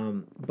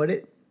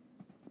 But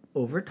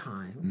over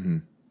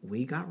time,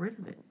 we got rid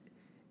of it.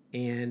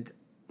 And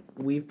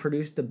we've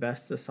produced the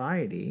best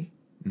society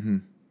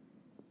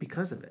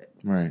because of it.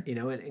 Right.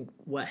 And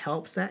what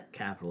helps that?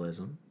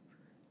 Capitalism.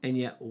 And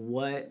yet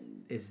what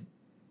is,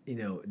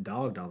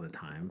 dogged all the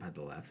time by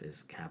the left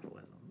is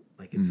capitalism.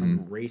 Like it's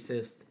some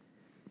racist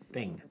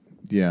thing.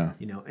 Yeah.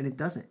 And it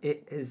doesn't.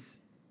 It is.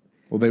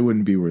 Well, they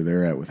wouldn't be where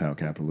they're at without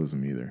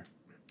capitalism either.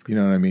 You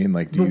know what I mean?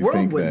 Like, do you think that... The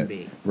world wouldn't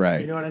be.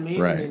 Right. You know what I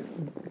mean? Right. I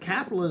mean,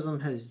 capitalism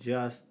has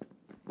just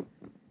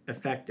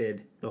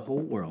affected the whole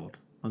world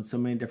on so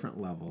many different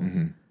levels.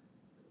 Mm-hmm.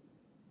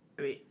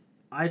 I mean,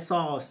 I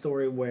saw a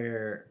story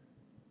where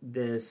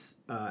this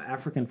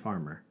African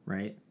farmer,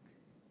 right?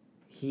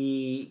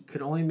 He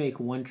could only make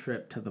one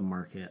trip to the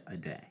market a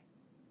day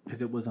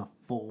because it was a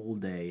full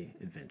day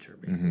adventure,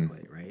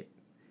 basically, right?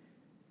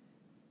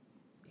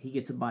 He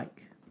gets a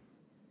bike.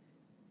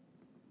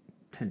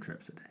 10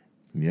 trips a day.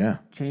 Yeah.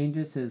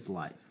 Changes his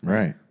life.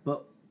 Right.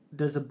 But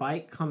does a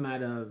bike come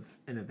out of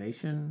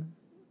innovation?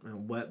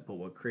 But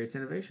what creates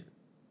innovation?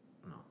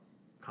 No.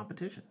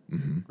 Competition.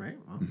 Right?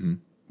 Well,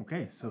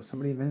 okay, so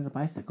somebody invented a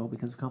bicycle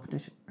because of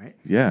competition, right?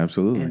 Yeah,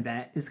 absolutely. And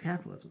that is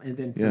capitalism. And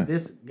then so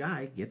this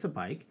guy gets a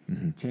bike,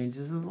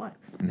 changes his life.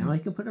 Now he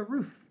can put a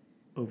roof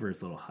over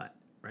his little hut,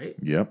 right?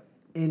 Yep.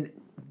 And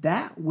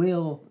that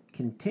will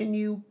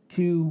continue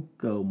to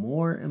go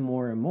more and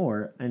more and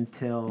more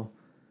until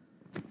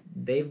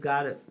they've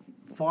got it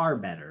far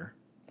better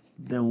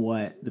than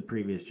what the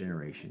previous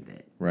generation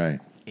did. Right.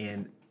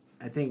 And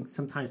I think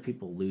sometimes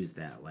people lose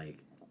that. Like,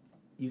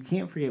 you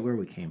can't forget where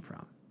we came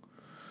from.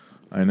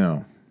 I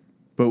know.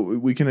 But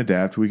we can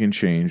adapt, we can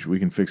change, we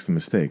can fix the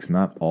mistakes.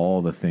 Not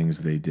all the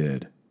things they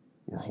did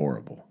were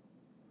horrible.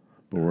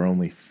 But we're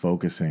only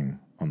focusing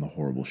on the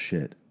horrible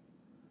shit.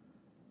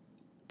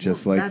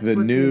 Just like the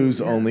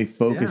news only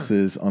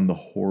focuses on the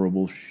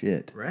horrible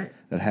shit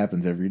that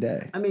happens every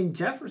day. I mean,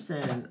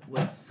 Jefferson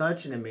was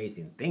such an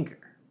amazing thinker.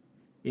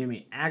 You know what I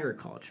mean?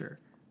 Agriculture.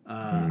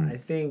 I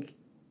think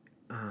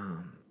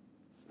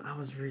I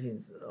was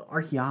reading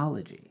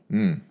archaeology.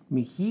 I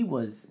mean,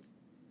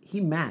 he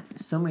mapped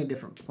so many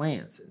different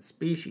plants and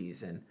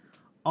species and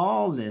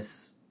all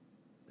this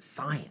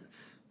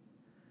science.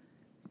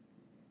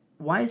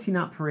 Why is he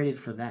not paraded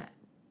for that?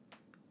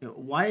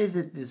 Why is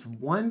it this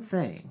one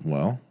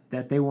thing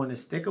that they want to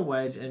stick a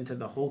wedge into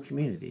the whole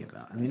community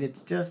about? I mean, it's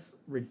just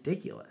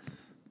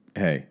ridiculous.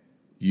 Hey,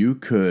 you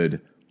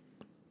could,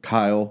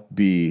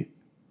 you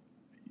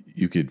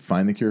could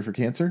find the cure for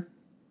cancer.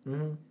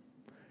 Mm-hmm.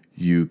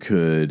 You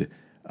could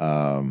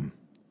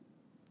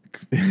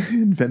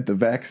invent the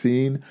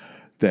vaccine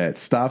that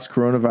stops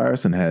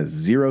coronavirus and has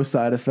 0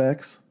 side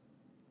effects.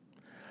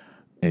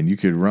 And you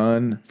could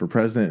run for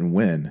president and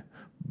win.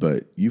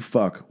 But you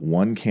fuck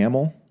one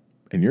camel,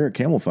 and you're a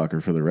camel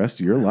fucker for the rest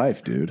of your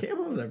life, dude.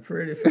 Camels are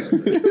pretty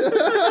fun.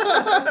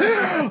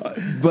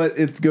 But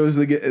it goes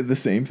the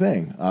same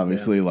thing.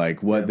 Obviously,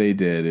 like what they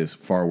did is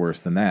far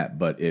worse than that.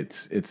 But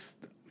it's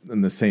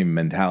in the same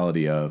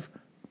mentality of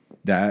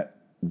that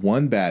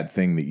one bad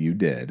thing that you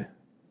did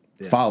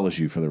follows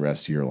you for the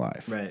rest of your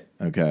life. Right.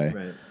 Okay?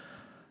 Right.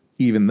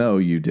 Even though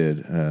you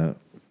did a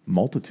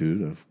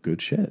multitude of good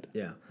shit.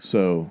 Yeah.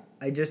 So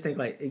I just think,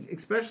 like,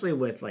 especially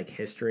with like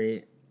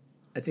history,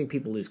 I think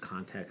people lose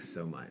context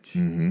so much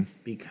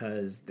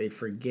because they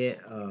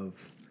forget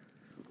of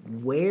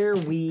where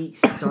we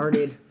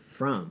started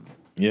from.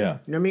 Yeah.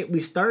 You know what I mean? We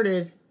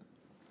started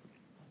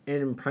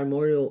in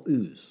primordial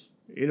ooze.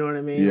 You know what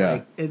I mean? Yeah.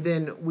 Like, and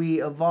then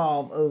we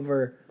evolve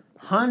over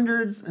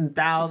hundreds and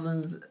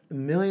thousands,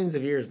 millions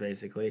of years,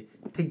 basically,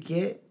 to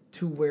get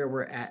to where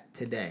we're at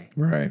today.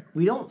 Right.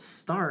 We don't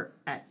start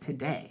at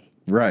today.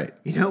 Right.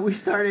 You know, we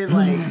started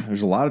like...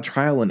 There's a lot of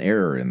trial and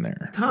error in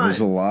there. Tons. There's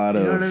a lot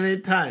of... You know what I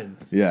mean?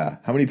 Tons. Yeah.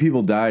 How many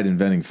people died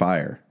inventing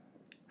fire?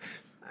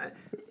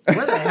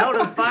 Where the hell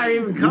does fire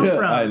even come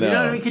from? I know. You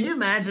know what I mean? Can you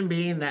imagine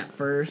being that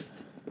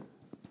first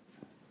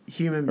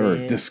human being?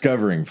 Or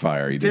discovering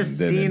fire. You just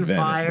didn't seeing invent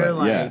fire, it,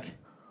 like...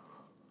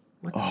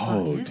 What the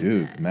fuck is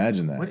dude, that?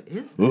 imagine that. What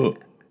is that?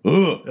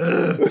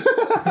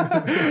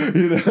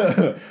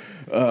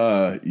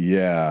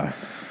 Yeah.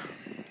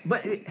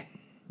 But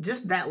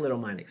just that little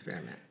mind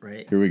experiment,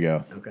 right? Here we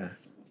go. Okay.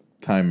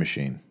 Time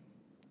machine.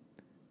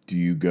 Do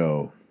you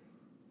go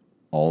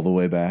all the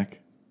way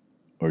back?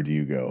 Or do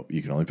you go,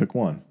 you can only pick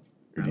one.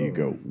 Or do you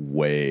go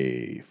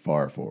way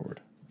far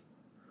forward?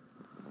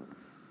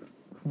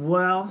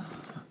 Well,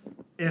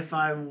 if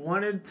I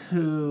wanted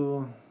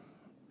to...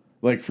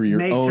 Like for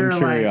your own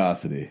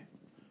curiosity.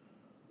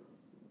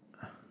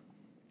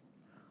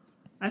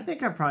 I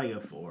think I'd probably go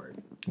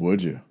forward.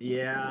 Would you?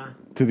 Yeah.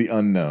 To the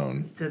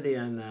unknown. To the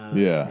unknown.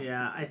 Yeah.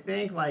 Yeah. I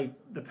think like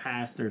the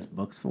past there's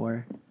books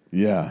for.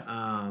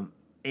 Yeah.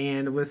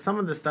 And with some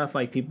of the stuff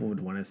like people would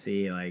want to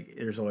see, like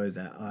there's always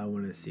that, I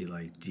want to see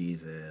like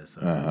Jesus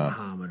or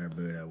Muhammad or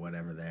Buddha,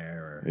 whatever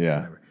there or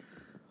whatever.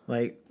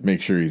 Like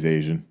make sure he's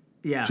Asian.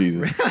 Yeah.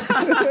 Jesus.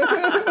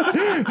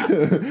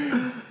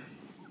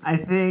 I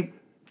think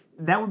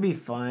that would be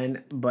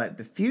fun, but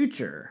the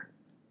future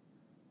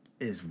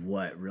is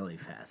what really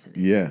fascinates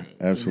me. Yeah,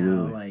 absolutely.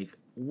 You know, like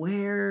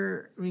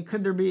where, I mean,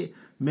 could there be,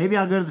 maybe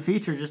I'll go to the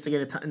future just to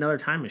get another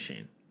time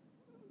machine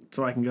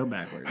so I can go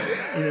backwards.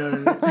 You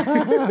know what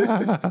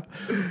I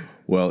mean?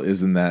 Well,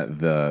 isn't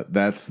that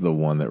that's the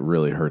one that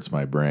really hurts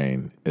my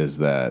brain is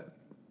that,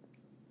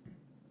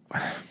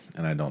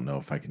 and I don't know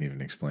if I can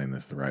even explain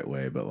this the right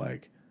way, but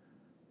like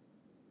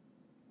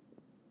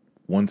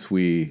once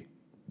we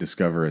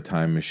discover a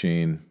time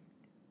machine.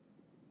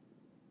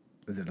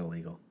 Is it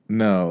illegal?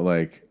 No,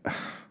 like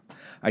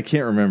I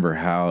can't remember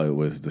how it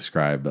was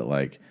described, but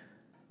like,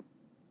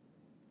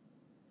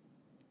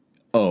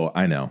 oh,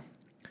 I know.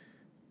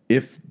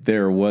 If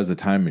there was a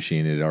time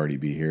machine, it'd already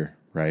be here,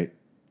 right?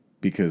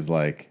 Because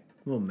like,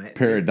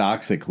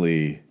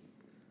 paradoxically,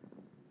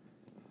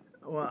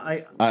 well,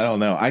 I don't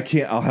know. I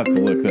can't. I'll have to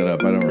look that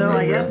up. I don't. So remember.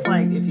 I guess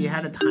like if you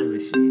had a time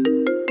machine.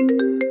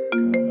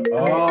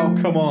 Oh,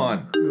 come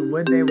on.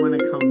 Would they want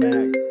to come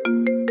back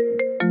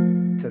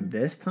to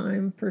this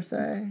time per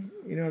se?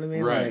 You know what I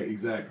mean? Right, like,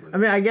 exactly. I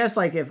mean, I guess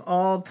like if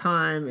all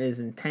time is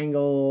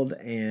entangled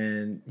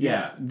and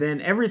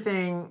then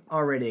everything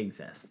already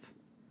exists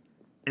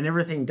and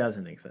everything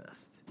doesn't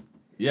exist.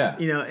 Yeah.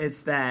 You know,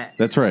 it's that.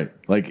 That's right.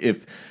 Like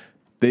if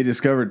they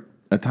discovered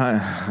a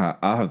time,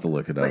 I'll have to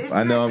look it up.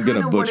 I know I'm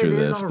going to butcher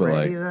this, but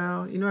like,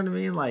 though, you know what I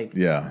mean? Like,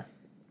 yeah,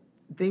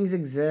 things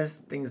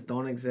exist, things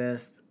don't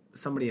exist.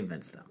 Somebody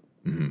invents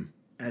them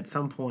at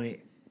some point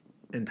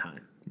in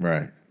time.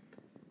 Right.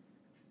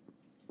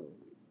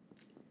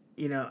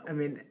 You know, I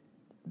mean,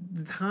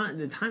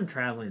 the time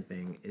traveling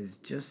thing is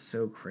just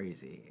so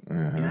crazy.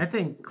 And I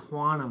think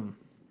quantum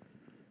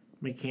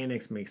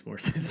mechanics makes more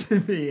sense to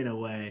me in a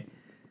way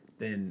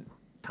than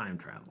time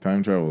travel.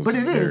 Time travel, but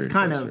it is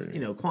kind of,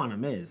 you know,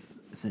 quantum is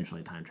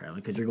essentially time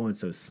traveling because you're going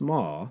so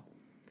small.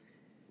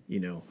 You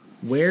know,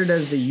 where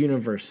does the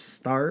universe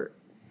start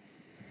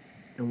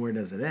and where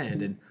does it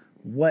end, and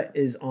what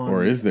is on,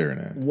 or is there an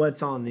end?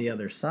 What's on the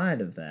other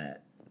side of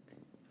that?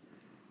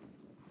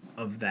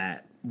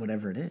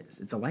 Whatever it is,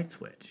 it's a light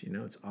switch, you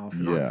know, it's off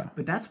and on.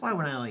 But that's why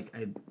when I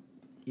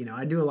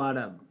do a lot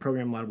of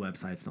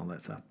websites and all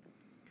that stuff.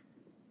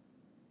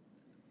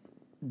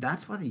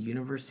 That's why the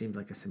universe seems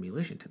like a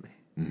simulation to me.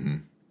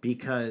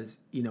 Because,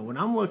 you know, when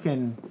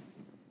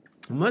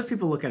most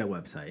people look at a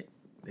website,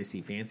 they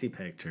see fancy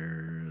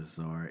pictures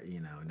or, you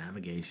know,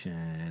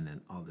 navigation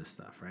and all this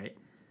stuff, right?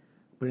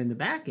 But in the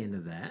back end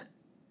of that,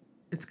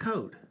 it's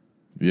code.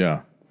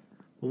 Yeah.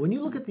 Well, when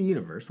you look at the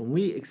universe, when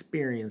we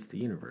experience the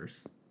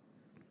universe,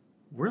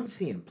 we're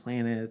seeing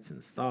planets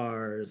and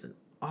stars and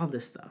all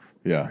this stuff.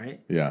 Yeah.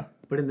 Right? Yeah.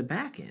 But in the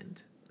back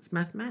end, it's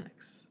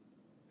mathematics.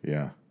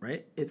 Yeah.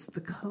 Right? It's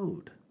the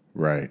code.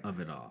 Right.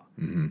 Of it all.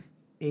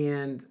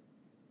 And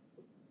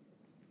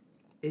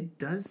it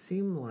does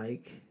seem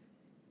like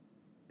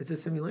it's a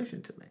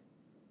simulation to me.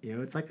 You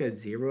know, it's like a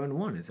 0 and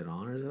 1. Is it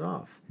on or is it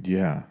off?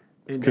 Yeah.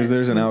 Because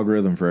there's an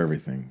algorithm for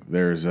everything.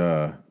 There's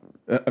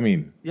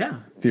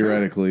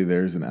theoretically,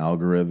 there's an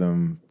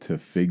algorithm to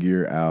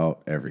figure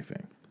out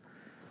everything.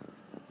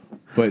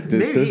 But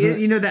this doesn't...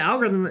 You know, the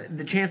algorithm,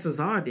 the chances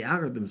are the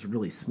algorithm's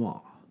really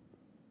small.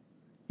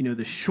 You know,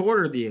 the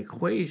shorter the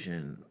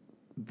equation,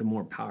 the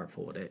more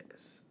powerful it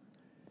is.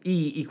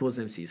 E equals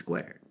MC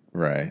squared.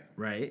 Right.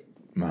 Right?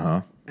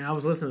 Uh-huh. And I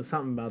was listening to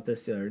something about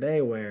this the other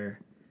day where,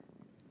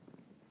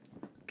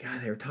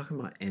 God, they were talking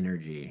about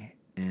energy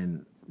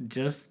and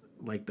just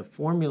like the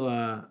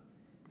formula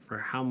for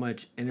how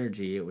much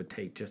energy it would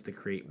take just to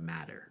create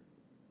matter.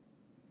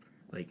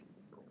 Like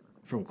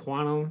from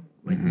quantum,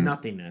 like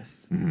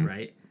nothingness,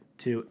 right,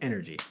 to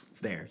energy. It's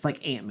there. It's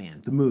like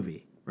Ant-Man, the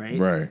movie, right?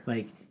 Right.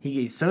 Like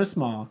he's so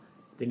small,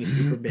 then he's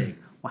super big.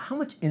 Well, how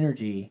much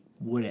energy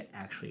would it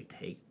actually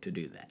take to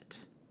do that?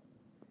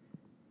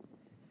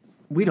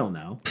 We don't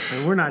know.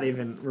 And we're not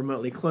even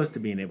remotely close to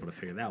being able to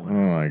figure that one out.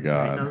 Oh, my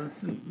God.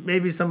 Right? Now,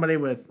 maybe somebody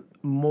with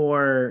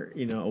more,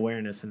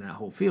 awareness in that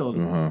whole field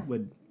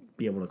would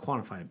be able to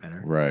quantify it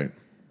better. Right.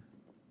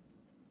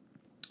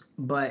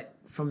 But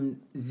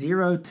from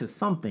zero to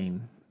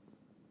something,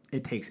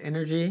 it takes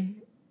energy.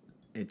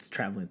 It's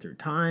traveling through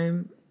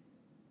time.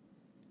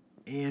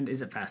 And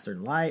is it faster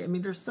than light? I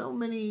mean, there's so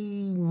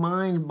many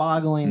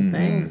mind-boggling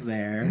things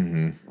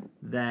there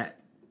that,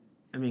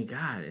 I mean,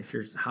 God, if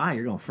you're high,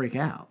 you're going to freak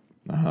out.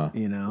 But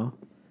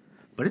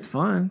it's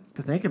fun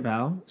to think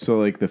about. So,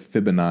 like the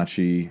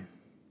Fibonacci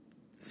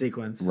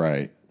sequence.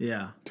 Right.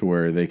 Yeah. To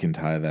where they can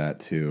tie that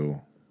to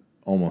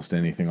almost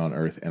anything on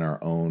Earth and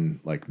our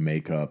own, like,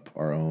 makeup,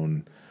 our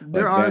own...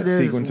 There like, are that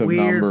those sequence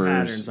weird of numbers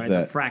patterns, right?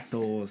 The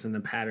fractals and the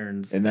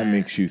patterns. And that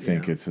makes you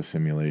think it's a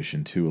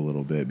simulation, too, a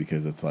little bit,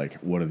 because it's like,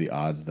 what are the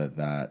odds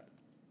that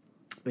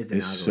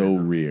is so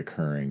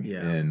reoccurring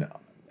in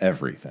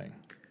everything?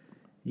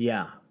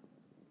 Yeah.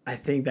 I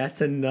think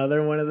that's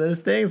another one of those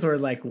things where,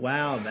 like,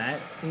 wow,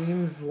 that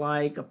seems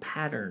like a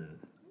pattern.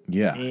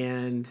 Yeah.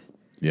 And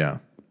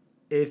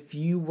if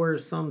you were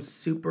some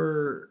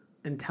super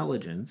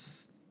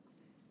intelligence,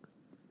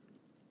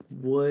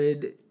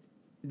 would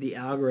the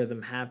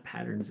algorithm have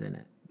patterns in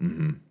it?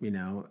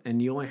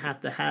 And you only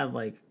have to have,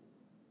 like,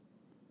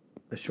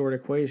 a short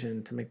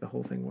equation to make the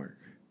whole thing work.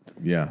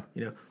 Yeah.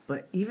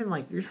 But even,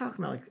 like, you're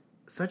talking about, like,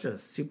 such a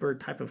super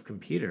type of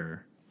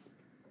computer...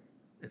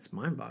 It's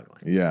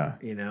mind-boggling. Yeah.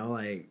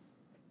 Like,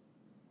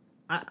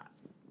 I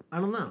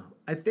don't know.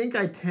 I think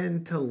I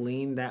tend to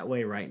lean that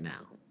way right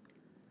now.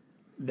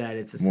 That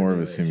it's a simulation. More of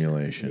a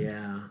simulation.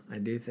 Yeah, I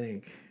do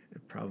think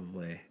it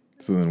probably.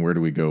 So then where do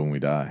we go when we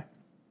die?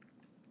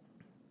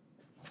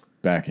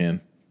 Back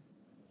in?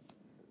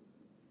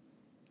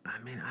 I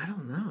mean, I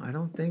don't know. I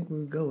don't think we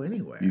would go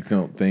anywhere. You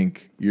don't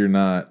think you're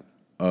not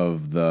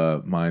of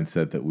the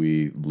mindset that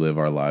we live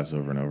our lives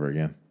over and over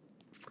again?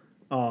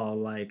 Oh,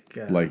 like...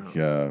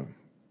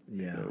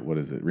 what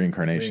is it?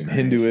 Reincarnation.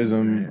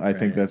 Hinduism, right. I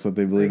think that's what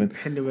they believe in.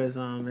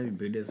 Hinduism, maybe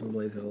Buddhism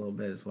believes it a little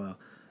bit as well.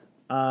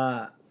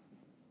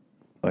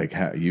 Like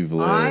how you've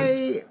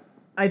lived.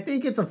 I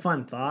think it's a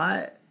fun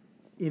thought,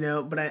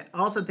 but I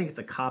also think it's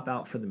a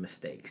cop-out for the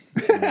mistakes.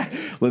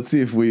 Let's see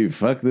if we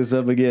fuck this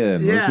up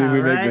again. Let's see if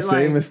we make the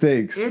same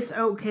mistakes. It's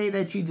okay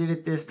that you did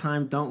it this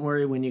time. Don't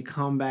worry, when you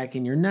come back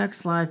in your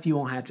next life, you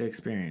won't have to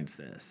experience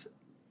this.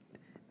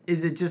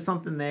 Is it just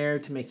something there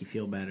to make you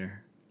feel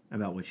better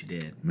about what you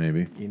did?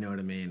 Maybe. You know what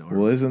I mean?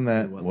 Or isn't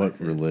that what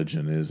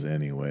religion is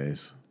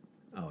anyways?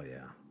 Oh,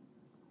 yeah.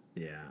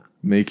 Yeah.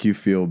 Make you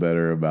feel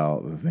better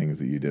about the things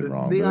that you did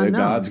wrong. But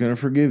God's going to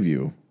forgive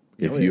you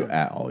if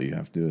all you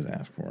have to do is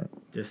ask for it.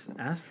 Just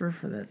ask for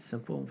that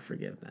simple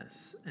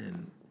forgiveness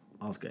and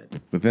all's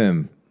good. But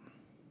then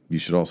you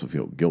should also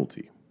feel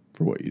guilty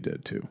for what you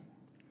did too.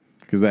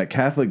 Because that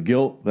Catholic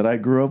guilt that I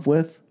grew up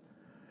with,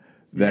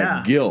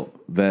 that guilt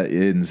that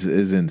is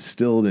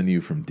instilled in you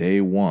from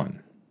day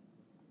one,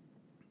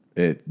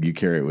 you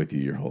carry it with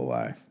you your whole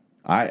life.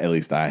 At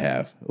least I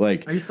have.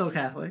 Like, are you still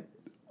Catholic?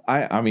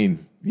 I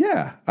mean,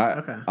 yeah.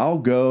 Okay. I'll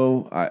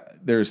go.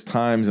 There's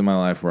times in my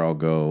life where I'll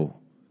go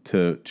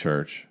to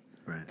church,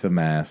 to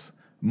mass,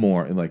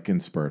 more like in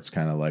spurts,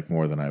 kind of like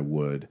more than I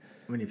would.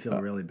 When you feel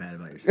really bad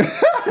about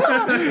yourself.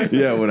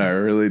 Yeah, when I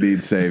really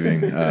need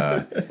saving.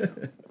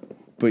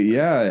 But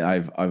yeah,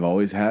 I've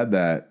always had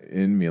that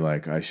in me.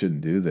 Like, I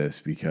shouldn't do this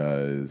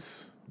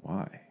because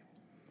why?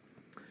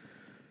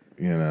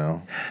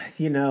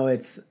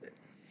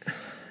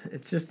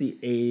 It's just the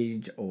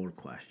age-old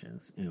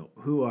questions.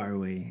 Who are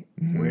we?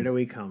 Where do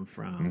we come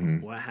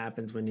from? What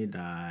happens when you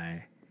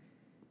die?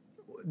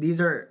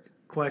 These are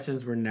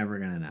questions we're never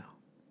going to know.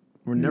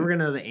 We're never going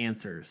to know the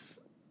answers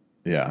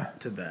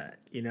to that,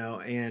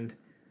 and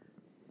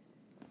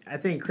I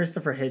think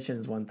Christopher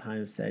Hitchens one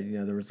time said,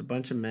 there was a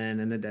bunch of men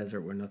in the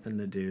desert with nothing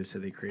to do, so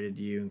they created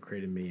you and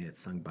created me, and it's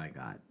sung by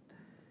God.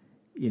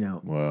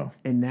 Wow.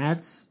 And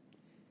that's...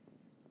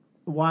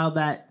 While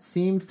that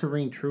seems to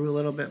ring true a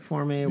little bit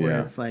for me, where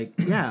it's like,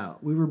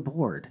 we were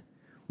bored.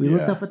 We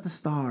looked up at the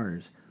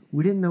stars.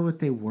 We didn't know what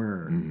they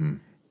were.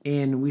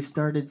 And we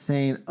started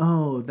saying,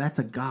 oh, that's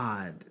a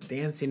god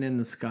dancing in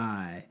the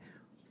sky.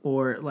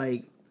 Or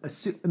like,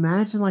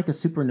 imagine like a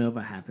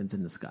supernova happens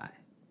in the sky,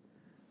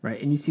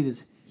 right? And you see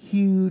this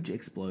huge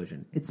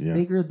explosion. It's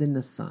bigger than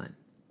the sun,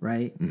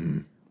 right?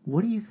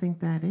 What do you think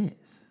that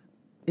is?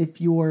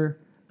 If you're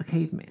a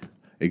caveman.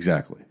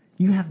 Exactly.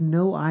 You have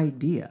no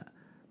idea.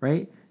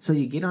 Right? So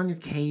you get on your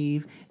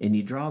cave and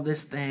you draw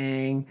this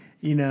thing,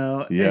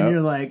 and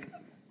you're like,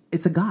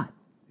 it's a god.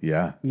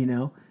 Yeah.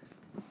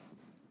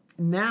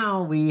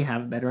 Now we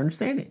have a better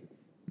understanding.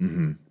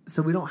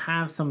 So we don't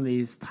have some of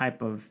these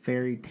type of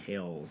fairy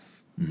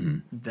tales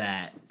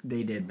that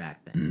they did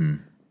back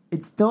then.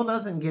 It still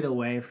doesn't get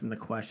away from the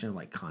question of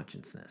like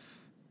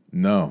consciousness.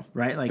 No.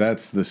 Right? Like,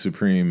 that's the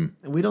supreme...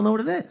 We don't know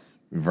what it is.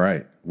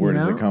 Right. Where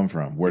does it come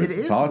from? Where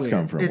do thoughts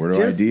come from? Where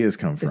do ideas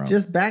come from? It's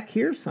just back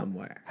here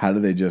somewhere. How do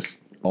they just,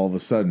 all of a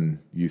sudden,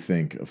 you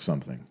think of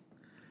something?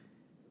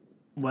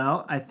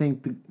 Well, I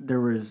think there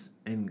was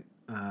in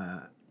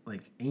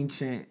like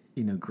ancient,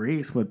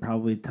 Greeks would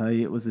probably tell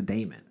you it was a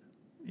daemon.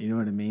 You know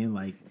what I mean?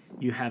 Like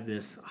you have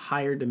this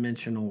higher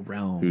dimensional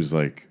realm who's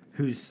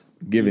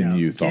giving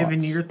you thoughts,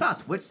 giving you your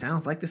thoughts, which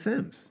sounds like The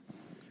Sims.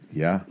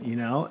 Yeah.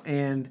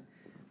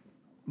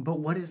 But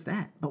what is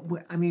that?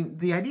 But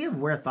the idea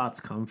of where thoughts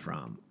come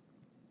from,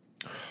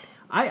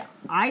 I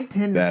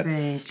tend to think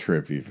that's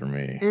trippy for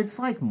me. It's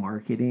like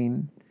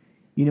marketing.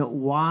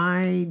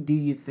 Why do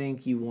you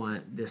think you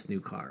want this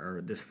new car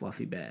or this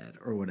fluffy bed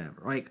or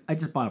whatever? Like, I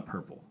just bought a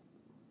purple.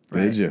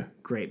 Right? Did you?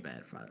 Great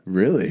bed.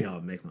 Really?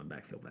 It makes my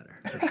back feel better.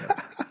 For sure.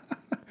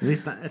 At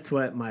least that's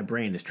what my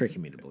brain is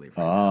tricking me to believe.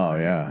 Right now.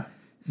 Yeah.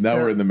 Now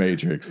we're in the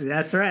Matrix.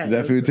 That's right. Does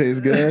that food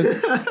taste good?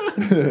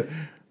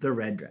 The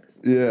red dress.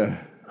 Yeah.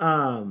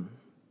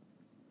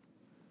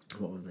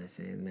 What was I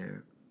saying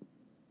there?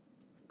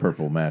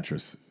 Purple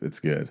mattress. It's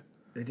good.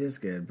 It is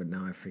good, but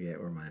now I forget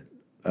where my...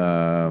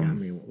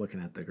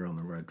 looking at the girl in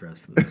the red dress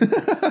from the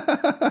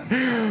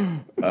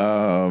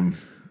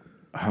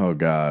oh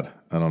God,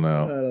 I don't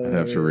know. I'd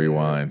have to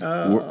rewind.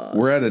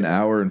 We're at an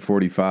hour and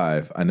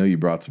 45. I know you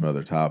brought some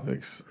other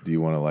topics. Do you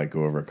want to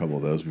go over a couple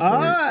of those before?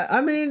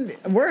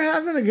 We're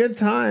having a good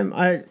time.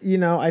 I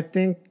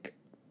think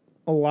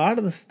a lot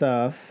of the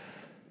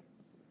stuff,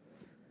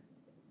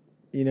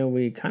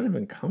 we kind of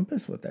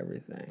encompass with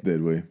everything.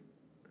 Did we?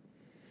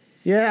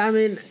 Yeah,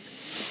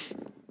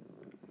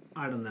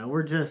 I don't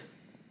know.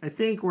 I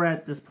think we're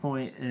at this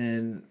point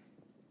in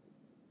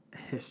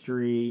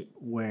history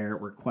where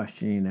we're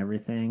questioning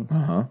everything.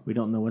 We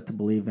don't know what to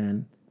believe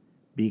in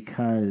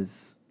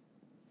because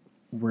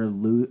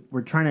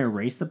we're trying to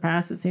erase the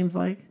past, it seems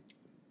like.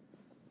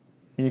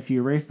 And if you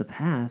erase the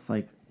past,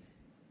 we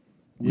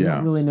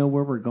don't really know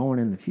where we're going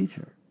in the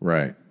future.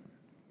 Right.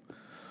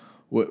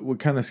 What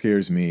kind of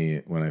scares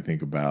me when I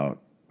think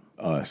about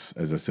us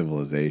as a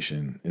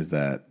civilization is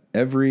that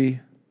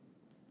every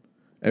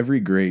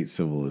great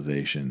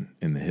civilization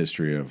in the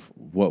history of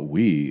what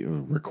we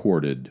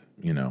recorded,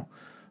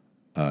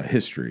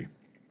 history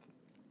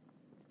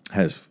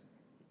has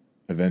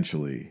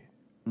eventually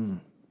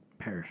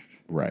perished.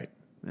 Right.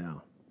 Yeah.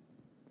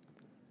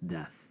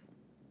 Death.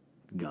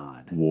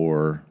 God.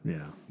 War.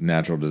 Yeah.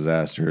 Natural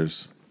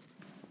disasters.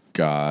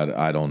 God,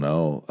 I don't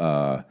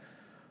know.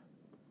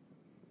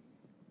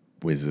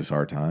 Is this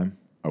our time?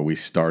 Are we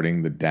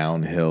starting the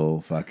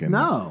downhill fucking...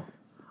 No.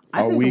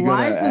 I think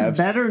life is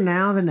better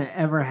now than it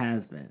ever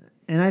has been.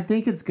 And I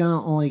think it's going to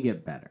only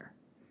get better.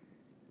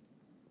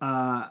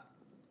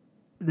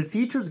 The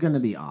future's going to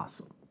be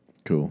awesome.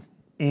 Cool.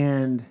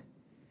 And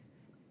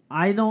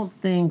I don't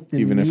think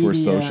even if we're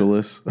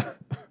socialists?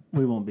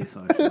 We won't be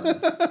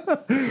socialists.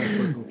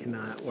 Socialism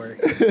cannot work.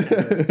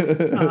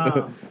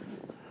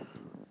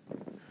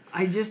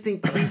 I just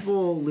think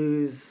people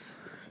lose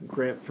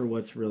grip for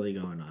what's really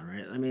going on,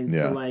 right?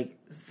 So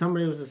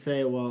somebody was to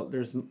say, well,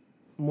 there's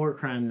more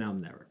crime now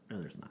than ever. No,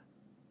 there's not.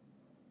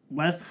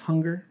 Less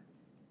hunger,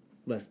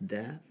 less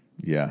death.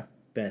 Yeah.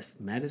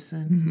 Best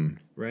medicine,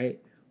 right?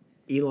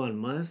 Elon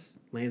Musk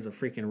lands a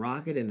freaking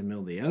rocket in the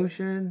middle of the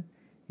ocean.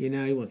 He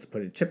wants to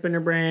put a chip in your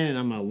brain, and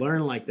I'm going to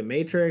learn like the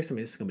Matrix.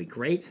 This is going to be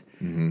great.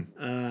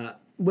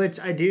 Which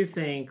I do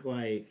think,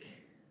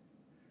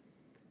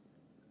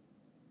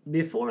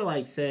 before,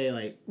 I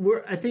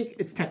think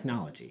it's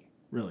technology,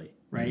 really,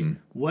 right?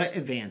 What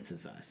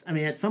advances us?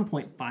 At some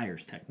point,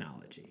 fire's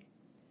technology.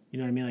 You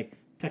know what I mean?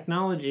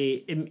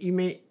 Technology, you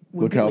may...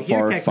 Look how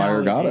far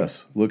fire got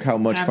us. Look how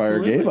much fire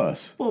gave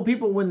us. Well,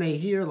 people, when they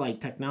hear,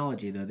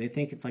 technology, though, they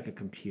think it's like a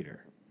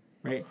computer,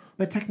 right?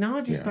 But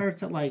technology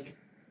starts at,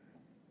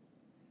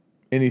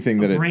 anything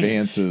that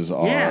advances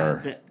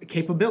our... the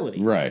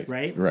capabilities. Right.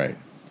 Right.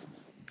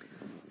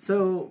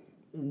 So,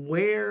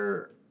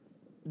 where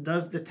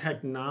does the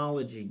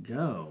technology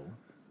go?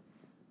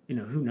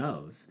 Who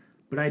knows?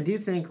 But I do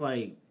think,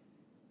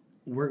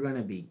 we're going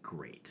to be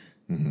great.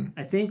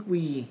 I think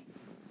we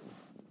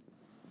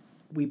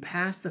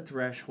passed the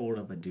threshold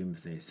of a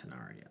doomsday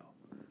scenario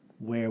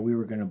where we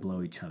were going to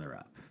blow each other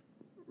up,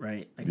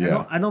 right?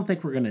 I don't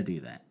think we're going to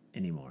do that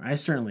anymore. I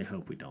certainly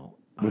hope we don't.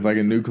 With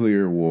a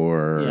nuclear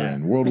war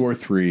and World War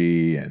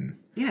III and...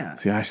 Yeah.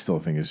 See, I still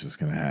think it's just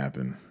going to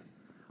happen.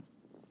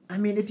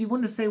 If you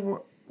want to say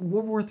World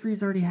War III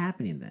is already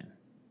happening then.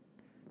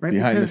 Right?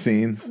 Behind the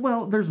scenes?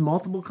 Well, there's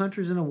multiple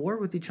countries in a war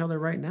with each other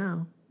right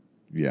now.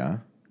 Yeah.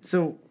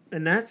 So,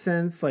 in that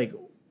sense,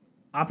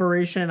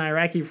 Operation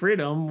Iraqi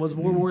Freedom was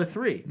World War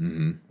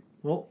III.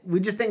 Well, we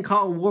just didn't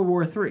call it World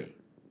War III.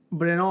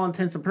 But in all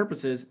intents and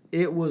purposes,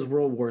 it was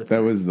World War III.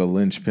 That was the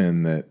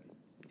linchpin that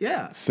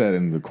set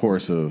in the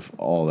course of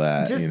all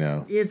that,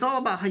 It's all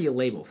about how you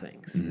label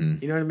things.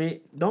 You know what I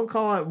mean? Don't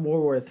call it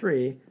World War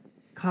III.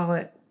 Call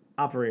it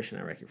Operation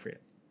Iraqi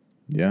Freedom.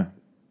 Yeah.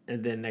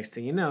 And then next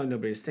thing you know,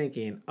 nobody's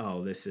thinking,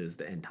 oh, this is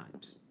the end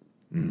times.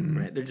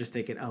 Right? They're just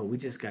thinking, oh, we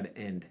just got to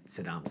end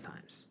Saddam's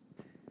times.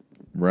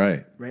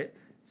 Right. Right?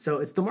 So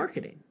it's the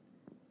marketing.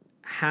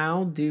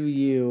 How do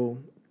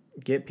you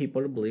get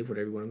people to believe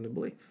whatever you want them to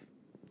believe?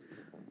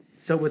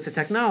 So with the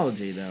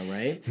technology, though,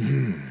 right?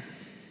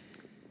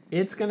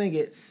 It's going to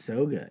get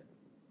so good.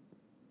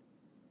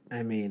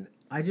 I mean,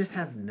 I just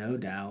have no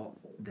doubt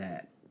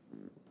that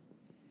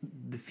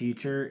the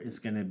future is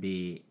going to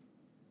be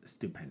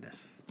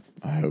stupendous.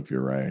 I hope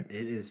you're right.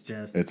 It is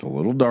just... It's a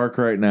little dark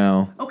right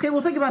now. Okay,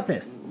 well, think about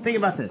this.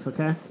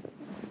 Okay?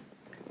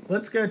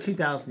 Let's go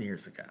 2,000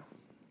 years ago,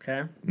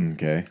 okay?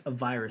 Okay. A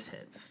virus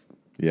hits.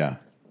 Yeah.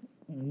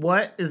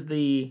 What is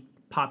the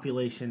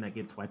population that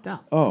gets wiped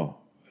out? Oh,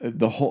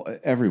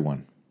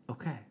 everyone.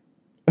 Okay.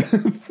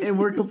 And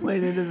we're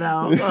complaining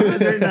about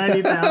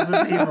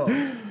 190,000 people.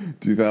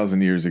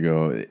 2,000 years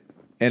ago.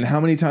 And how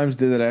many times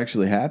did that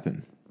actually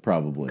happen?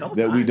 Probably.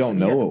 That we don't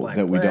know.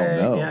 That we don't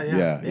know.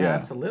 Yeah,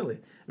 absolutely.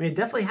 I mean, it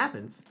definitely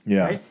happens.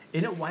 Yeah. Right?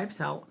 And it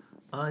wipes out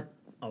a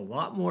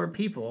lot more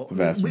people. The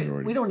vast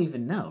majority. We don't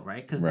even know,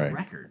 right? Because the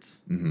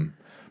records. Mm-hmm.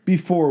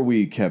 Before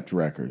we kept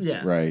records,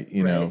 right?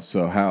 You know,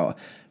 so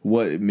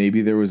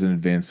maybe there was an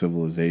advanced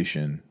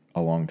civilization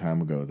a long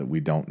time ago that we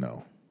don't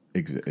know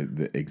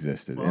that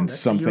existed. Well, and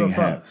something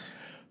happened.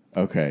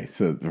 Okay,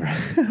 so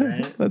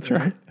that's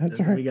right.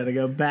 We got to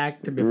go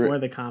back to before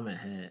the comet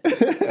hit.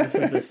 This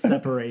is a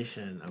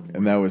separation of worlds.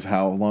 And that was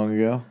how long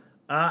ago?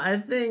 I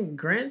think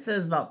Grant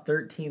says about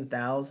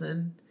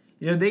 13,000.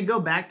 You know, they go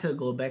back to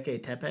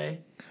Göbekli Tepe,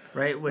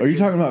 right? Are you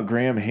talking about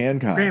Graham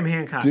Hancock? Graham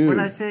Hancock. Dude. When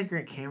I said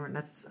Grant Cameron,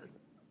 I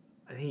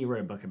think he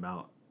wrote a book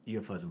about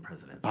UFOs and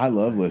presidents. I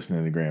love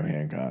listening to Graham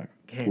Hancock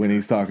when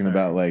he's talking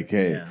about like,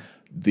 hey,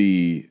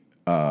 the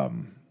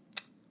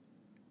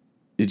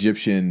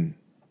Egyptian,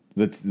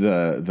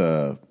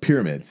 the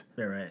pyramids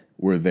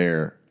were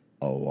there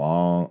a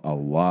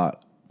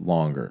lot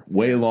longer,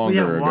 way longer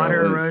ago. We have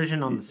water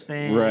erosion on the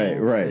Sphinx.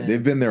 Right.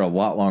 They've been there a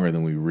lot longer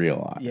than we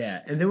realize.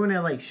 Yeah, and then when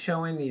they're like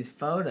showing these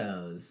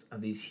photos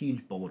of these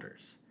huge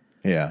boulders.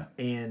 Yeah.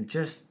 And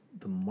just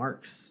the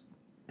marks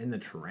in the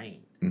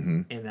terrain.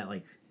 Mm-hmm. And that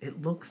like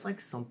it looks like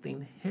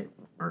something hit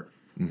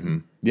Earth. Mm-hmm.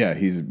 Yeah,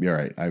 you're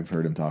right. I've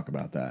heard him talk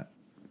about that.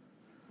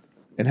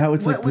 And how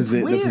it's like what's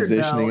weird, the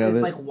positioning though, of it.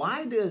 It's like,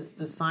 why does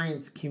the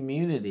science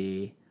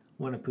community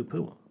want to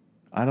poo-poo them?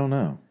 I don't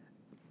know.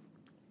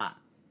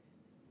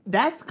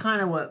 That's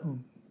kind of what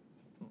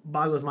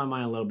boggles my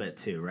mind a little bit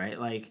too, right?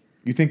 Like,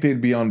 you think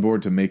they'd be on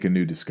board to make a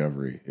new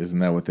discovery? Isn't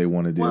that what they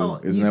want to do?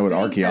 Well, Isn't that what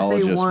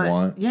archaeologists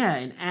want? Yeah,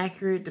 an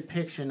accurate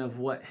depiction of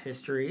what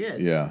history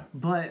is. Yeah.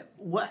 But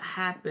what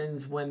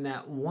happens when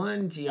that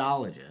one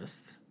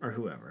geologist or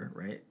whoever,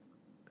 right,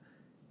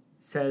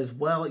 says,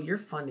 well, your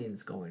funding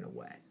is going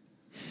away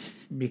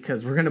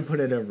because we're going to put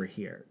it over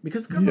here.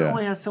 Because the government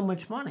only has so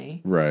much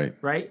money,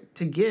 right,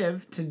 to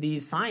give to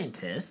these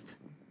scientists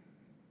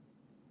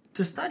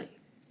to study.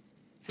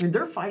 I mean,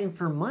 they're fighting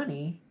for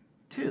money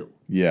too.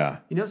 Yeah.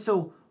 You know,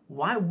 so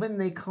why wouldn't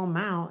they come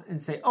out and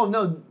say, oh,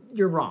 no,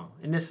 you're wrong,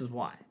 and this is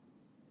why?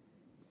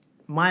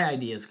 My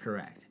idea is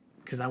correct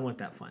because I want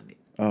that funding.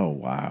 Oh,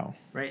 wow.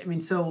 Right? I mean,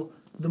 so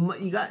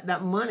you got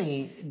that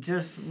money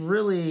just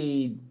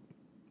really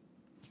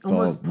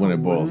almost when it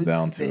boils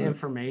down to the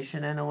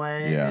information in a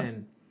way. Yeah.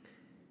 And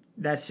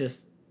that's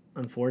just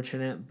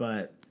unfortunate,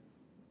 but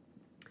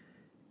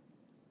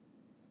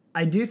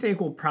I do think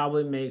we'll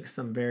probably make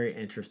some very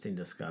interesting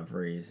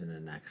discoveries in the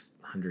next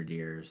 100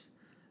 years.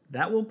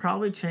 That will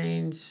probably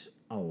change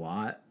a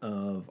lot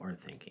of our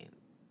thinking.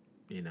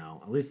 You know,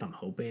 at least I'm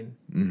hoping.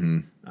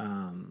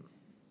 Mm-hmm.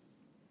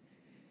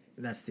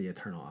 That's the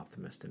eternal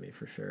optimist in me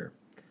for sure.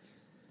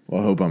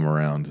 Well, I hope I'm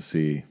around to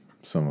see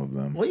some of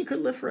them. Well, you could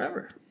live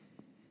forever.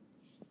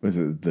 Is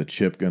it the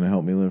chip going to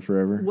help me live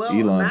forever? Well,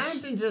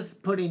 imagine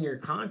just putting your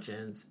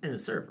conscience in a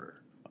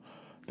server.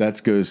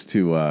 That goes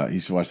to, you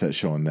should watch that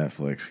show on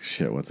Netflix.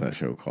 Shit, what's that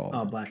show called?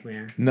 Oh, Black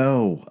Mirror.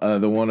 No,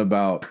 the one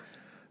about,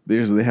 they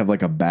have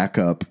like a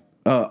backup,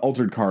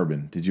 Altered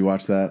Carbon. Did you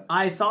watch that?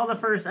 I saw the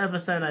first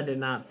episode. I did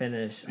not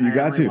finish. I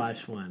only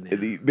watched one.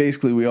 Yeah.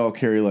 Basically, we all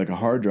carry like a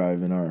hard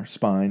drive in our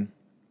spine,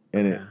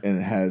 and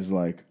it has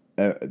like,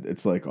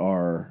 it's like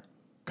our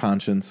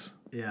conscience,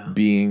 our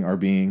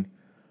being.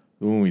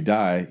 When we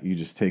die, you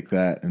just take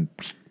that and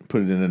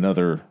put it in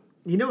another.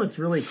 You know what's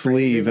really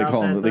sleeve? Crazy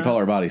about they call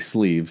our bodies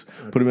sleaves.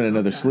 Okay. Put them in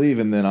another sleeve,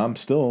 and then I'm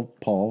still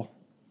Paul.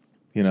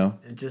 You know,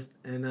 and just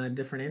in a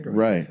different Android,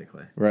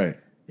 basically. Right.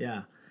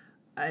 Yeah,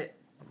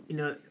 you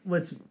know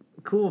what's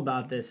cool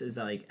about this is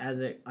that like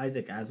Isaac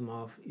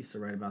Asimov used to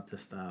write about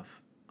this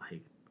stuff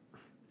like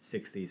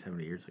 60,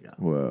 70 years ago.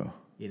 Whoa.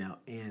 You know,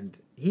 and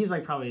he's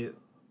like probably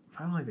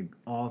like the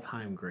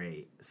all-time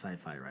great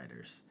sci-fi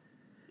writers.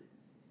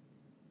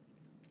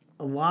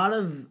 A lot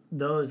of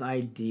those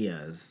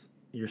ideas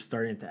you're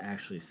starting to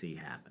actually see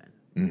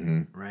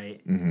happen,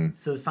 right? Mm-hmm.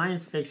 So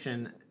science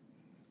fiction,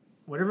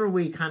 whatever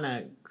we kind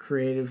of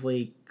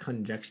creatively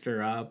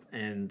conjecture up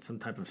and some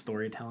type of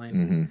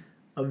storytelling,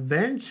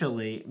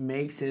 eventually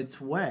makes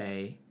its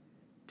way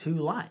to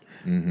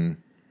life. Mm-hmm.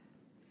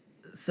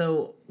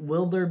 So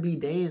will there be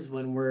days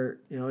when we're,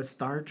 it's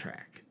Star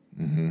Trek,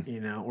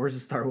 or is it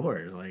Star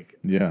Wars? Like,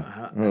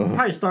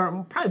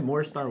 probably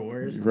more Star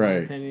Wars, in my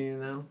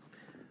opinion,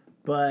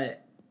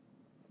 But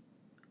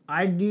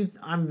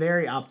I'm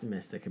very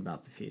optimistic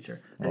about the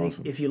future. I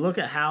think if you look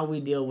at how we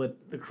deal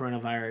with the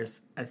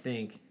coronavirus, I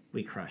think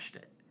we crushed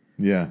it.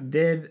 Yeah.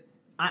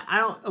 I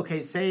don't,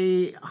 okay,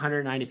 say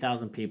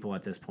 190,000 people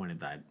at this point have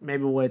died.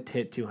 Maybe we'll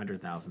hit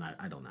 200,000.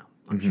 I don't know.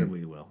 I'm sure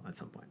we will at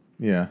some point.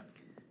 Yeah.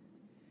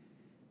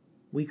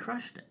 We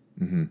crushed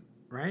it.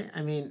 Right?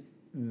 I mean,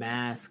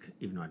 mask,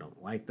 even though I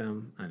don't like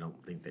them, I don't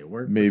think they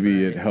work.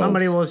 Maybe it helps.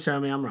 Somebody will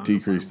show me I'm wrong.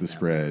 Decrease the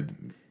spread.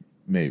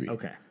 Maybe.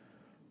 Okay.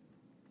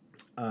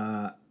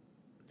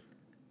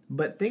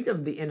 But think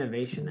of the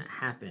innovation that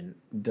happened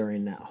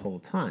during that whole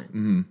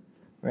time.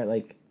 Right?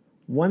 Like,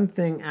 one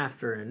thing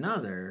after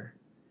another,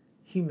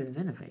 humans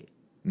innovate.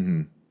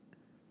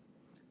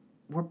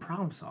 We're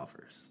problem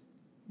solvers.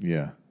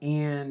 Yeah.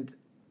 And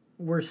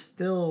we're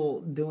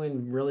still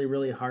doing really,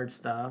 really hard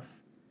stuff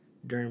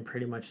during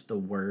pretty much the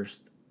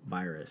worst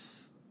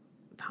virus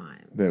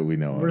time that we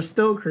know We're of.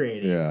 still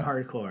creating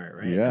hardcore,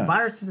 right? Yeah. The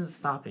virus isn't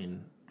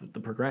stopping the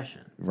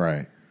progression.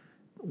 Right.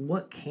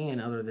 What can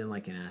other than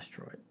like an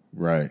asteroid?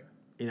 Right.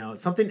 You know,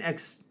 something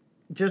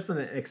just an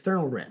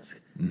external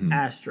risk.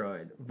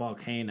 Asteroid,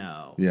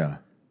 volcano. Yeah.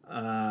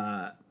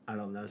 I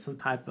don't know, some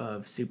type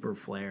of super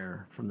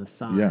flare from the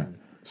sun. Yeah.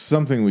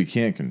 Something we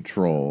can't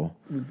control.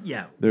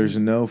 Yeah. There's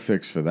no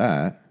fix for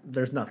that.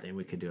 There's nothing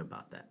we could do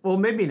about that. Well,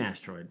 maybe an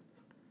asteroid.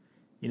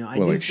 You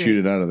know,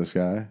 shoot it out of the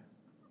sky?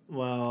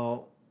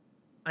 Well,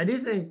 I do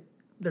think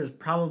there's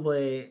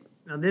probably...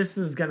 Now, this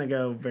is going to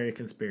go very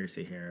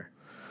conspiracy here.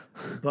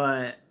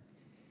 But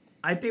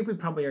I think we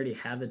probably already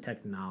have the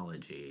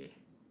technology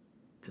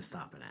to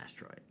stop an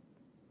asteroid.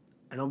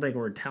 I don't think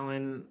we're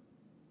telling...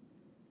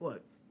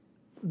 Look,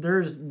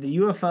 there's the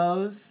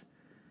UFOs,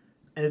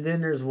 and then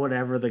there's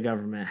whatever the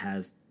government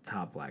has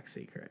top black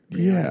secret.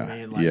 You know what I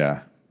mean? Like,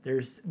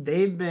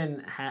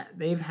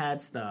 they've had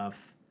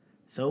stuff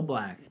so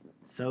black,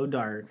 so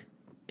dark,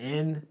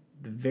 in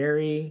the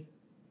very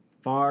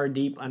far,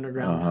 deep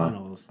underground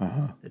tunnels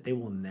that they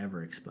will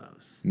never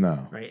expose.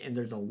 No. Right? And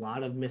there's a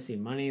lot of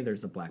missing money.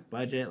 There's the black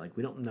budget. Like,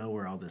 we don't know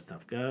where all this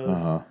stuff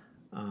goes.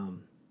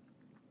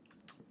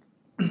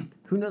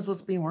 Who knows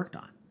what's being worked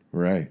on?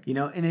 Right. You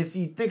know, and if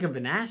you think of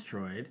an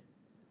asteroid,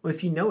 well,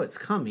 if you know it's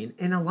coming,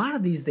 and a lot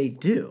of these they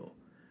do,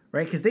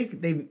 right? Because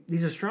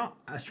these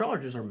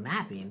astrologers are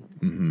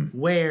mapping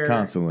where...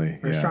 Constantly,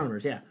 or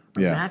astronomers,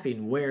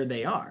 mapping where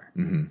they are.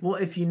 Well,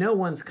 if you know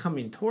one's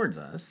coming towards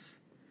us,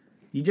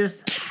 you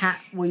just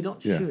you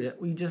don't shoot it.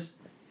 We just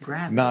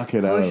grab Knock it,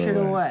 it out of push the it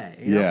way.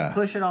 away. You know,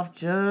 push it off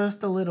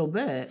just a little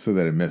bit. So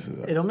that it misses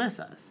us. It'll miss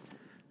us.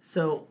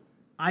 So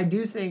I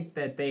do think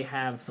that they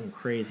have some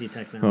crazy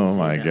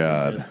technology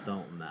God. We just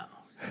don't know.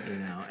 You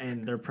know,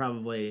 and they're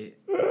probably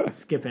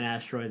skipping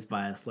asteroids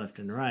by us left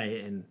and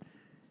right. And,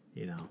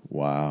 you know.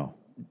 Wow.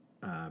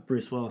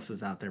 Bruce Willis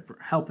is out there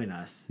helping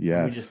us.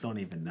 Yes. We just don't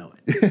even know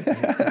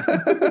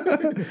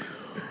it.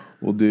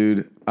 Well,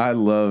 dude, I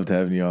loved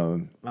having you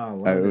on.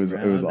 Oh, it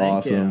was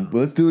awesome. But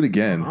let's do it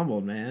again. I'm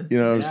humbled, man. You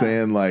know what I'm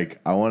saying? Like,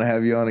 I want to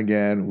have you on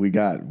again. We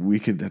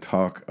could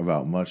talk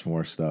about much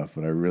more stuff,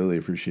 but I really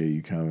appreciate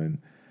you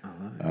coming.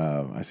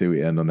 I say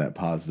we end on that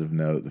positive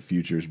note. The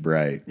future's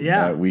bright.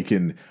 Yeah. We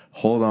can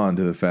hold on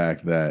to the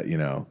fact that, you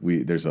know,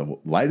 there's a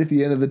light at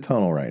the end of the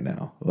tunnel right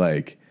now.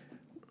 Like,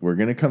 we're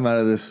going to come out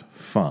of this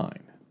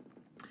fine.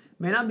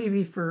 May not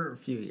be for a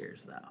few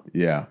years, though.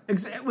 Yeah.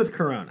 With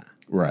Corona.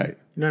 Right.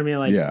 You know what I mean?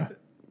 Like, yeah.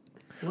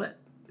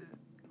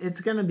 It's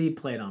going to be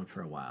played on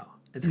for a while.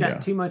 It's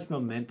got too much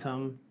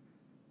momentum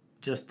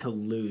just to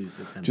lose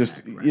its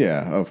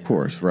impact. Of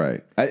course,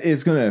 right.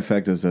 It's going to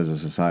affect us as a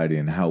society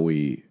and how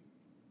we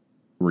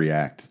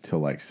react to,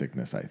 like,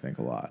 sickness, I think,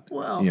 a lot.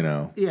 Well, you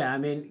know? Yeah, I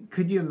mean,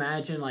 could you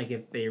imagine, like,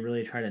 if they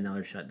really tried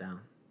another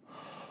shutdown?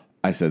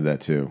 I said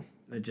that, too.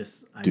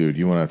 Dude,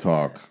 you want to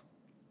talk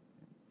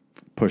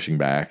pushing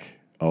back?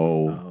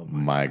 Oh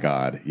my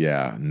God.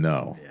 Yeah,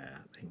 no. Yeah,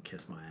 they can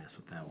kiss my ass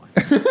with that one.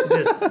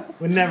 Just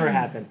would never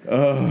happen.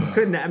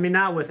 Couldn't. I mean,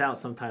 not without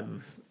some type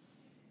of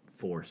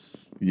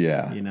force.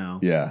 Yeah. You know?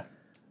 Yeah.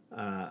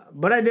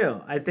 But I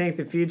do. I think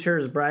the future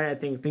is bright. I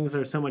think things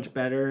are so much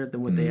better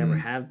than what they ever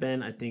have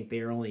been. I think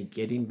they are only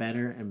getting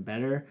better and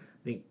better.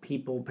 I think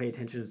people pay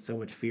attention to so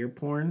much fear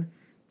porn.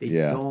 They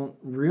don't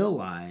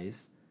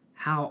realize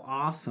how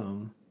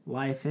awesome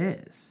life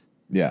is.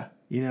 Yeah.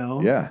 You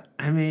know? Yeah.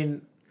 I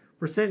mean,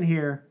 we're sitting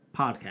here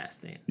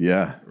podcasting.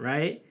 Yeah.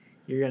 Right?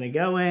 You're going to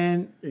go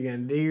in, you're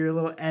going to do your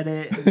little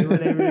edit, do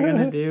whatever you're going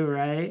to do,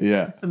 right?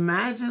 Yeah.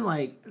 Imagine,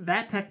 like,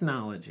 that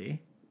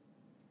technology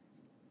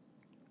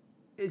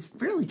is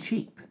fairly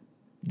cheap.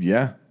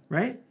 Yeah.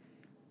 Right?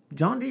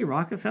 John D.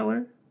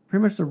 Rockefeller,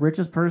 pretty much the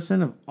richest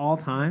person of all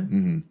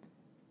time,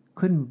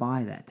 couldn't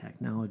buy that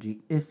technology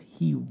if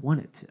he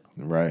wanted to.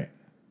 Right.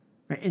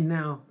 Right? And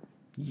now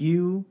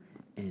you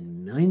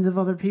and millions of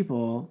other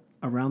people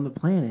around the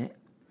planet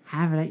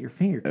have it at your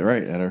fingertips.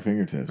 Right, at our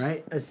fingertips.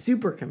 Right? A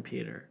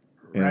supercomputer.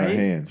 In our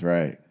hands,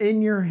 right.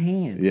 In your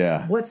hand.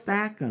 Yeah. What's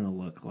that going to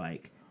look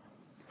like?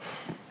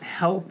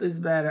 Health is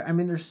better. I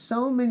mean, there's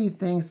so many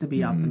things to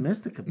be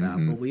optimistic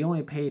about, but we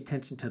only pay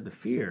attention to the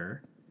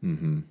fear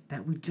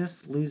that we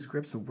just lose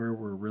grips of where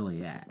we're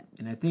really at.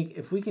 And I think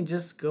if we can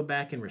just go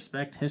back and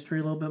respect history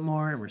a little bit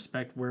more and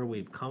respect where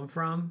we've come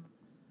from,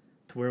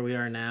 to where we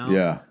are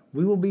now,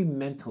 we will be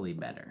mentally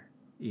better,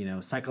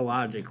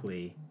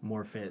 psychologically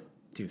more fit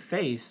to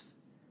face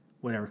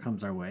whatever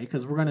comes our way,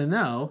 because we're going to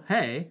know,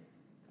 hey,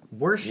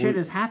 worse shit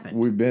has happened.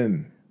 We've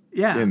been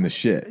in the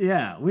shit.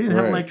 Yeah, we didn't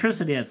have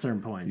electricity at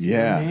certain points. You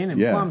know what I mean? And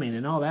plumbing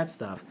and all that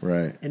stuff.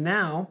 Right. And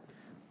now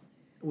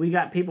we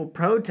got people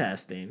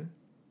protesting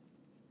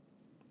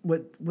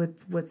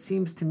what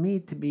seems to me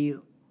to be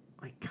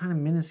like kind of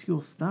minuscule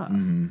stuff.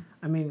 Mm-hmm.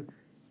 I mean,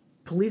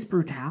 police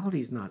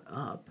brutality is not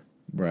up.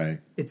 Right.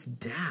 It's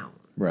down.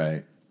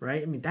 Right.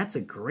 Right? I mean, that's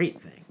a great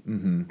thing.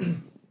 Mm-hmm.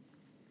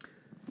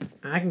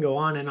 I can go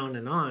on and on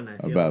and on, I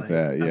feel about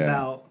that,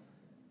 about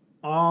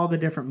all the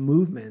different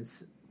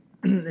movements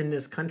in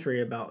this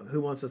country about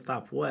who wants to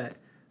stop what.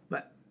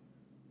 But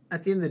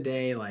at the end of the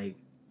day, like,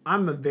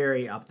 I'm a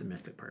very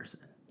optimistic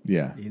person.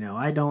 Yeah.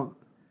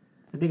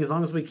 I think as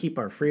long as we keep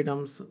our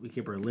freedoms, we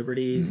keep our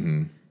liberties,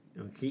 and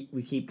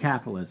we keep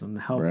capitalism to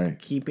help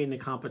keeping the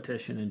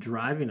competition and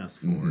driving us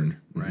forward,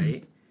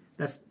 right?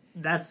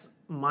 That's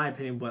my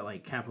opinion of what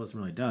like capitalism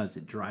really does.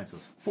 It drives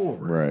us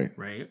forward,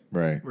 right?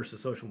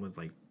 Versus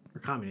socialism or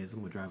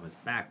communism would drive us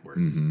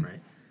backwards,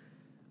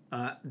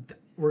 right?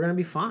 We're gonna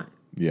be fine.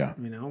 Yeah.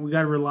 We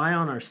got to rely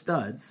on our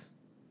studs,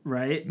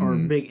 right? Or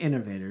big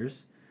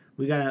innovators.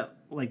 We got to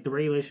like the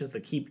regulations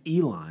that keep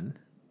Elon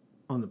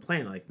on the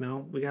planet. Like,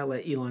 no, we got to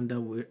let Elon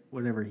do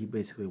whatever he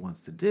basically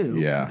wants to do.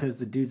 Yeah. Because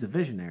the dude's a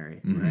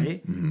visionary,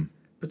 right? Mm-hmm.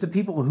 But the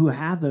people who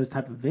have those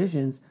type of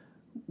visions,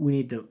 we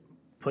need to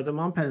put them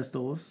on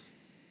pedestals,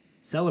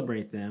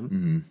 celebrate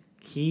them,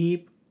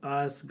 keep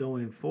us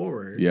going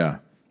forward. Yeah.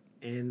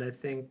 And I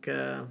think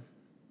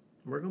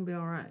we're going to be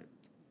all right.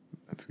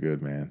 That's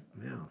good, man.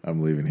 Yeah.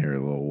 I'm leaving here a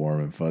little warm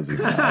and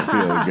fuzzy now. I'm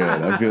feeling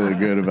good. I'm feeling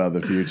good about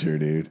the future,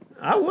 dude.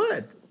 I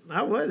would.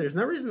 There's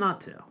no reason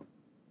not to.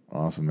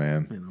 Awesome,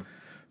 man.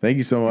 Thank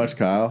you so much,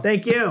 Kyle.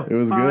 Thank you. It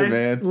was good,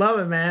 man. Love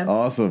it, man.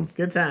 Awesome.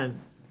 Good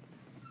time.